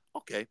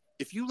 Okay,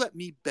 if you let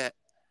me bet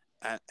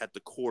at the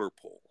quarter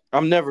pole,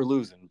 I'm never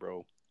losing,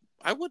 bro.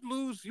 I would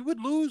lose. You would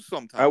lose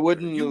sometimes. I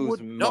wouldn't you lose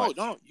would much.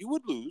 No. You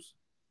would lose.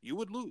 You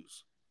would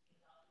lose.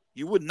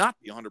 You would not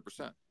be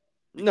 100%.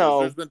 No,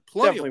 there's been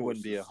plenty definitely of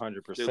wouldn't be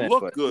horses 100%. that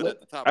look but good at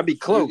the top. I'd be of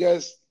the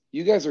close.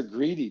 You guys are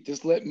greedy.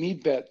 Just let me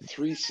bet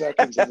 3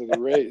 seconds into the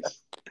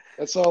race.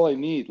 That's all I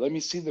need. Let me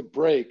see the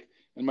break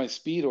and my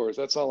speed horse.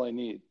 That's all I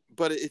need.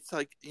 But it's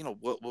like,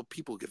 what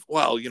people give.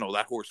 Well,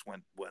 that horse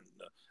went when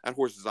that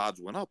horse's odds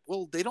went up.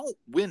 Well, they don't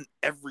win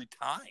every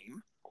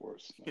time. Of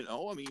course.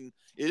 I mean,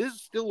 it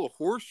is still a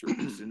horse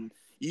race, and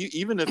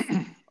even if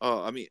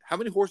I mean, how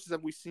many horses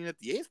have we seen at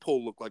the 8th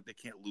pole look like they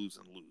can't lose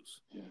and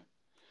lose? Yeah.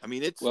 I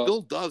mean, it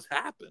still does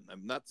happen.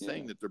 I'm not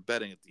saying that they're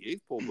betting at the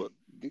 8th pole, but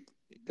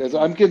because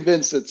I'm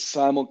convinced that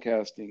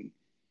simulcasting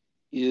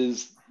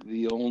is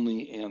the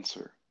only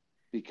answer,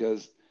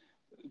 because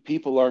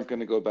people aren't going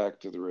to go back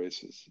to the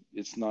races.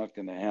 It's not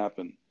going to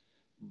happen.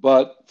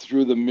 But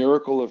through the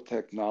miracle of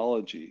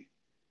technology,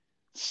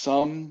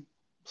 some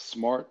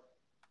smart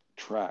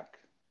track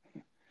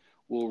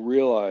will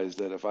realize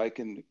that if I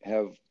can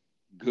have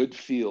good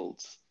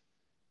fields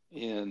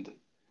and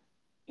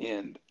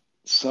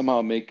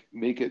somehow make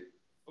it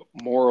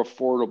more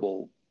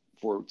affordable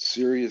for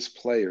serious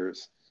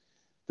players,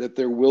 that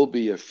there will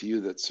be a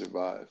few that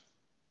survive.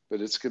 But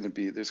there's going to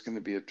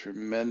be a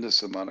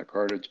tremendous amount of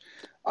carnage.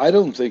 I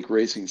don't think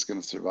racing is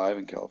going to survive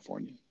in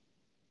California.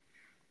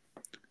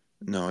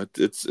 No,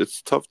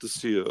 it's tough to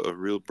see a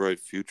real bright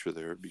future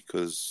there,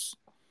 because,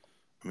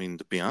 I mean,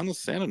 to be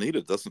honest, Santa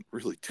Anita doesn't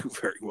really do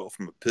very well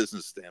from a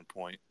business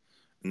standpoint,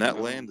 and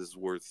that land is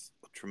worth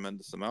a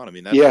tremendous amount. I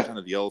mean, that's kind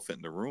of the elephant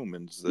in the room.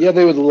 And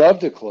they would love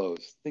to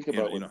close. Think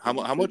about how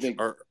much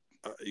are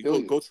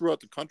you go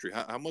throughout the country.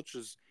 How much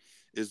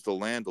is the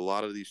land a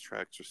lot of these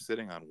tracks are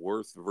sitting on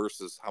worth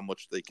versus how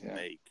much they can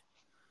make?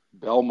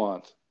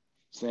 Belmont,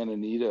 Santa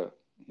Anita.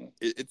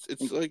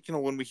 It's like,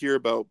 when we hear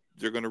about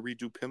they're going to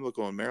redo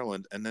Pimlico in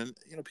Maryland, and then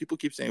people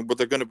keep saying, but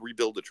they're going to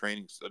rebuild the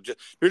training. They're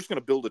just going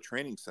to build a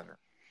training center.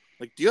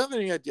 Like, do you have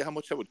any idea how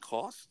much that would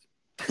cost?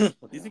 Do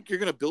you think you're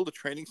going to build a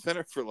training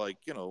center for like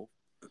 $50?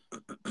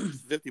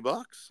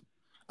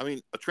 I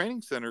mean, a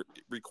training center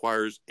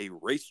requires a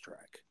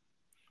racetrack,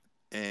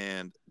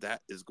 and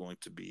that is going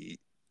to be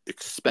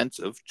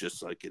expensive,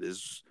 just like it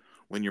is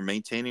when you're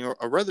maintaining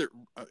a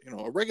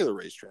regular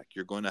racetrack.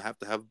 You're going to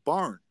have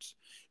barns.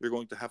 You're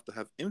going to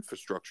have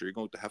infrastructure. You're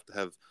going to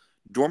have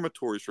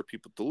dormitories for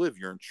people to live.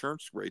 Your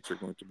insurance rates are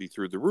going to be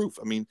through the roof.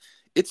 I mean,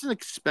 it's an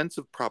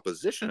expensive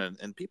proposition,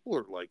 and people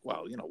are like,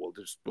 "Wow, we'll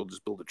just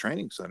build a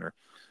training center."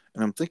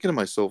 And I'm thinking to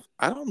myself,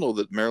 I don't know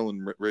that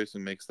Maryland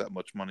racing makes that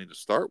much money to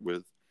start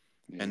with,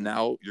 and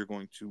now you're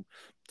going to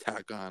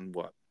tack on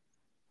what,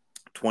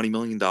 $20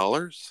 million,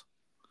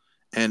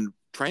 and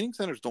training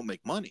centers don't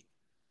make money.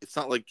 It's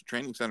not like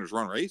training centers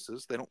run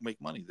races. They don't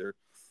make money.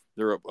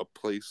 They're a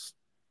place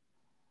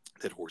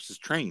that horses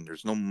train.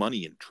 There's no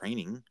money in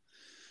training.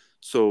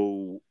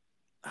 So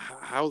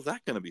how's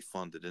that going to be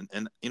funded?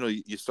 And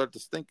you start to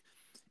think,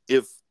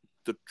 if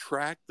the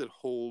track that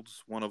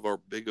holds one of our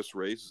biggest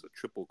races, a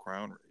Triple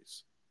Crown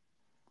race,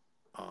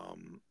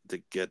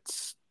 that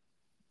gets,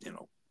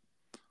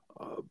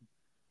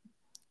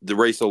 the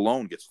race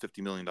alone gets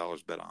 $50 million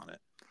bet on it,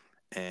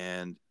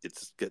 and it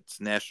gets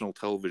national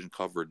television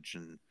coverage,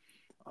 and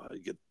you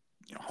get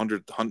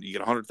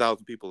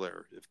 100,000 people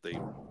there if they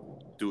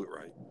do it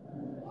right,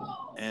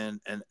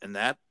 and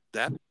that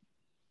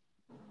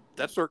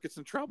circuit's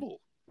in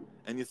trouble.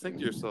 And you think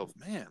to yourself,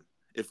 man,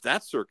 if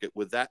that circuit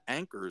with that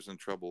anchor is in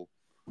trouble,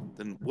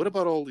 then what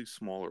about all these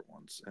smaller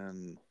ones?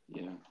 And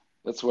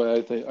that's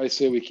why I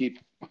say we keep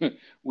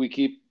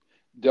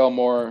Del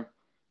Mar,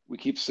 we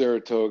keep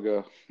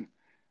Saratoga,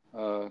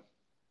 and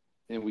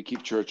we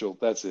keep Churchill.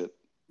 That's it.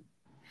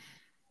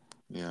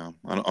 Yeah,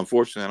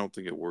 unfortunately, I don't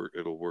think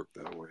it'll work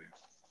that way.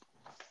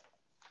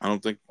 I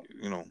don't think,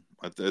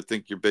 I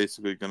think you're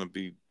basically going to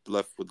be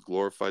left with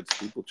glorified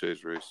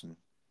steeplechase racing.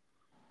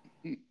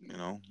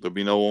 There'll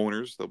be no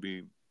owners. There'll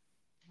be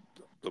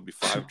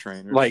 5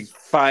 trainers. Like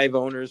 5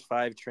 owners,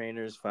 5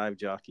 trainers, 5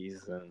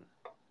 jockeys, and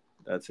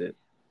that's it.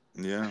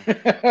 Yeah.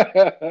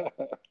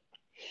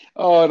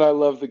 Oh, and I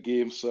love the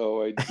game,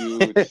 so I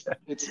do.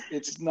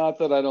 It's not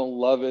that I don't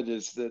love it,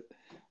 it's that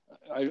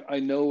I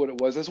know what it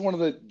was. That's one of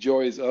the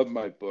joys of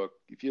my book.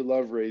 If you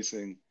love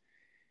racing,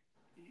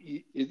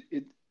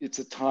 it's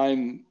a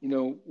time,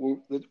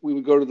 that we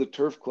would go to the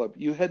turf club.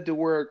 You had to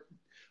wear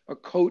a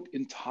coat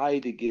and tie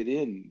to get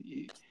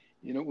in.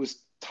 It was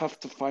tough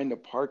to find a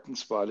parking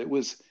spot. It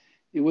was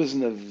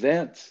an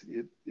event.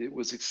 It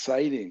was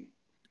exciting.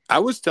 I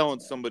was telling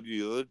somebody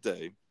the other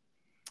day,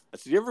 I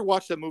said, "You ever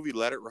watch that movie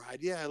Let It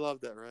Ride?" "Yeah, I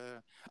love that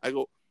ride." I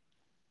go,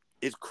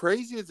 as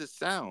crazy as it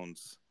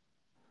sounds,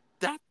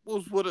 that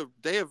was what a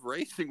day of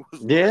racing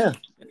was Yeah, like.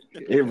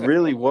 it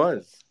really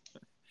was.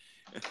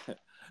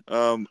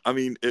 I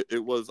mean,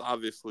 it was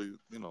obviously,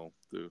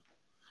 the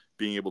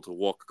being able to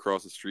walk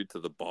across the street to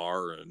the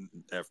bar and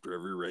after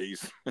every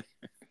race.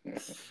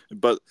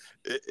 But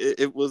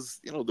it was,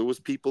 there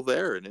was people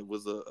there, and it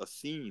was a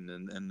scene,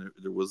 and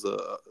there was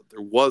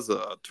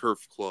a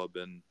turf club,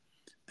 and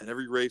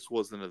every race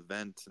was an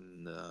event,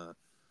 and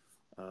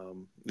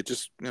it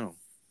just,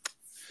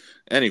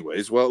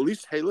 anyways, well, at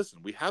least, hey,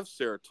 listen, we have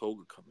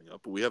Saratoga coming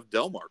up, but we have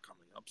Del Mar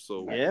coming up,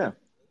 so Yeah,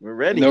 we're And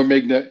ready. they're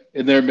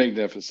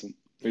magnificent.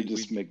 They're we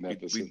just we, we, we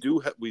magnificent.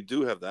 do we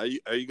do have that.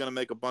 Are you going to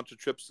make a bunch of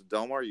trips to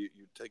Del Mar? You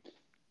take.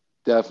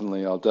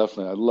 Definitely, I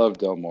love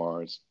Del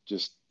Mar. It's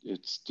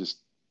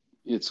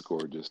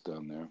gorgeous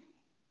down there.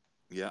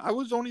 Yeah, I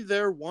was only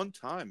there one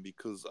time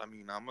because, I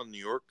mean, I'm a New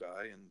York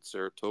guy, and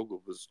Saratoga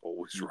was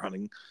always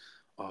running.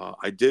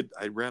 I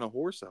ran a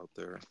horse out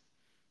there,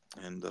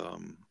 and I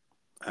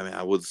mean,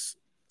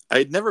 I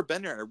had never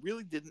been there. I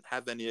really didn't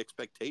have any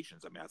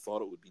expectations. I mean, I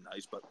thought it would be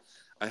nice, but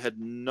I had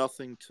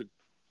nothing to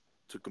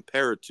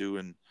compare it to,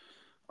 and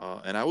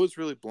I was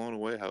really blown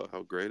away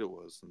how great it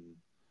was, and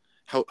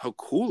how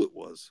cool it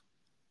was.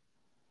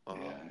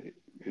 Yeah,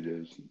 it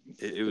is.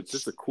 It was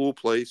just a cool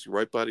place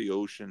right by the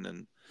ocean,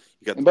 and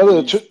you got And the by the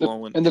way, breeze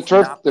blowing. and It's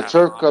not the that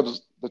turf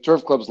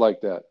hot. clubs like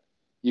that.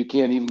 You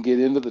can't even get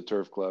into the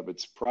turf club.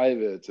 It's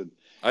private and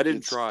I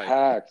didn't it's try.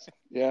 packed.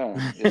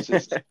 Yeah, it's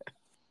just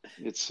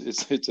it's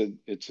just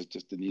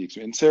a neat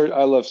experience. And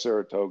I love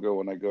Saratoga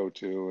when I go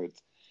to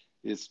it.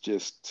 It's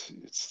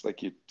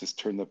like you just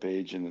turn the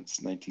page and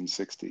it's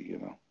 1960.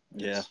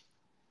 Yeah.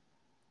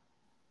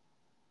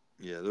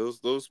 Yeah,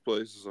 those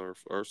places are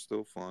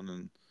still fun,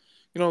 and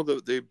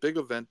the big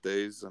event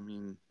days. I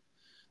mean,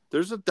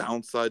 there's a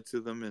downside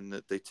to them in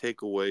that they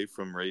take away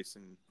from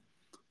racing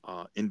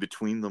in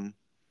between them.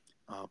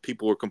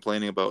 People were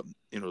complaining about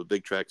the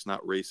big tracks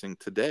not racing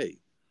today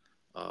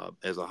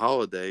as a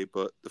holiday,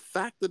 but the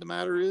fact of the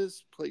matter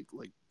is, played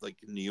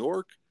like in New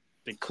York,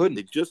 They they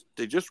couldn't.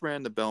 just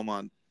ran the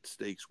Belmont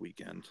Stakes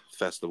weekend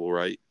festival,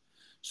 right?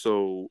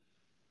 So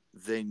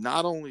they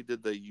not only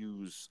did they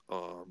use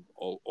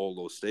all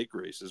those stake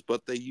races,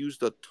 but they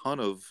used a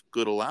ton of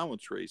good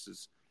allowance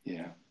races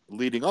Yeah.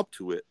 leading up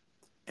to it,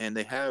 and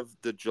they have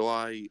the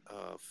July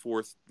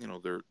 4th,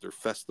 their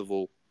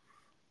festival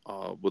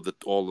with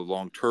all the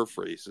long turf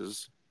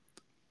races,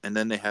 and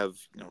then they have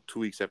 2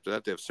 weeks after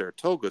that they have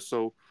Saratoga.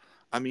 So,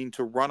 I mean,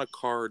 to run a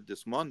card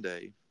this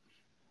Monday,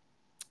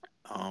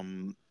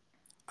 um,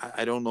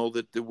 I don't know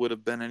that there would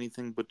have been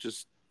anything but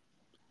just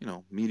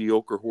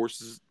mediocre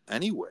horses,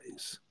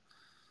 anyways.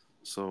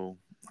 So,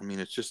 I mean,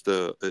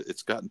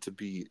 it's gotten to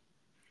be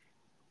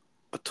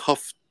a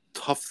tough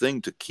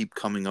thing to keep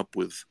coming up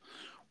with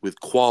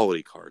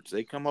quality cards.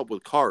 They come up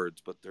with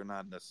cards, but they're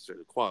not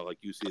necessarily quality. Like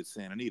you see at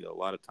Santa Anita, a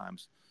lot of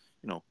times,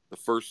 the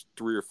first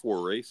 3 or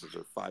 4 races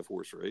are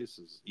 5-horse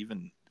races.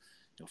 Even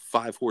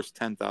 5-horse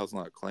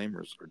 $10,000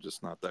 claimers are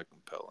just not that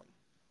compelling.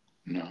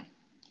 No,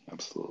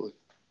 absolutely.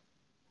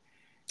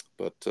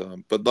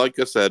 But like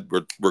I said,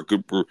 we're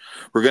good.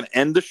 We're going to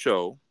end the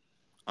show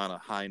on a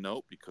high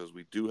note because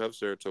we do have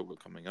Saratoga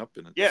coming up,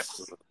 and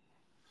Yes.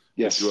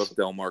 we do have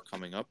Del Mar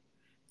coming up.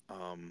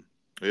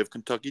 We have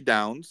Kentucky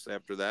Downs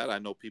after that. I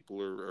know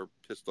people are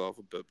pissed off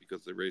a bit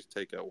because they raised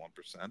takeout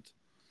 1%,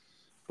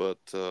 but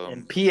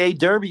And PA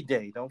Derby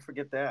Day. Don't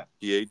forget that.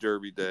 PA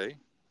Derby Day,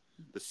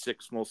 the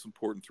 6th most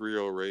important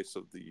 3-year-old race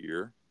of the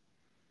year.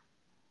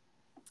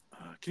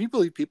 Can you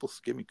believe people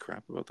give me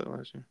crap about that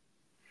last year?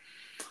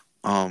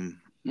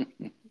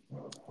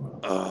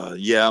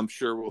 Yeah, I'm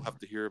sure we'll have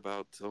to hear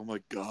about. Oh my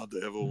God,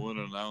 they have a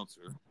winning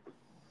announcer.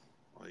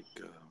 Like,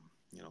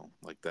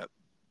 like that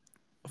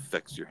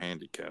affects your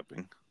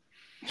handicapping.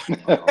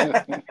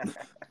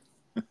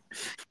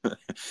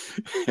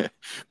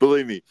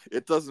 Believe me,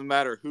 it doesn't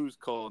matter who's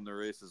calling the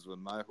races when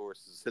my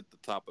horses hit the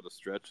top of the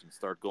stretch and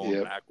start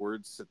going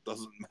backwards. It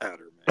doesn't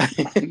matter,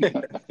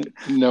 man.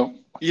 No.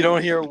 You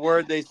don't hear a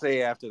word they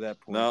say after that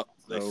point. No,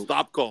 they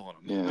stop calling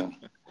them. Yeah,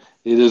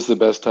 it is the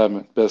best time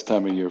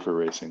of year for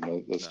racing.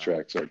 Those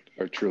tracks are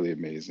truly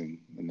amazing,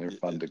 and they're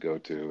fun to go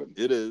to. And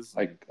it is.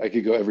 I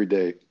could go every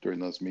day during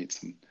those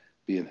meets and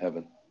be in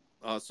heaven.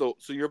 So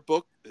your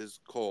book is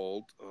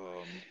called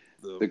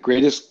the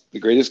greatest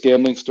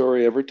gambling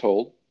story ever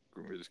told.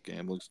 Greatest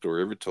gambling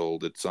story ever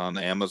told. It's on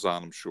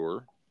Amazon, I'm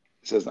sure.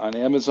 It says on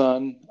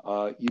Amazon.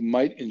 You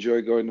might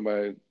enjoy going to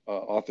my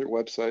author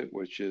website,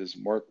 which is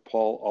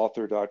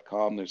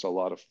markpaulauthor.com. There's a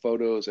lot of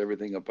photos.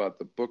 Everything about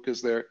the book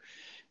is there.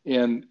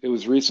 And it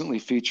was recently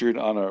featured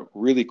on a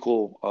really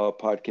cool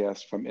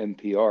podcast from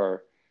NPR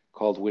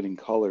called Winning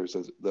Colors.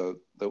 The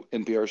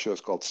NPR show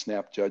is called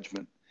Snap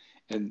Judgment.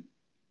 And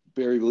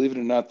Barry, believe it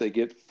or not, they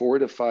get 4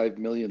 to 5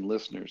 million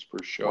listeners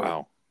per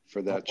show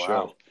for that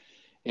show.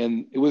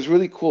 And it was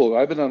really cool.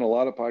 I've been on a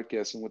lot of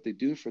podcasts, and what they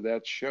do for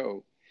that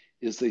show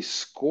is they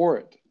score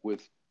it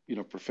with,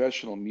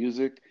 professional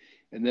music.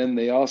 And then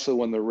they also,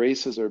 when the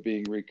races are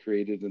being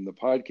recreated in the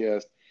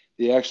podcast,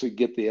 they actually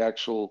get the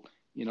actual,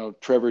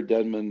 Trevor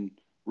Denman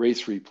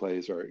race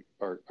replays are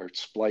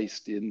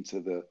spliced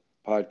into the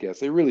podcast.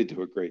 They really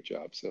do a great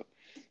job. So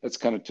that's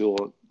kind of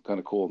cool,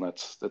 and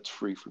that's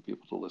free for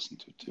people to listen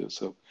to too.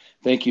 So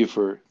thank you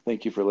for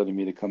letting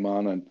me to come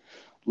on, and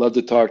love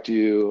to talk to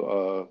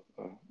you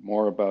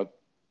more about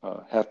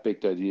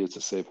half-baked ideas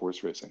to save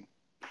horse racing.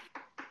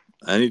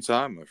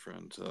 Anytime, my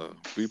friend.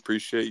 We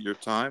appreciate your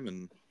time,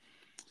 and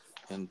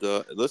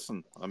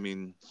listen, I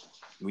mean,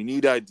 we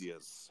need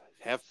ideas,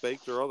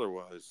 half-baked or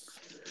otherwise.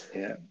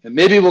 Yeah, and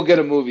maybe we'll get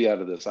a movie out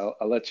of this. I'll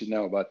let you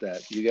know about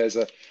that. You guys,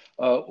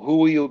 who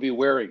will you be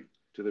wearing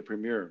to the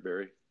premiere,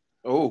 Barry?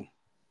 Oh,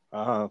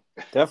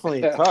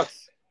 definitely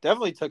tux,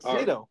 definitely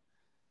tuxedo.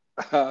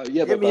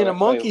 Get me in a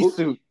monkey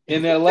suit.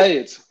 In LA,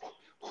 it's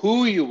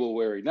who you will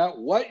wear, not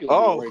what you'll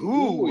be wearing.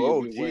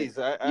 Who? Geez,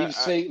 Yves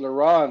Saint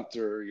Laurent,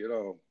 or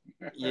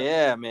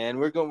Yeah, man,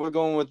 we're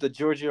going with the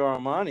Giorgio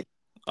Armani.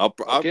 I'll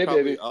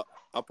probably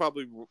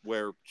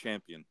wear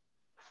Champion.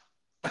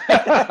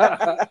 I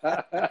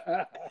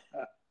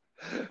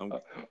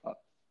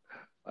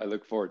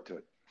look forward to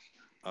it.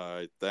 All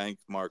right,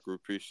 thanks, Mark. We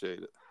appreciate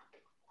it.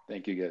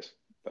 Thank you, guys.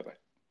 Bye-bye.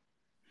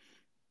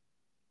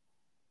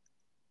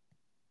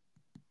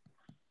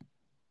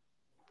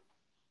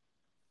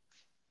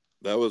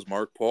 That was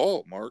Mark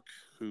Paul. Mark,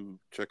 who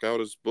check out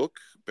his book.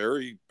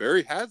 Barry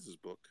has his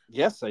book.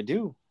 Yes, I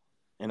do,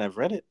 and I've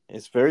read it.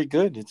 It's very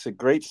good. It's a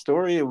great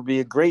story. It would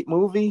be a great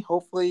movie.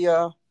 Hopefully,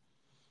 you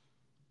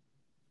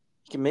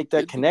can make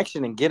that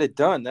connection and get it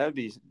done. That'd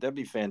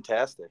be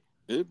fantastic.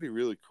 It'd be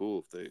really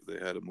cool if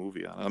they had a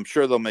movie on it. I'm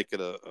sure they'll make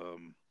it a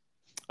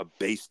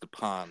based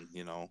upon,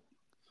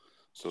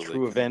 so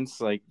true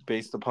events, like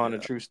based upon a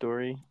true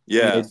story.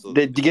 Yeah,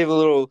 they give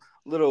a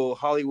little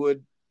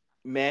Hollywood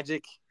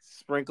magic,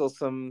 sprinkle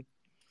some.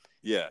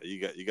 Yeah, you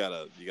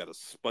gotta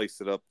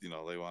spice it up. They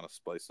want to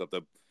spice up.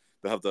 They'll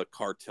have the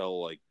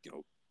cartel,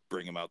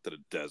 bring them out to the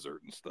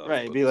desert and stuff.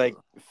 Right, it'd be like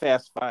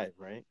Fast Five,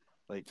 right?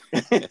 Like,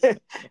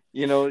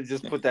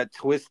 just put that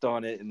twist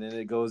on it, and then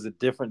it goes a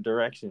different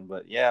direction.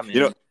 But yeah,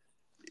 man.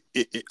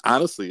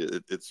 Honestly,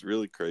 it's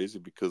really crazy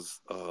because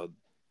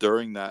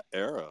during that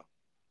era,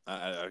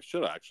 I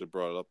should have actually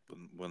brought it up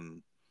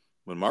when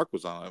Mark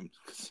was on.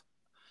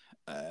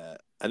 I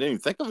didn't even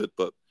think of it,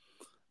 but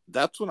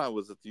that's when I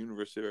was at the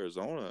University of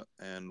Arizona,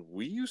 and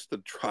we used to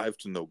drive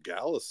to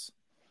Nogales,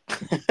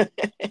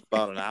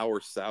 about an hour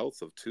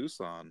south of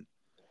Tucson,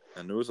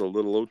 and there was a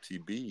little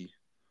OTB.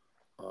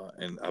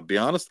 And I'll be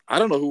honest, I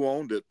don't know who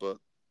owned it, but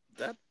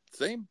that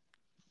same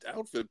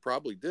outfit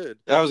probably did.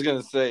 I was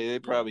gonna say they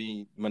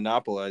probably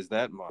monopolized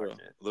that market.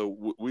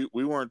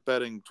 We weren't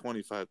betting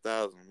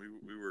 25,000.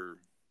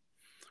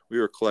 We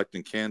were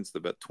collecting cans to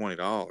bet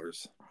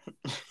 $20.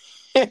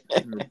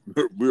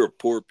 we were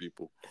poor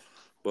people,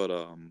 but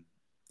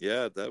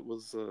yeah, that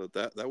was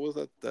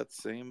that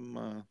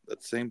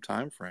same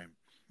time frame.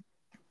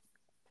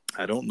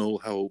 I don't know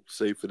how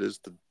safe it is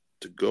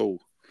to go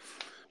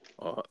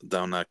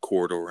down that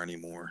corridor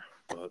anymore,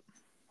 but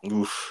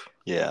oof,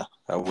 yeah,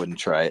 I wouldn't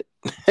try it.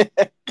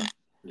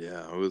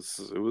 Yeah, it was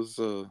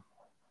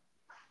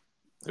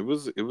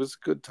a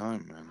good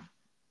time, man.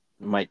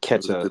 You might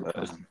catch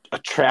a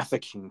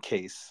trafficking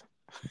case.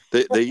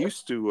 They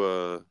used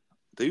to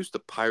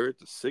pirate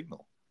the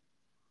signal.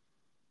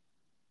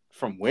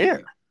 From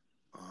where?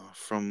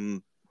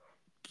 From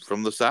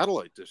the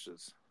satellite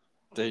dishes.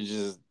 They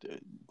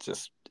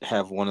just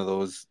have one of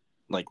those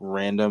like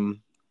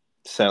random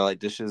satellite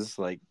dishes,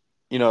 like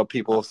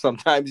people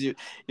sometimes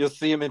you'll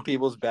see them in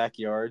people's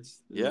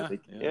backyards. Yeah.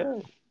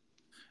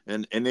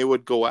 And they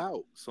would go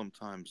out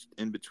sometimes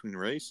in between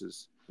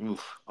races.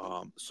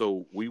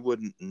 So we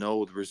wouldn't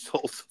know the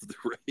results of the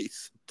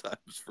race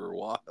sometimes for a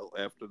while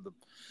after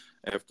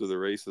the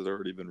race had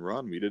already been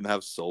run. We didn't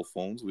have cell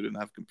phones, we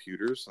didn't have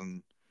computers,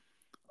 and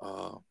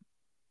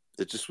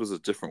it just was a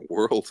different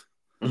world.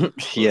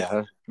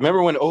 Yeah,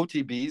 remember when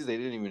OTBs, they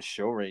didn't even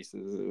show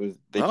races.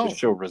 They just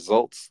show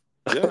results.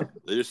 Yeah,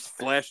 they just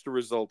flashed the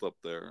result up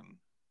there, and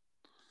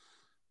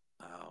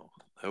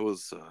that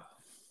was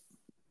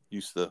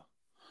used to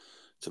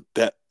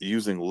bet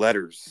using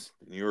letters.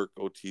 New York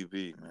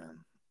OTB,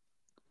 man,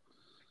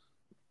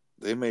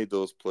 they made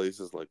those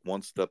places like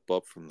one step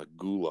up from the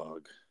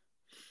gulag.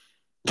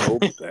 No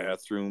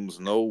bathrooms,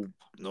 no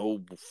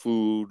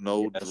food,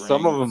 no drinks.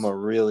 Some of them are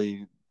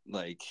really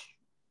like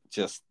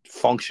just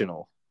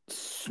functional,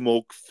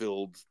 smoke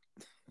filled.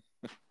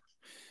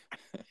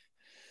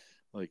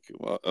 Like,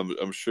 well,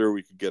 I'm sure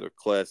we could get a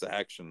class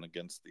action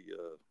against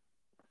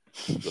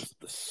the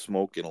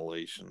smoke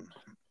inhalation.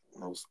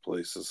 Most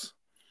places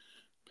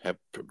half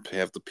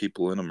the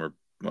people in them are,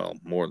 well,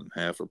 more than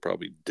half are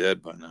probably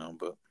dead by now.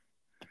 But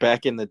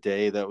back in the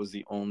day, that was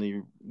the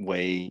only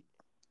way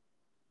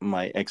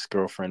my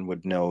ex-girlfriend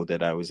would know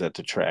that I was at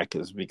the track,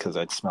 is because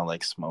I'd smell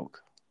like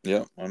smoke.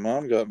 yeah, my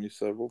mom got me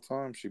several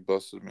times. She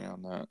busted me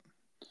on that.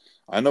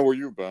 I know where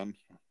you've been.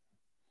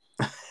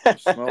 I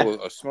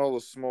smell the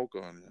smoke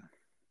on you.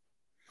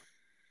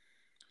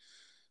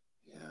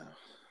 Yeah,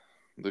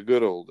 the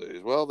good old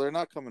days. Well, they're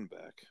not coming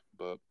back,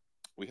 but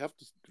we have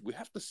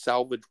to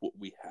salvage what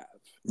we have.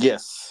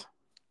 Yes.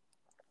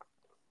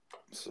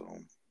 So,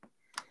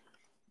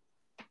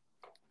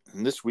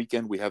 and this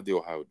weekend we have the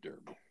Ohio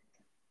Derby.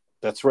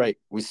 That's right.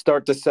 We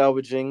start the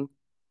salvaging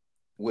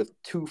with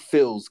 2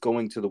 Phils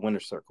going to the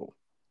winner's circle.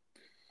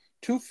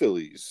 2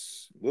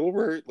 fillies, little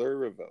Larry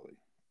Rivelli.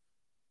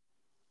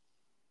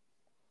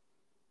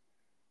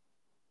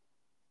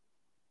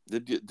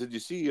 Did you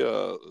see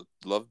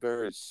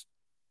Loveberry's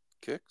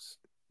kicks,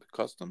 the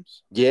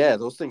customs? Yeah,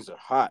 those things are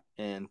hot,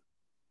 and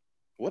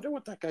Wonder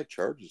what that guy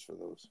charges for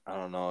those. I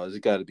don't know. It's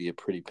got to be a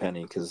pretty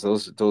penny, because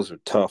those are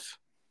tough.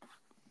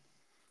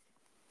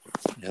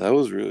 Yeah,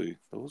 those were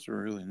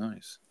really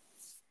nice.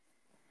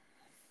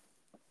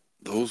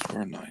 Those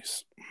were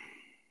nice.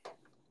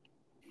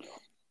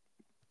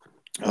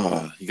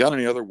 You got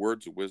any other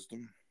words of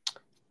wisdom?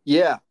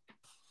 Yeah.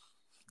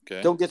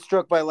 Okay. Don't get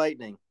struck by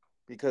lightning,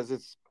 because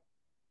it's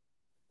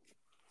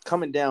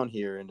coming down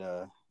here in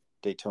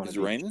Daytona. Is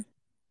it raining?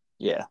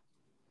 Yeah.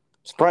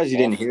 Surprised you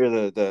didn't hear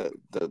the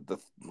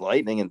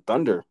lightning and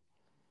thunder.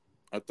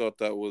 I thought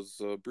that was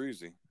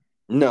breezy.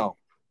 No,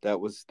 that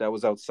was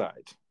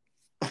outside.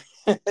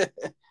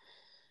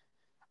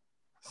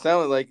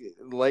 Sounded like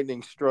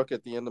lightning struck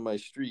at the end of my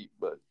street,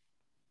 but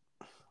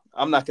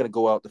I'm not going to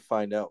go out to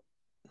find out.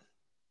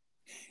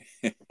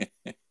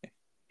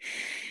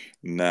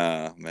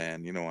 Nah,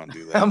 man, you don't want to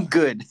do that. I'm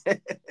good.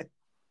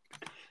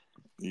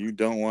 You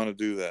don't want to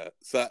do that.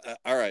 So,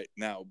 all right,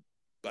 now,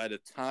 by the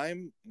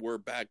time we're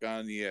back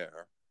on the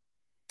air,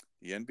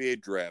 the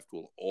NBA draft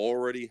will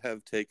already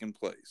have taken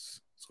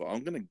place. So I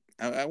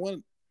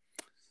want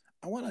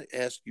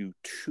to ask you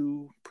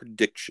 2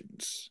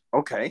 predictions.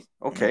 Okay.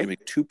 Give me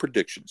 2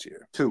 predictions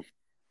here. 2.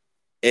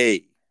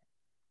 A,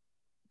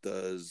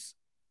 does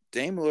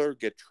Dame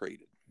Lillard get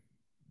traded?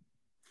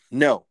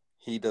 No,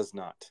 he does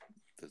not.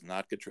 Does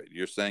not get traded.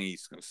 You're saying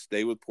he's going to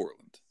stay with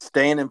Portland.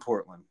 Staying in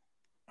Portland.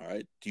 All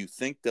right. Do you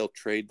think they'll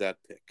trade that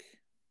pick?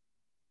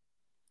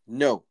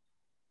 No.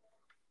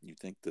 You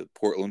think that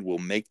Portland will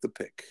make the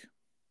pick?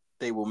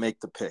 They will make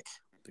the pick.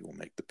 They will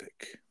make the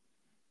pick.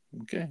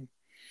 Okay.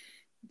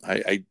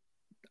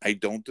 I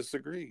don't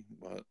disagree,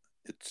 but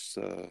it's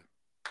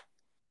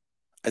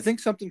I think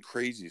something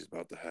crazy is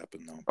about to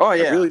happen, though. Oh,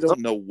 yeah. I really don't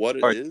know what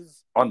it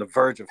is. On the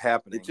verge of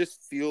happening. It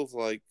just feels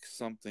like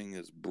something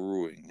is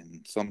brewing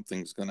and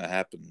something's going to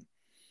happen.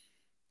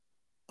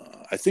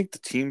 I think the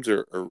teams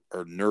are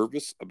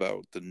nervous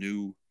about the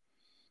new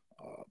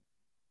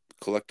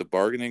collective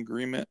bargaining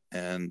agreement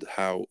and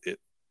how it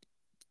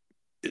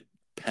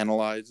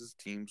penalizes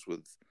teams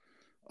with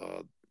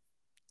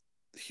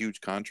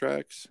huge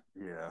contracts.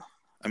 Yeah.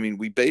 I mean,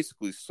 we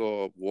basically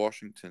saw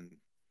Washington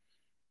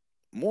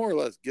more or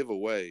less give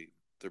away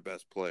their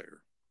best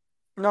player.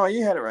 No,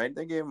 you had it right.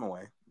 They gave him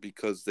away.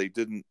 Because they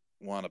didn't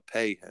want to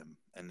pay him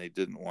and they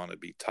didn't want to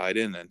be tied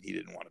in and he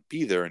didn't want to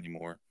be there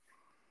anymore.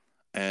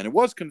 And it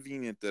was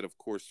convenient that, of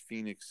course,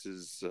 Phoenix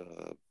is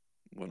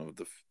one of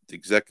the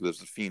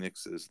executives of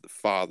Phoenix is the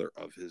father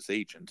of his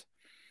agent.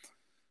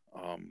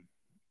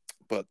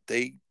 But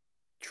they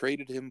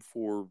traded him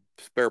for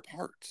spare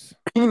parts.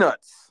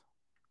 Peanuts.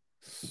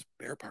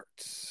 Spare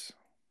parts.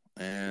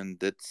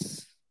 And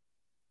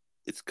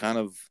it's kind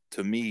of,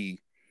 to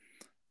me,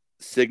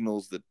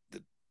 signals that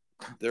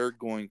they're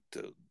going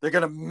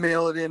to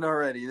mail it in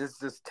already. This is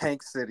just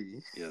Tank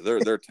City. Yeah, they're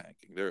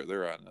tanking.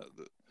 They're on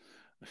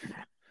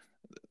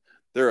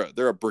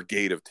they're a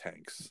brigade of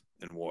tanks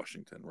in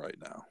Washington right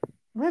now.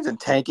 Imagine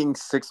tanking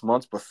 6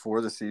 months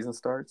before the season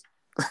starts.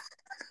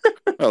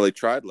 Well, they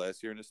tried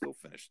last year and it still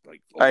finished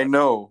like. I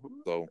know.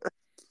 So,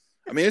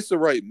 I mean, it's the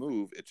right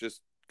move. It's just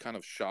kind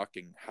of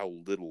shocking how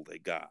little they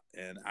got.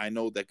 And I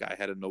know that guy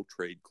had a no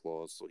trade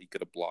clause, so he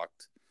could have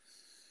blocked.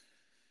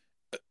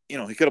 He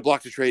could have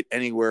blocked a trade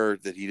anywhere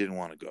that he didn't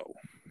want to go.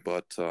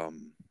 But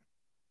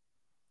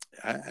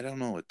I don't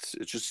know.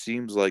 It just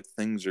seems like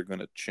things are going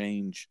to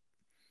change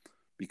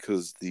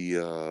because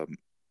the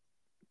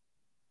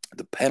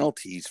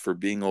penalties for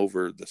being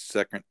over the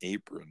second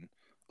apron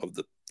of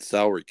the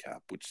salary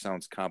cap, which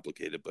sounds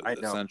complicated, but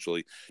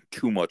essentially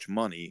too much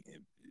money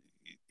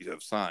you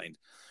have signed.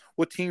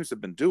 What teams have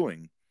been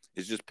doing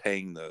is just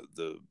paying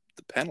the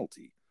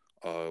penalty.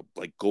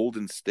 Like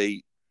Golden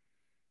State,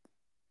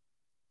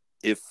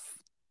 if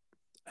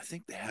I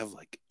think they have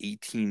like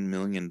 $18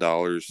 million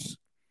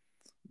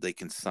they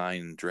can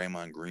sign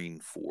Draymond Green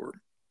for,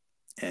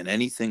 and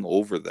anything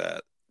over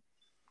that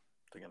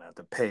They're gonna have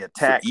to pay a For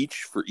tax.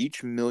 each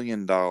 $1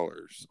 million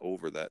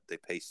over that, they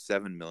pay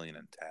 $7 million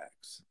in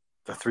tax.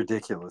 That's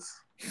ridiculous.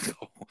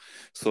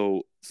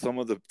 So some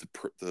of the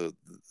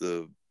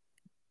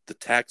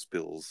tax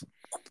bills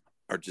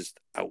are just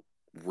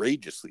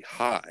outrageously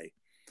high.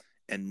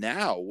 And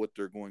now what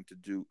they're going to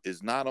do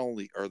is not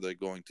only are they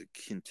going to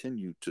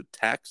continue to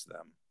tax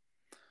them,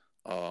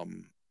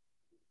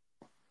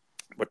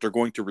 but they're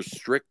going to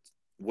restrict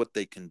what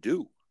they can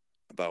do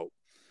about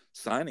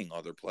signing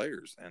other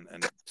players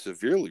and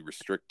severely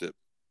restrict it,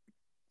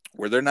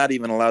 where they're not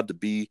even allowed to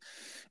be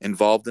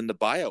involved in the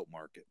buyout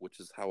market, which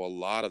is how a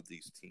lot of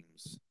these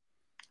teams,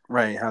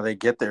 right, how they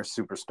get their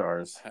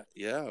superstars.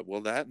 Yeah,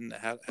 well, that and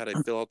how they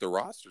fill out their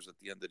rosters at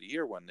the end of the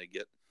year when they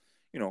get,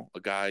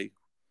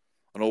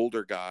 an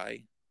older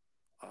guy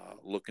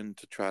looking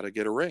to try to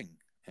get a ring.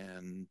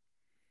 And,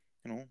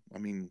 I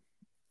mean,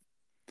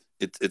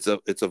 it's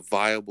a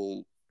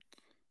viable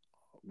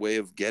way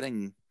of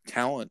getting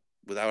talent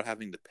without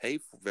having to pay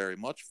very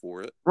much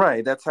for it.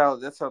 Right. That's how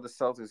the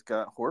Celtics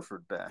got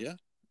Horford back. Yeah.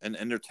 And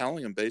they're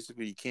telling him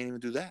basically you can't even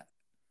do that.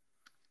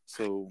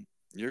 So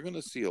you're going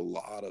to see a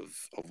lot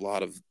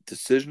of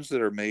decisions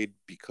that are made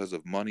because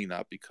of money,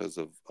 not because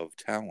of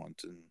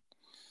talent. And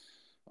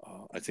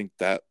I think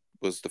that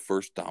was the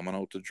first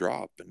domino to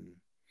drop. And,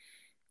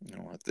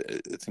 I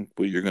think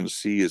what you're going to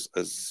see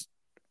is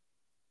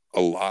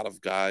a lot of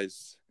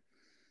guys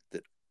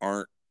that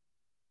aren't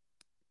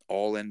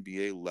all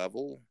NBA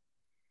level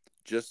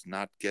just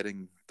not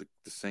getting the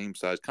same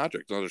size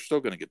contracts. Now, they're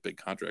still going to get big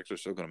contracts. They're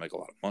still going to make a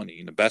lot of money.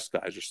 And the best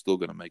guys are still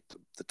going to make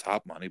the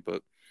top money.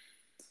 But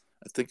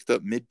I think the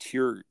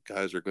mid-tier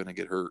guys are going to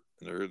get hurt.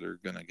 They're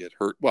going to get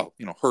hurt. Well,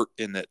 hurt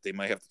in that they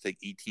might have to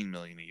take $18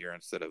 million a year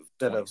instead of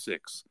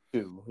 26.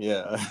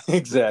 Yeah,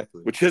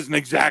 exactly. Which isn't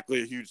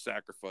exactly a huge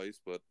sacrifice,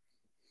 but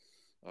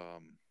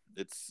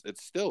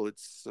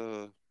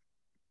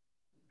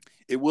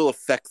it will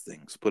affect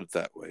things. Put it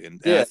that way. And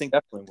I think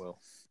definitely will.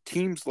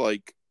 Teams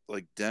like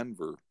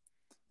Denver,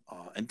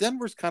 and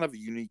Denver's kind of a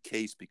unique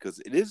case because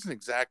it isn't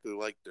exactly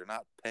like they're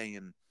not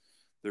paying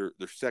their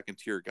second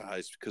tier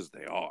guys because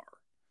they are.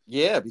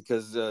 Yeah,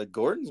 because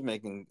Gordon's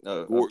making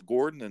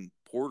Gordon and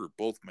Porter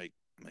both make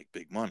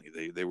big money.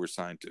 They were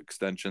signed to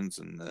extensions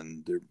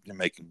and they're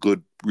making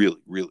good,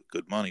 really, really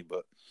good money.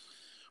 But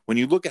when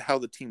you look at how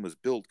the team was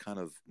built, kind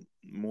of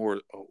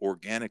more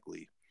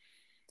organically,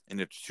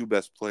 and its two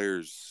best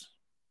players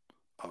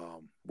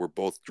were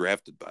both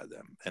drafted by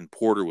them, and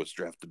Porter was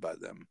drafted by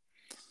them.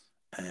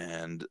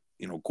 And,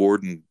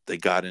 Gordon, they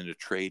got into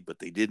trade, but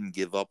they didn't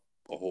give up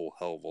a whole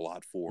hell of a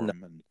lot for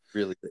him. And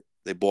really,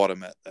 they bought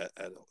him at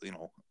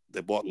they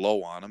bought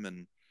low on him,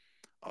 and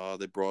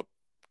they brought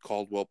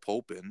Caldwell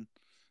Pope in.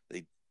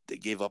 They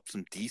gave up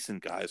some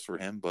decent guys for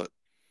him, but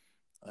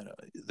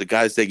the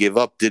guys they gave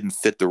up didn't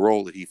fit the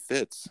role that he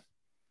fits.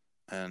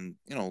 And,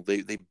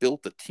 they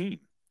built a team.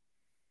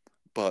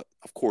 But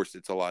of course,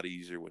 it's a lot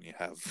easier when you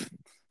have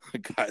a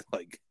guy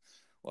like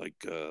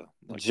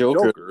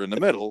Joker in the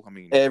middle. I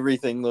mean,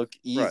 everything looked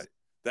easy. Right.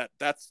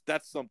 That's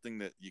something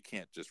that you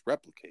can't just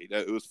replicate.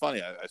 It was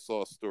funny. I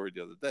saw a story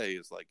the other day.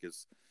 Is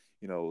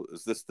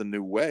this the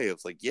new way?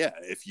 It's like, yeah,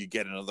 if you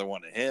get another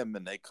one of him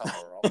and they come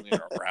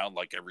around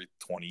like every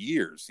 20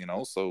 years,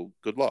 so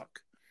good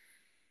luck.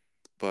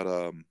 But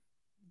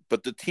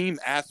the team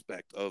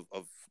aspect of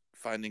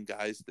finding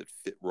guys that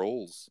fit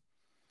roles,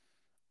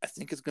 I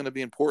think it's going to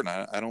be important.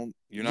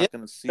 You're not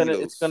going to see those.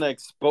 It's going to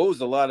expose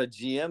a lot of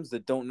GMs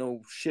that don't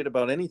know shit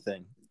about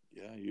anything.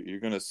 Yeah, you're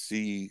going to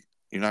see.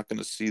 You're not going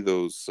to see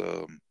those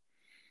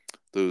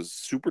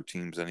super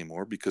teams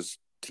anymore because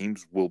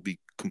teams will be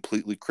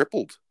completely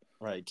crippled.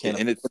 Right.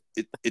 And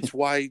it's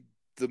why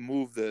the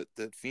move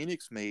that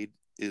Phoenix made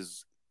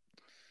is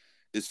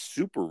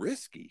super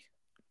risky,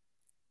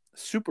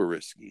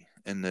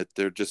 and that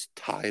they're just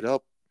tied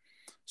up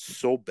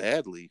so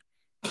badly.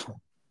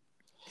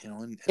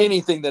 And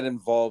anything that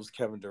involves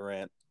Kevin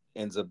Durant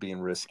ends up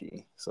being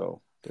risky.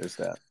 So there's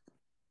that.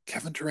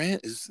 Kevin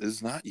Durant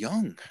is not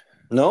young.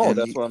 No, and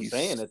that's what I'm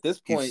saying. At this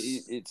point,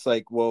 it's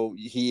like, well,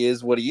 he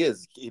is what he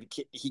is.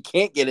 He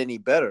can't get any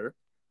better,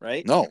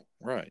 right? No,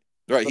 right.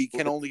 He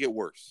can only get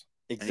worse.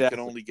 Exactly.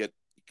 And he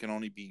can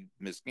only be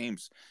missed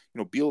games.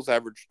 Beal's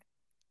averaged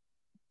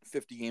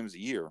 50 games a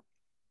year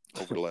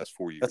over the last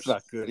 4 years. That's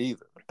not good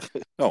either.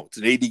 No, it's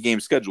an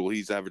 80-game schedule.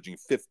 He's averaging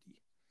 50.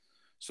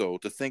 So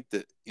to think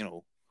that,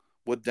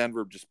 what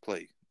Denver just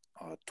played,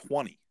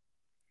 20.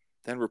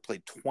 Denver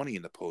played 20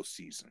 in the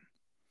postseason.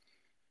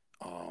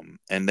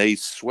 And they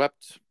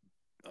swept,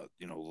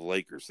 the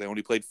Lakers. They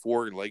only played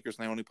 4 in Lakers,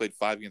 and they only played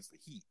 5 against the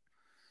Heat.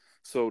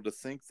 So to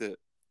think that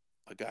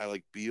a guy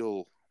like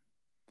Beal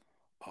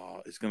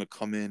is going to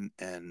come in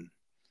and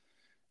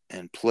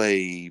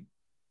play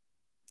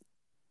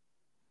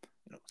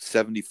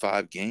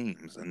 75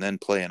 games and then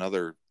play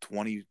another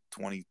 20,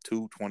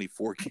 22,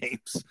 24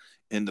 games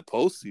in the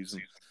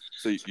postseason.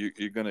 So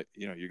you're gonna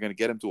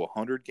get him to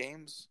 100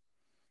 games.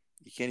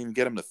 You can't even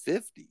get him to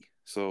 50.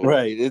 So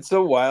right. It's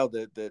so wild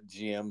that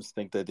GMs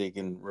think that they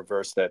can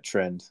reverse that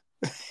trend.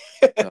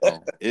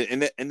 no,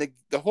 and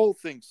the whole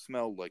thing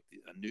smelled like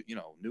a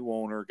new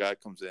owner guy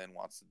comes in,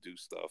 wants to do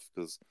stuff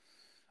because,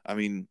 I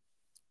mean,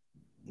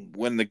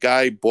 when the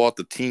guy bought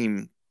the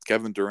team,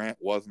 Kevin Durant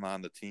wasn't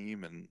on the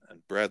team, and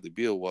Bradley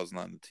Beal wasn't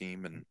on the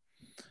team, and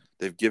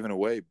they've given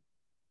away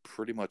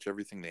pretty much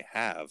everything they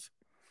have,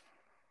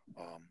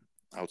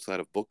 outside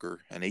of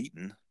Booker and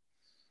Ayton,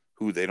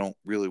 who they don't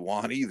really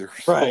want either.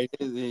 Right.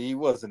 He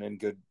wasn't in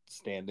good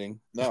standing.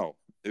 No,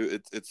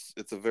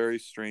 it's a very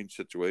strange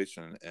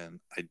situation, and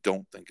I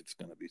don't think it's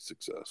going to be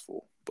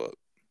successful. But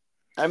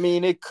I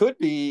mean, it could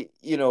be,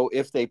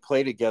 if they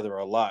play together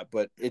a lot,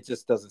 but it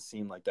just doesn't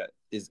seem like that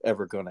is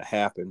ever going to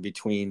happen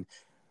between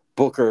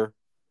Booker,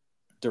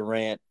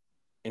 Durant,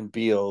 and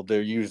Beal.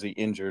 They're usually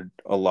injured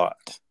a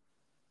lot.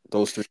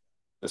 Those three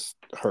just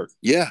hurt.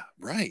 yeah,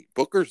 right.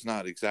 Booker's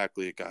not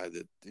exactly a guy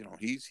that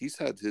he's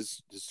had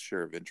his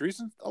share of injuries,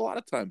 and a lot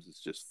of times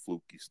it's just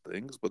fluky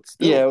things. But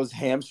still, Yeah, it was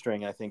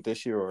hamstring, I think,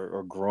 this year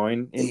or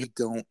groin injury. They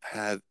don't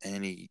have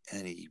any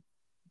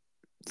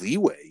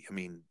leeway. I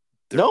mean,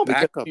 No,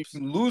 because backups. if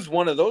you lose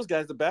one of those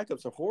guys, the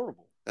backups are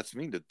horrible. That's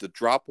the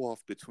drop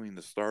off between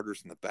the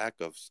starters and the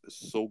backups is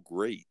so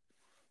great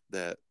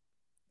that,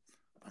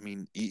 I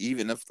mean,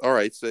 even if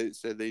say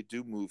they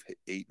do move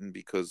Ayton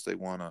because they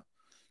want to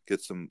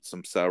get some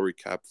salary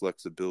cap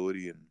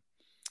flexibility and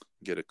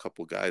get a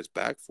couple guys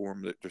back for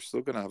him, that they're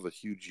still going to have a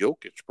huge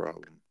Jokic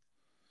problem.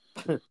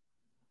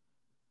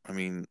 I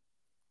mean,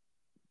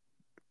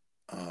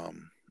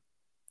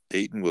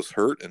 Ayton was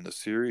hurt in the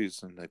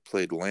series, and they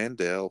played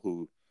Landale,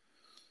 who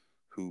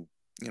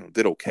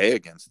did okay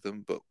against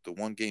them, but the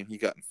one game he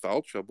got in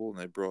foul trouble, and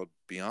they brought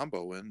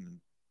Biyombo in, and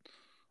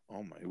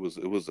oh my, it was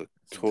a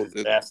total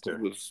disaster.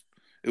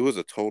 It was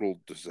a total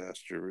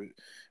disaster.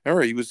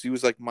 Remember, he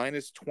was like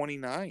minus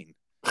 29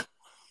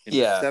 in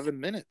 7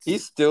 minutes.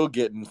 He's still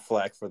getting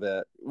flack for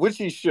that, which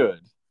he should,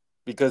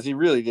 because he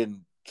really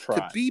didn't try.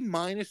 To be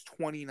minus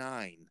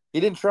 29. He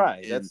didn't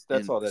try.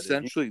 That's all that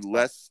essentially is.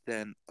 less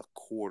than a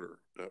quarter,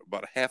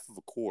 about half of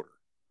a quarter.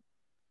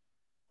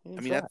 I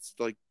mean, that's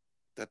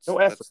no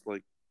effort. That's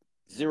like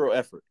zero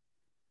effort.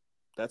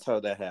 That's how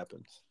that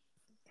happens.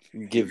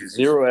 You give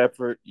zero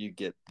effort, you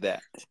get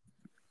that.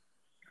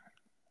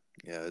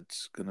 Yeah,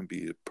 it's going to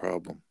be a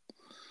problem.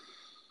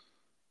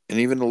 And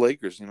even the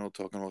Lakers,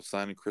 talking about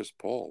signing Chris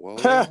Paul.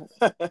 Well,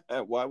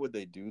 why would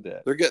they do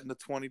that? They're getting the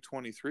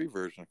 2023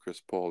 version of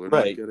Chris Paul. They're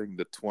not getting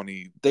the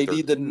 2013 they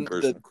need the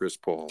version of Chris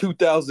Paul.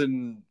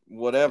 2000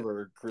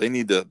 whatever. They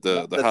need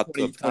the hot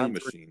tub time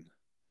machine.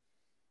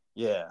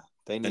 Yeah,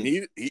 they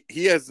need. And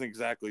he hasn't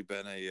exactly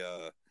been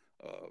a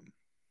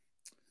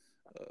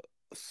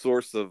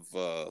source of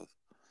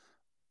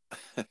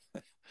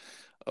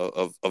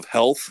of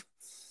health.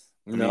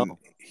 I mean,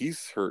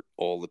 he's hurt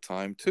all the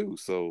time too.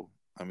 So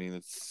I mean,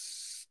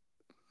 it's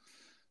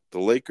the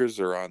Lakers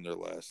are on their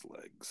last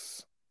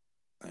legs,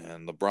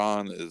 and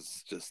LeBron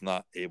is just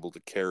not able to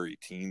carry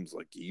teams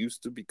like he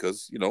used to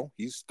because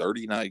he's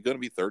 39, going to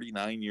be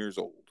 39 years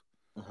old.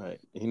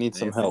 Right, he needs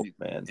some help,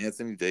 man.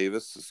 Anthony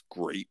Davis is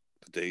great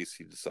the days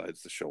he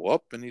decides to show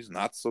up, and he's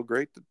not so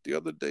great the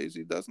other days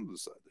he doesn't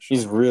decide to show up.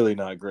 He's really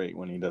not great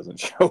when he doesn't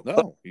show up.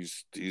 No,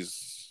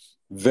 he's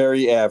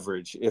very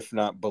average, if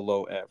not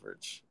below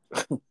average.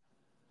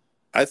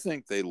 I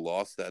think they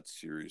lost that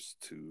series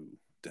to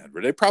Denver.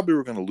 They probably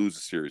were going to lose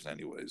the series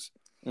anyways.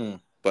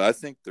 But I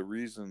think the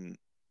reason,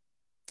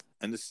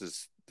 and this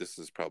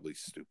is probably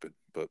stupid,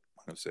 but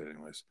I'm going to say it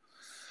anyways.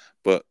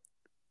 But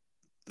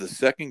the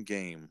second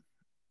game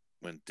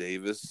when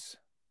Davis,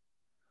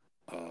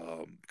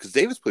 because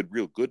Davis played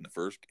real good in the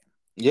first game.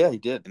 Yeah, he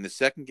did. In the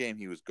second game,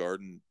 he was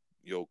guarding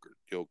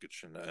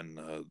Jokic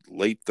in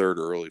late third,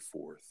 early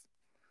fourth,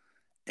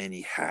 and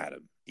he had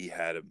him.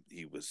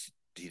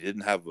 He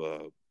didn't have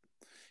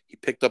he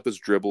picked up his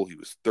dribble. He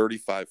was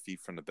 35 feet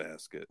from the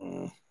basket.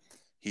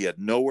 He had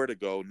nowhere to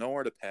go,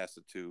 nowhere to pass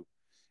it to,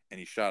 and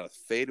he shot a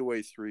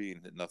fadeaway three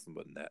and hit nothing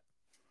but net.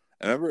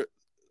 I remember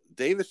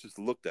Davis just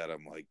looked at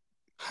him like,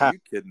 are you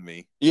kidding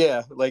me?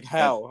 Yeah, like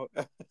how?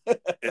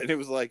 And it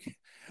was like,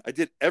 I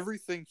did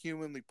everything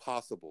humanly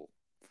possible.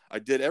 I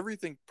did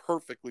everything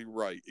perfectly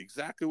right,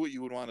 exactly what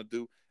you would want to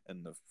do,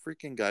 and the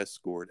freaking guy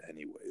scored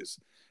anyways.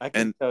 I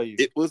can tell you,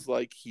 it was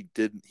like he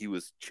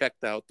was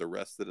checked out the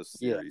rest of the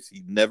series. Yeah.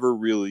 He never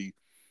really,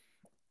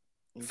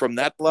 from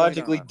that point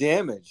logically on,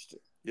 damaged.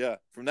 Yeah,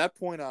 from that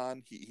point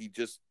on, he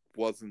just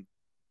wasn't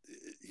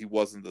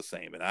the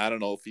same. And I don't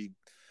know if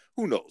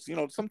who knows?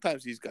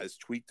 Sometimes these guys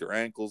tweak their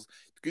ankles.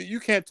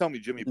 You can't tell me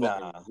Jimmy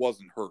Butler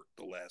wasn't hurt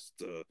the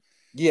last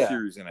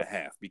series and a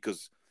half,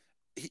 because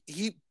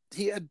he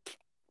had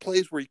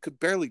plays where he could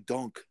barely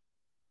dunk.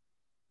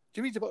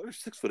 Jimmy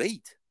Butler's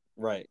 6'8",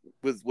 right?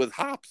 With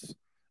hops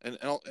and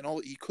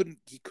all. He couldn't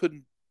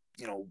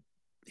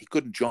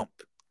jump.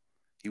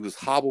 He was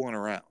hobbling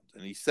around,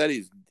 and he said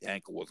his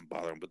ankle wasn't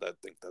bothering him, but I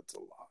think that's a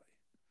lie.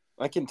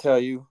 I can tell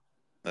you,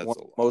 that's one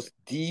of the most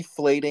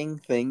deflating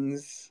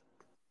things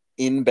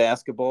in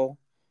basketball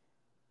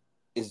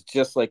is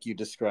just like you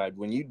described.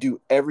 When you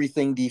do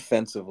everything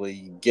defensively,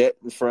 you get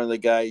in front of the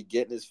guy, you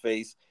get in his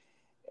face,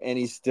 and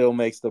he still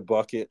makes the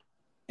bucket.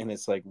 And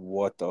it's like,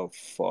 what the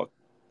fuck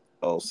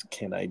else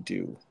can I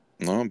do?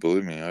 No,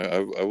 believe me,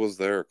 I was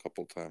there a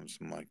couple times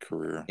in my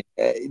career.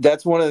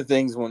 That's one of the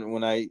things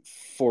when I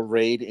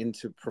forayed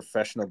into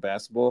professional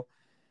basketball,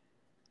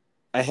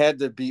 I had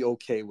to be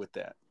okay with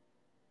that.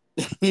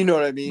 You know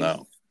what I mean?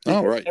 No,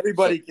 right.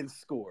 Everybody can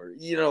score.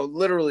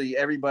 Literally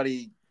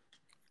everybody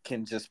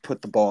can just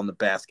put the ball in the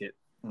basket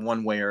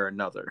one way or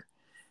another.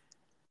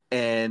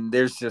 And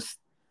there's just,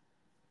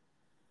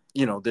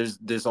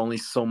 there's only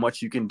so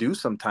much you can do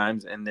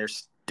sometimes, and they're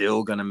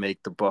still gonna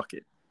make the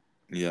bucket.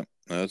 Yeah,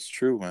 that's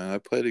true, man. I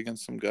played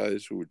against some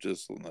guys who were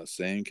just in the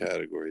same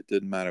category. It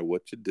didn't matter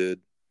what you did.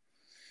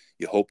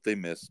 You hoped they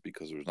missed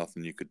because there was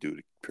nothing you could do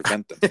to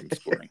prevent them from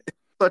scoring.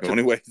 The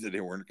only way that they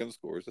weren't going to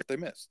score is that they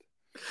missed.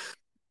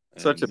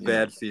 Such a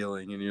bad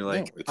feeling, and you're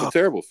like, no, it's a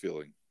terrible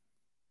feeling.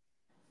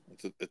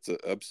 It's an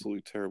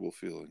absolutely terrible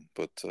feeling.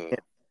 But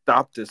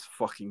stop this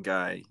fucking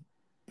guy.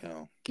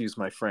 Excuse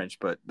my French,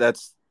 but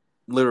that's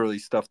literally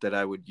stuff that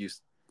I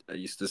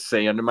used to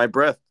say under my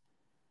breath.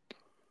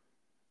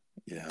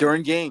 Yeah.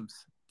 During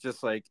games,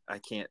 just like I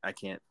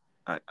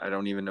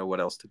don't even know what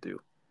else to do.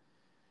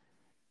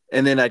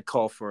 And then I'd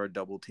call for a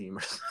double team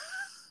or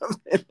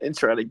something and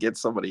try to get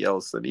somebody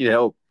else that need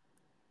help.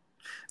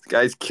 This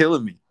guy's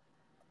killing me.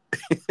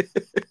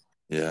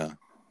 Yeah.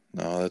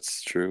 No,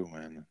 that's true,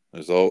 man.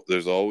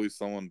 There's always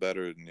someone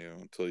better than you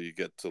until you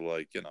get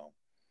to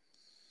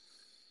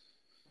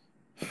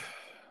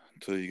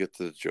until you get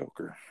to the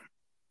Joker.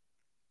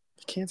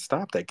 You can't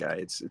stop that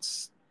guy.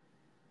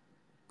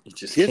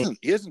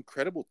 He has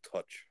incredible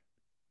touch.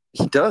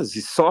 He does.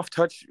 He's soft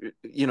touch,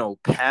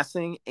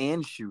 passing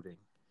and shooting.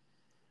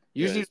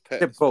 Usually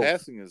his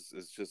passing is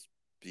just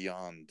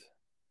beyond.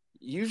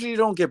 Usually you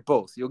don't get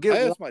both. You'll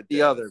get one or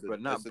the other,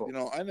 but not both.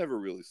 I never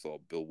really saw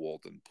Bill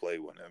Walton play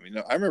one. I mean,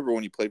 I remember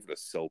when he played for the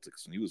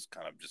Celtics, and he was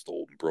kind of just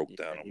old and broke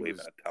down and waving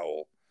a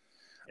towel.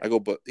 Yeah. I go,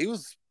 but he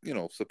was,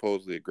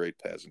 supposedly a great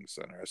passing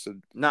center. I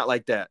said, not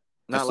like that.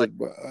 I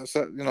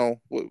said,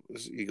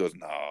 he goes,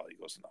 no.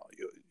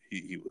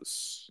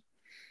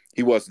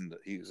 He wasn't.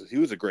 He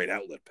was a great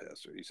outlet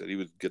passer. He said he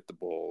would get the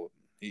ball.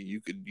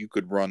 You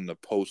could run the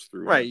post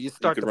through. Right, you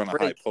could run a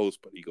high post,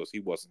 but he goes,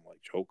 he wasn't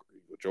like Joker.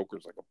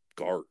 Joker's like a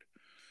guard.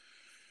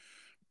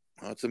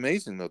 It's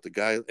amazing though, the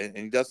guy, and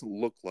he doesn't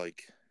look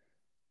like.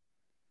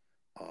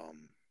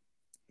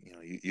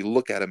 You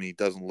look at him, he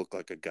doesn't look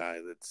like a guy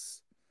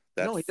that's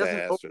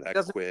fast or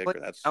that quick or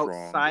that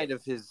strong. Outside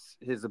of his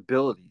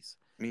abilities,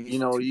 I mean,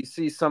 you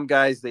see some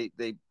guys they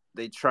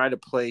try to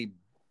play,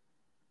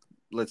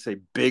 let's say,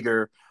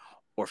 bigger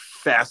or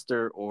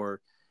faster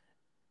or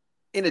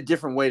in a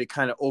different way to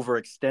kind of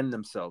overextend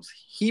themselves.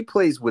 He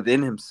plays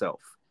within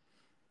himself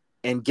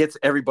and gets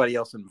everybody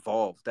else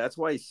involved. That's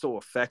why he's so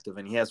effective,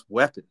 and he has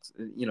weapons,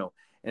 and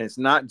it's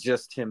not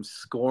just him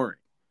scoring.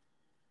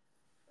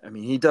 I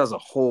mean, he does a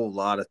whole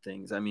lot of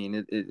things. I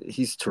mean,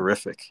 he's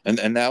terrific.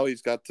 And now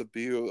he's got to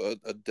be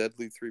a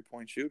deadly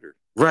 3-point shooter.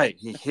 Right.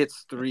 He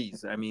hits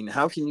threes. I mean,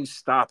 how can you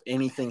stop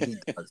anything he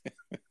does?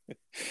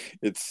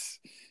 It's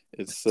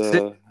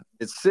sick.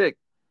 It's sick.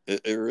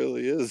 It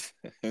really is.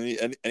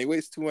 And he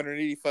weighs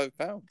 285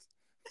 pounds.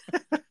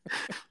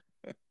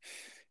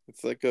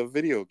 It's like a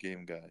video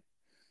game guy.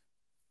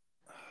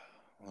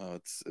 Oh,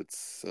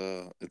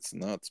 it's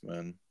nuts,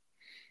 man.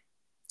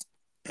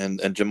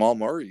 And Jamal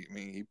Murray, I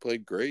mean, he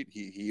played great.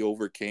 He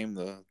overcame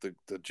the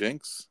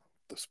jinx,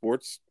 the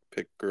sports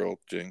pick girl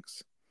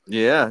jinx.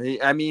 Yeah,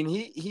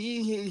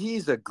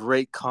 he's a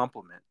great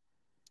compliment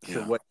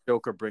to what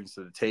Joker brings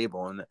to the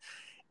table,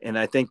 and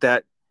I think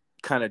that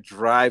kind of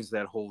drives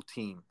that whole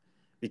team,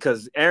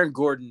 because Aaron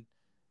Gordon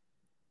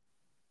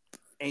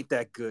ain't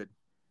that good.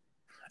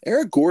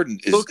 Aaron Gordon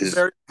looks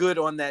very good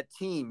on that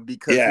team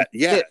because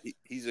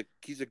he's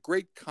a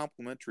great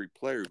complementary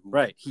player who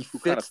who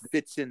kind of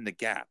fits in the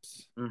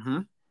gaps. Mm-hmm.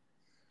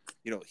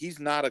 He's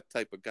not a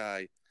type of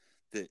guy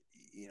that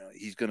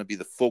he's going to be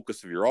the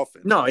focus of your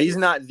offense. No, he's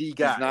not the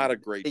guy. He's not a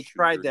great. They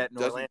tried that in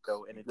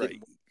Orlando, and it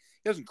didn't.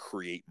 He doesn't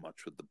create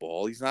much with the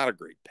ball. He's not a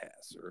great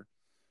passer,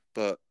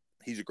 but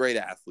he's a great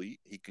athlete.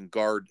 He can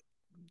guard,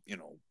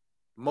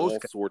 all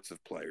sorts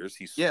of players.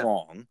 He's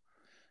strong,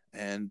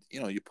 and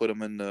you put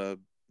him in the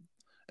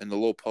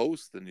low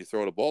post and you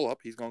throw the ball up,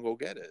 he's gonna go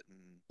get it.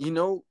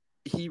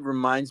 He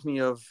reminds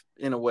me of,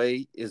 in a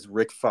way, is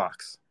Rick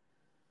Fox.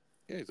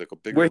 Yeah, he's like a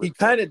big. Where he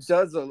kind of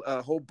does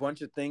a whole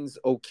bunch of things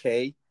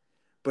okay,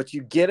 but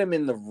you get him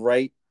on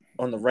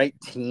the right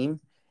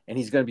team, and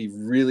he's going to be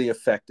really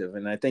effective.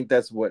 And I think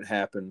that's what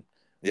happened.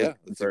 Yeah,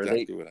 that's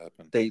exactly what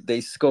happened. They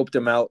scoped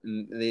him out,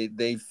 and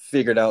they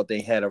figured out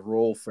they had a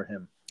role for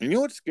him. And you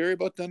know what's scary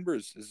about Denver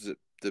is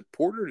that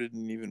Porter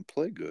didn't even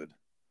play good.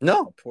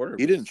 No, Porter.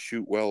 He didn't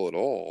shoot well at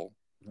all.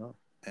 No.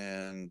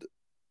 And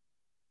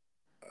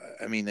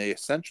I mean, they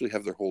essentially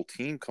have their whole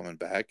team coming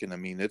back, and I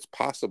mean, it's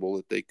possible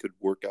that they could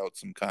work out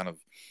some kind of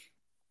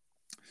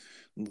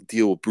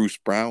deal with Bruce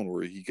Brown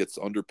where he gets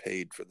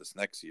underpaid for this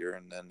next year,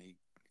 and then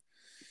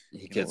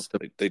he gets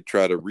they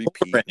try to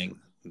repeat. ring.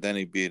 Then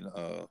he'd be,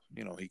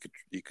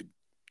 he could,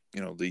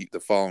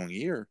 the following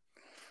year.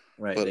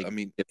 Right. But I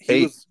mean,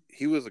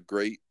 he was a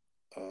great,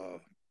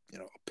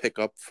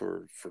 pickup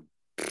for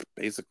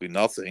basically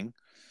nothing.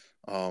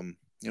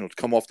 To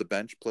come off the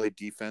bench, play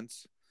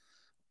defense,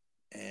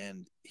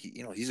 and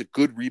he's a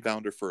good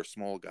rebounder for a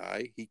small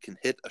guy. He can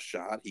hit a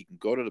shot. He can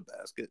go to the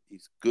basket.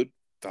 He's a good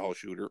foul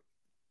shooter,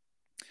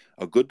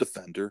 a good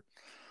defender.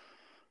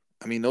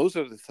 I mean, those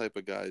are the type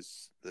of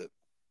guys that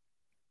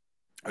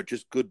are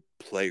just good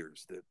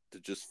players that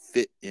just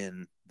fit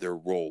in their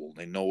role.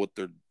 They know what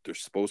they're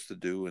supposed to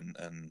do, and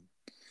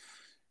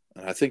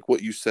I think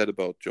what you said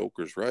about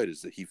Joker's right,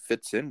 is that he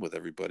fits in with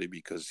everybody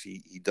because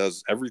he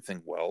does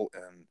everything well,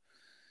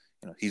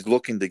 and he's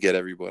looking to get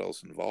everybody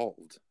else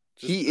involved.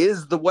 He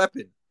is the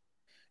weapon.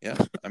 Yeah,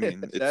 I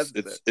mean,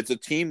 it's a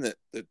team that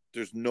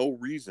there's no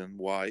reason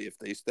why, if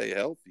they stay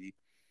healthy,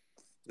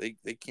 they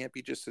can't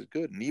be just as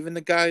good. And even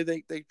the guy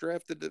they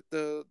drafted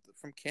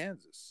from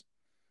Kansas,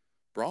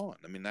 Braun.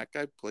 I mean, that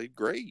guy played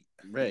great.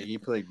 Right, he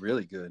played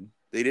really good.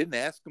 They didn't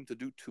ask him to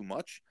do too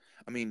much.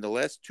 I mean, the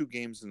last 2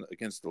 games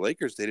against the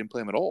Lakers, they didn't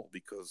play him at all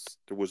because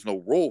there was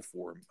no role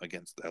for him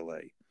against LA,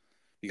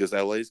 because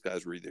LA's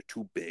guys were either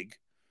too big,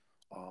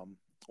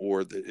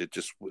 or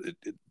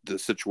the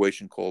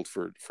situation called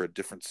for a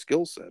different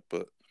skill set.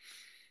 But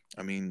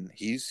I mean,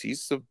 he's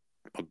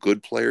a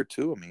good player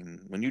too. I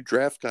mean, when you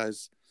draft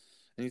guys,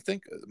 and you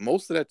think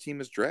most of that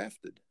team is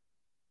drafted,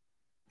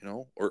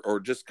 or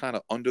just kind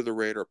of under the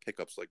radar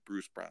pickups like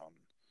Bruce Brown,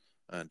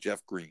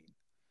 Jeff Green,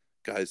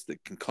 guys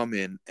that can come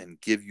in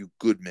and give you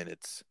good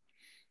minutes,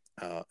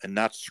 and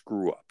not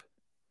screw up.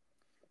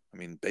 I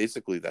mean,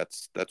 basically,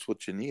 that's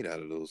what you need out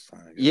of those.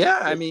 Yeah,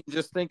 I mean,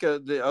 just think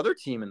of the other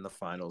team in the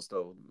finals,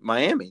 though.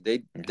 Miami,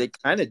 they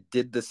kind of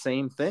did the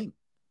same thing.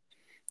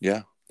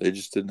 Yeah, they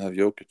just didn't have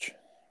Jokic.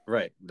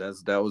 Right,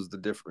 that was the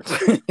difference.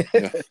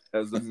 Yeah. That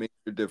was the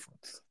major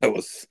difference. That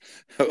was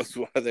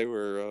why they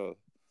were,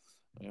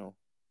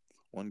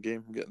 one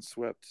game from getting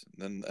swept.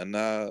 I don't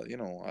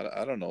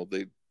know.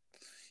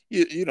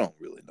 You don't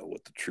really know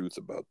what the truth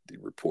about the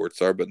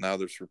reports are, but now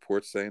there's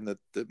reports saying that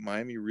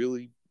Miami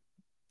really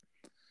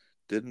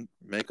didn't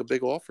make a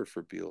big offer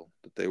for Beal,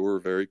 that they were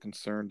very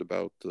concerned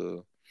about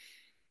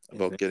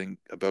getting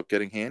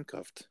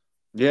handcuffed.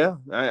 Yeah,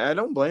 I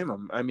don't blame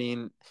him. I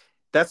mean,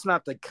 that's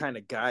not the kind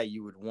of guy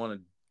you would want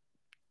to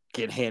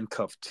get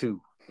handcuffed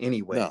to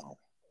anyway. No.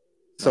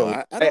 So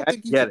I don't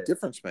think he's a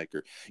difference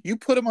maker. You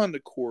put him on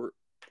the court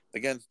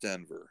against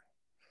Denver,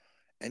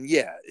 and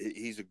yeah,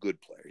 he's a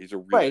good player. He's a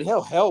real right.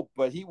 He'll help,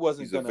 but he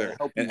wasn't going to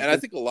help. And I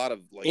think a lot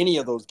of any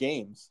of those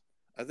games.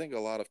 I think a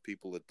lot of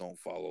people that don't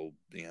follow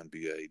the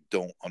NBA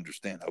don't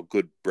understand how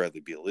good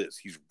Bradley Beal is.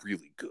 He's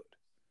really good.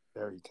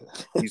 Very good.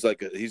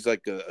 he's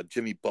like a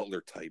Jimmy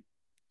Butler type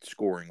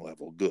scoring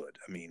level good.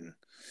 I mean,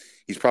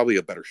 he's probably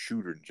a better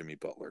shooter than Jimmy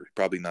Butler.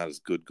 Probably not as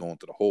good going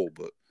to the hole,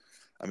 but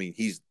I mean,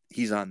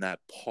 he's on that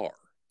par.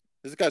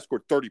 This guy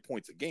scored 30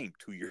 points a game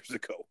 2 years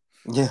ago.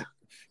 Yeah.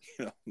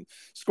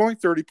 Scoring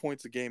 30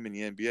 points a game in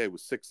the NBA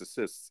with 6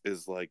 assists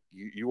is like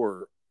you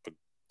are a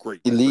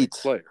great elite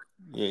player.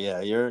 Yeah,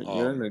 you're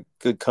in a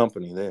good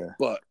company there.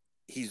 But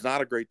he's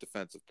not a great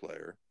defensive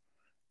player,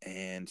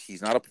 and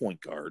he's not a point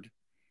guard.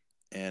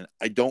 And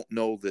I don't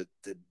know that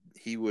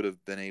he would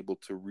have been able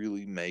to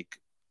really make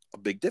a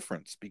big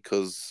difference,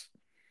 because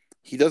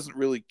he doesn't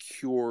really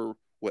cure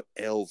what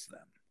ails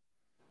them.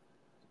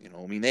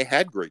 I mean, they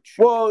had great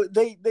shooting. Well,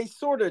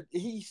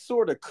 he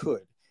sort of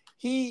could.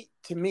 He,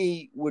 to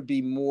me, would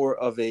be more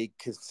of a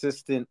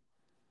consistent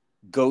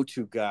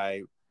go-to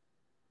guy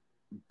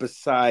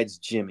besides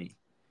Jimmy.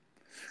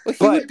 Well,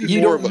 but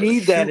you don't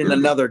need that in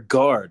another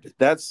guard.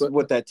 That's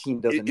what that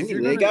team doesn't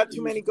need. They got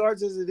too many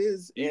guards as it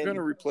is. You're going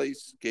to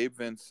replace Gabe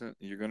Vincent.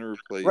 You're going to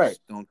replace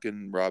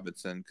Duncan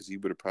Robinson, because he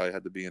would have probably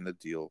had to be in the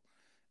deal.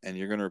 And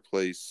you're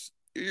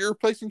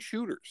replacing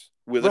shooters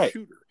with a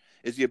shooter.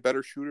 Is he a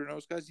better shooter than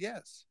those guys?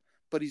 Yes.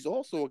 But he's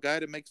also a guy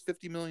that makes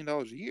 $50 million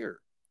a year.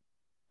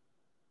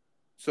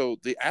 So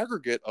the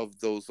aggregate of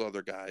those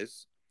other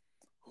guys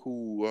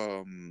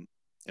who,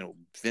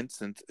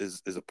 Vincent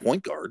is a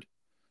point guard,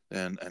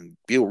 and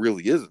Beal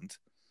really isn't.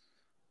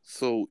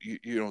 So,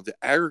 the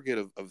aggregate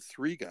of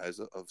 3 guys,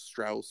 of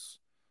Strauss,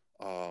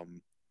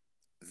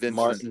 Vincent,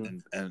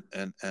 Martin.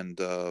 and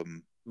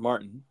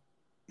Martin.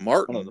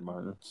 One of the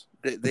Martins.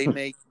 They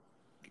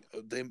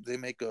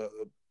make a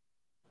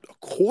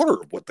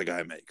quarter of what the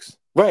guy makes.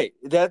 Right.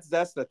 That's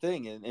the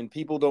thing. And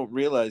people don't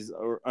realize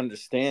or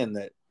understand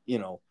that,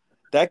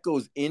 that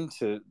goes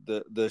into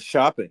the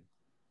shopping.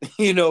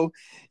 You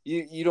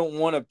don't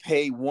want to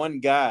pay one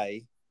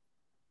guy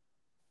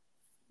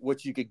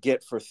what you could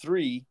get for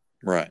 3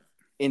 right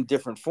in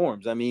different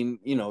forms. I mean,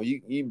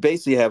 you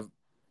basically have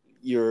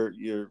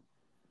your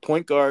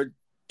point guard,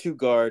 2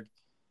 guard,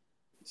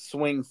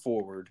 swing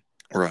forward.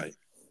 Right.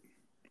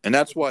 And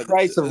that's why the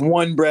price of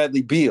one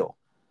Bradley Beal.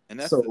 And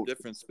that's the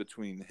difference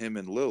between him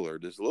and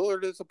Lillard.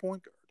 Lillard is a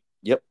point guard.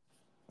 Yep.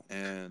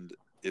 And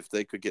if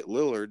they could get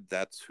Lillard,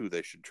 that's who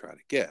they should try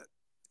to get.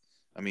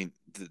 I mean,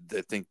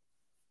 I think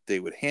they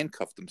would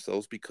handcuff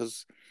themselves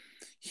because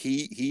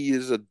he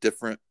is a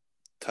different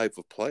type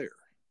of player.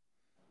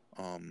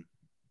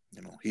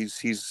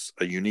 He's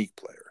a unique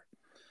player.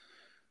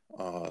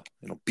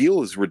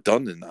 Beal is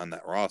redundant on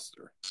that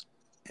roster,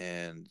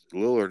 and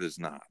Lillard is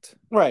not.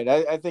 Right.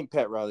 I think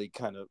Pat Riley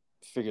kind of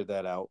figured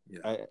that out.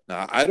 Yeah.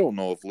 Now, I don't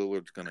know if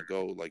Lillard's going to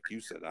go, like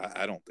you said.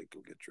 I don't think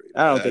he'll get traded.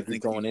 I don't think he's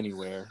going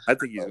anywhere. I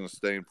think he's going to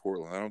stay in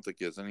Portland. I don't think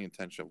he has any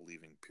intention of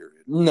leaving,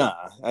 period.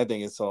 Nah, I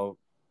think it's all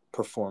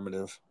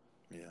performative.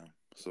 Yeah,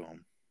 so.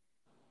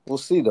 We'll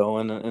see, though,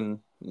 in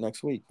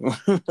next week.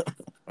 I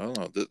don't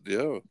know.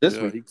 This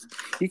week.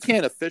 He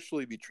can't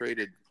officially be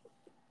traded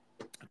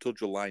until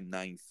July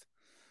 9th,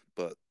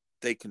 but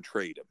they can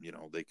trade him.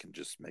 They can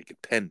just make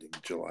it pending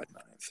July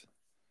 9th.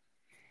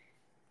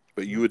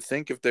 But you would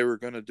think if they were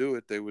going to do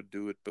it, they would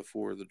do it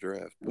before the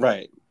draft. But,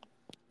 right.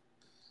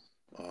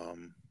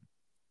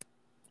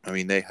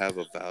 They have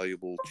a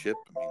valuable chip.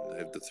 They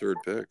have the third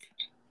pick.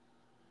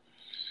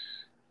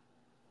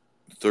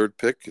 The third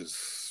pick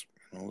is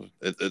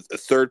a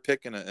third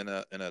pick in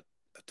a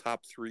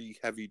top 3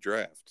 heavy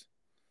draft.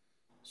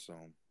 So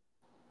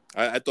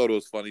I thought it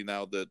was funny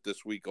now that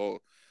this week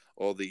all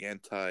the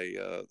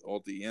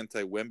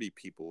anti-Wemby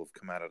people have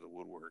come out of the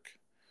woodwork.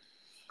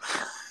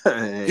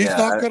 He's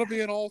not going to be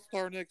an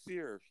all-star next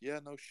year. Yeah,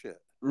 no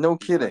shit. No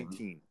kidding.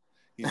 19.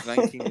 He's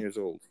 19 years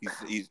old.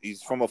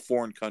 He's from a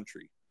foreign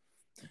country.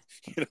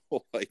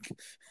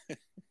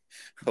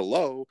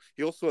 Hello.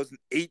 He also has an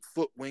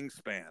 8-foot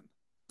wingspan.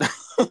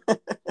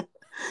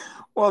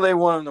 Well, they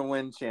want him to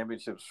win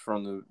championships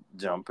from the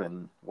jump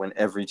and win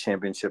every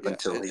championship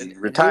until he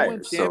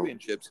retires. He'll win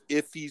championships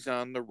if he's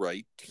on the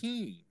right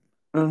team.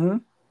 Mm-hmm.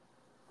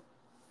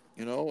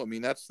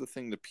 That's the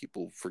thing that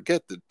people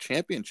forget. The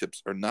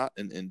championships are not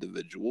an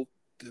individual.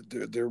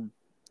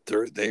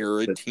 They're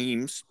a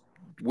team's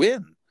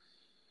win.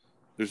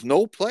 There's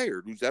no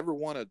player who's ever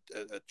won a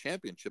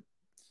championship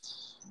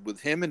with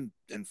him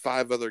and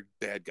 5 other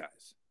bad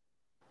guys.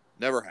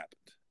 Never happened.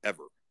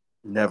 Ever.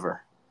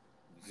 Never.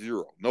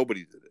 0.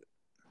 Nobody did it.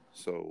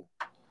 So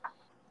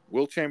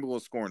Will Chamberlain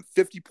was scoring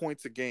 50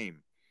 points a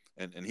game,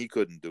 and he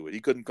couldn't do it. He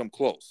couldn't come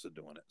close to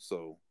doing it.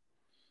 So,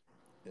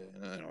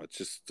 it's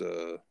just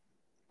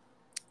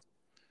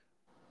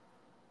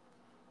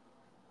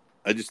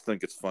I just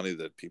think it's funny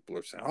that people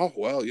are saying, oh,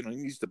 well, he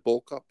needs to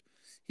bulk up.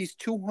 He's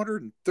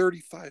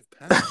 235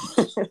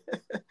 pounds.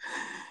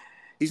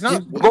 He's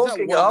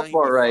bulking up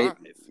all right.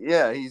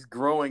 Yeah, he's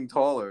growing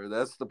taller.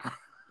 That's the problem.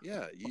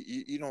 Yeah,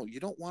 you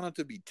don't want him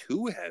to be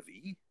too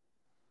heavy.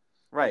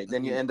 Right.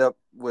 Then you end up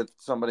with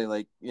somebody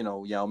like,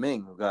 Yao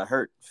Ming, who got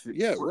hurt.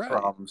 Yeah, right.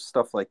 Problems,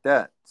 stuff like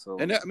that. So,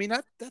 and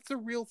that's a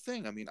real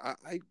thing. I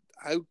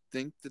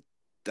think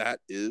that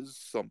is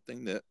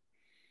something that,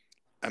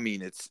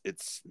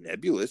 it's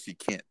nebulous. You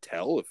can't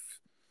tell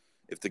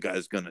if the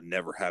guy's going to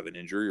never have an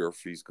injury or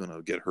if he's going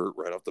to get hurt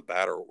right off the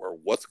bat or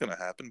what's going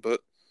to happen.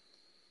 But,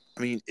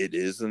 it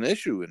is an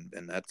issue,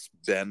 and that's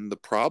been the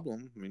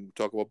problem. We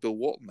talk about Bill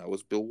Walton. That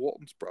was Bill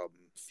Walton's problem,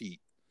 feet.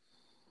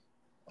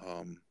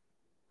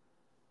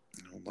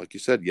 Like you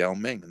said, Yao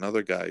Ming,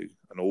 another guy,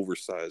 an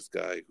oversized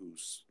guy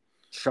who's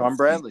Sean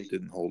Bradley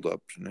didn't hold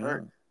up.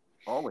 Right.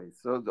 Always.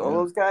 So all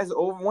those guys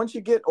once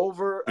you get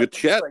over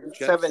Chet,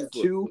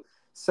 7'2",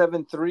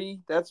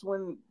 7'3", that's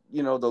when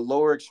the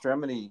lower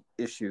extremity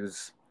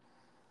issues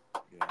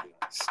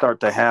start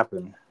to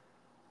happen.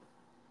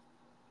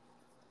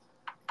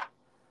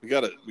 We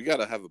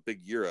gotta have a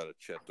big year out of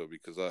Chet though,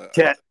 because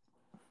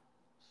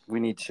we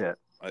need Chet.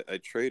 I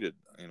traded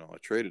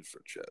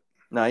for Chet.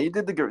 No, you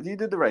did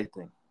the right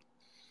thing.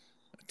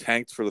 I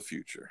tanked for the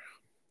future.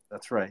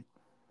 That's right.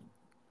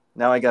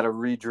 Now I got to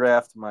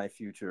redraft my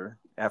future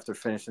after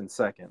finishing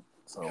second.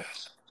 So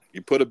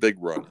you put a big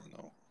run in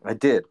though. I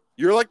did.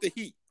 You're like the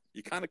Heat.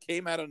 You kind of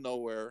came out of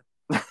nowhere.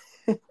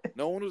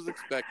 No one was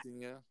expecting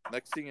you.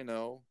 Next thing you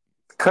know,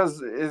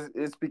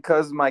 it's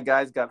because my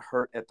guys got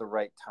hurt at the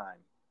right time.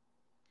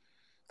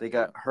 They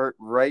got hurt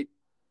right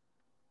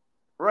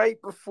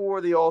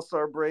before the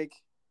All-Star break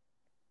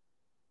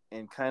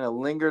and kind of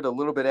lingered a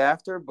little bit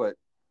after, but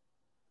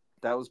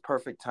that was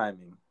perfect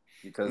timing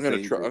because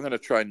I'm gonna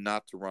try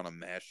not to run a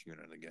MASH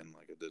unit again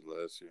like I did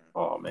last year.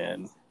 Oh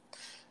man.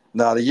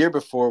 No, the year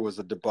before was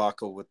a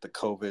debacle with the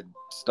COVID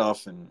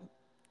stuff and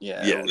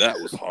that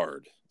was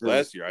hard.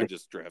 Last year I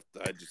just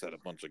had a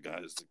bunch of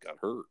guys that got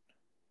hurt.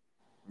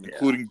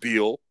 Including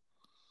Beal.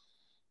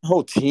 The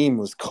whole team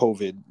was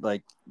COVID.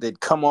 Like they'd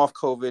come off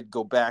COVID,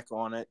 go back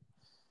on it.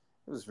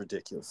 It was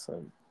ridiculous. I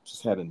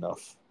just had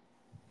enough.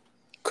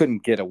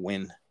 Couldn't get a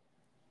win.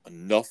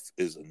 Enough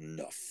is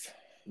enough.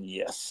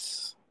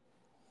 Yes.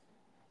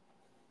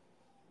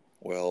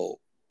 Well,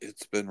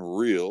 it's been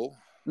real,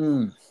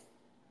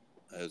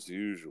 as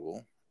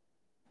usual.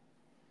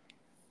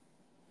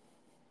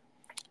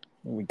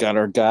 We got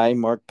our guy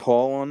Mark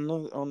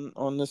Paul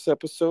on this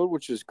episode,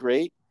 which is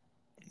great.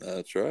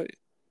 That's right.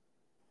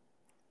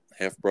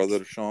 Half brother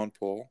to Sean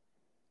Paul.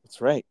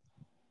 That's right.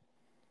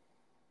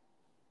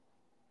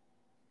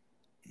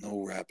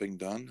 No rapping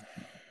done.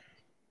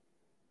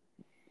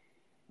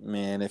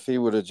 Man, if he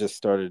would have just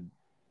started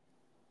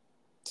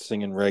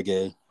Singing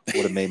reggae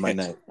would have made my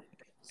night.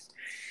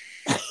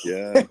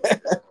 Yeah.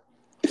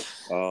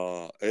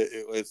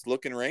 It's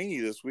looking rainy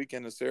this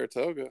weekend in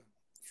Saratoga.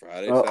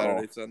 Friday,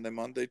 Saturday, Sunday,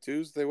 Monday,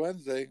 Tuesday,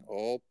 Wednesday.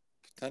 All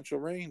potential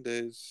rain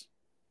days.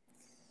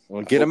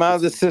 Well, get them out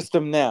of the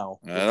system now.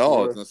 I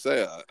know. I was gonna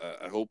say.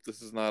 I hope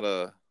this is not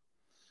a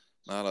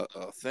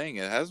thing.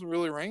 It hasn't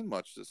really rained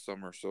much this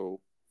summer, so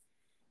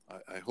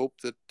I hope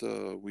that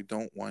we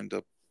don't wind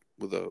up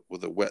with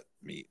a wet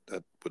meet.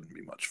 That wouldn't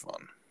be much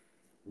fun.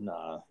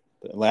 Nah,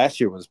 last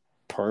year was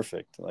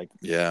perfect.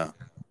 Yeah,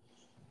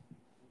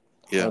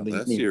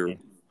 last year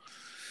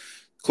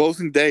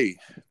closing day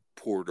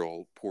poured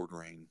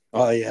rain.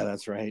 Oh yeah,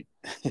 that's right.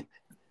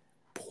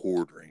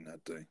 Poured rain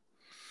that day.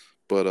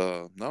 But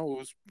no, it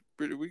was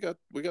pretty. We got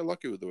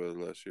lucky with the weather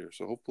last year,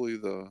 so hopefully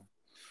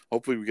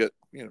we get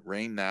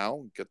rain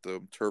now. Get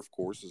the turf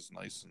courses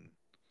nice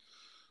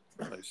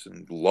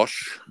and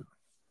lush,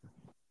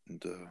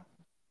 and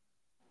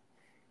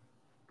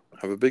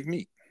have a big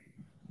meet.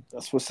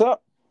 That's what's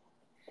up.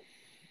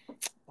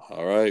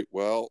 All right.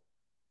 Well,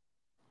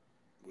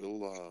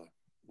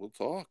 we'll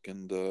talk,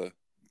 and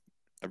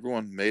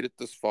everyone made it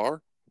this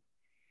far.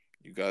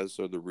 You guys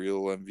are the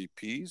real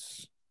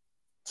MVPs.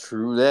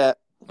 True that.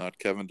 Not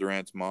Kevin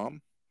Durant's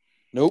mom.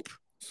 Nope.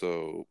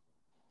 So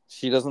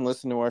she doesn't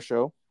listen to our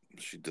show?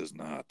 She does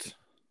not.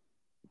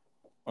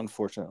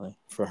 Unfortunately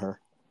for her.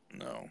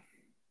 No.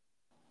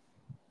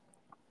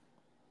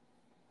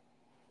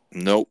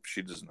 Nope,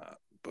 she does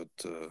not. But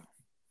the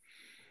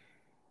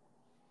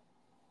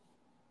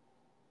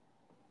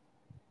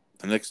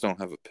Knicks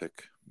don't have a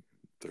pick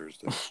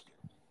Thursday.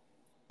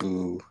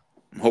 Boo.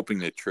 I'm hoping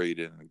they trade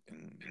in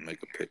and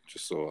make a pick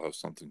just so I'll have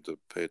something to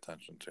pay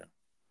attention to.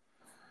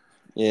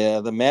 Yeah,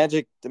 the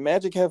Magic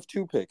have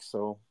 2 picks,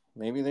 so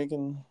maybe they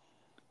can.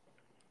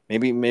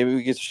 Maybe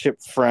we get to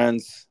ship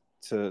Franz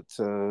to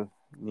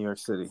New York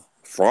City.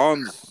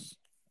 Franz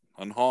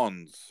and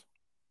Hans.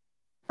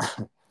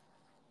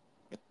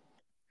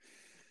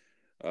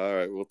 All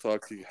right, we'll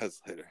talk to you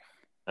guys later.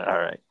 All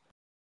right.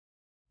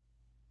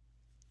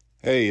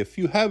 Hey, if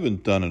you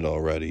haven't done it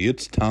already,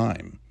 it's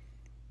time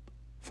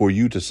for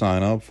you to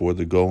sign up for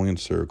the Going in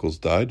Circles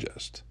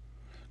Digest.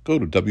 Go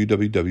to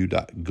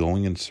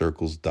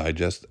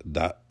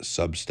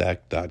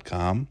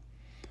www.goingincirclesdigest.substack.com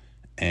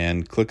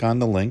and click on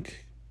the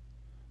link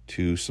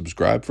to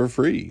subscribe for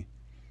free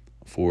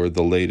for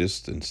the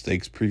latest in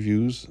stakes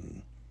previews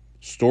and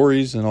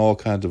stories and all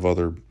kinds of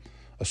other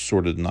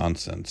assorted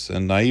nonsense.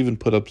 And I even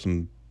put up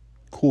some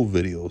cool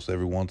videos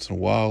every once in a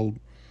while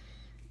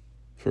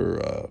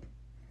for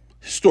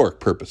historic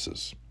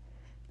purposes.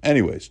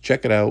 Anyways,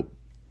 check it out.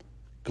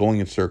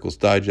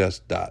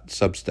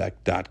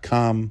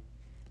 goingincirclesdigest.substack.com.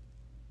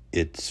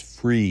 It's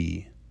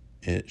free.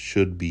 It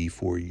should be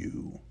for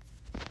you.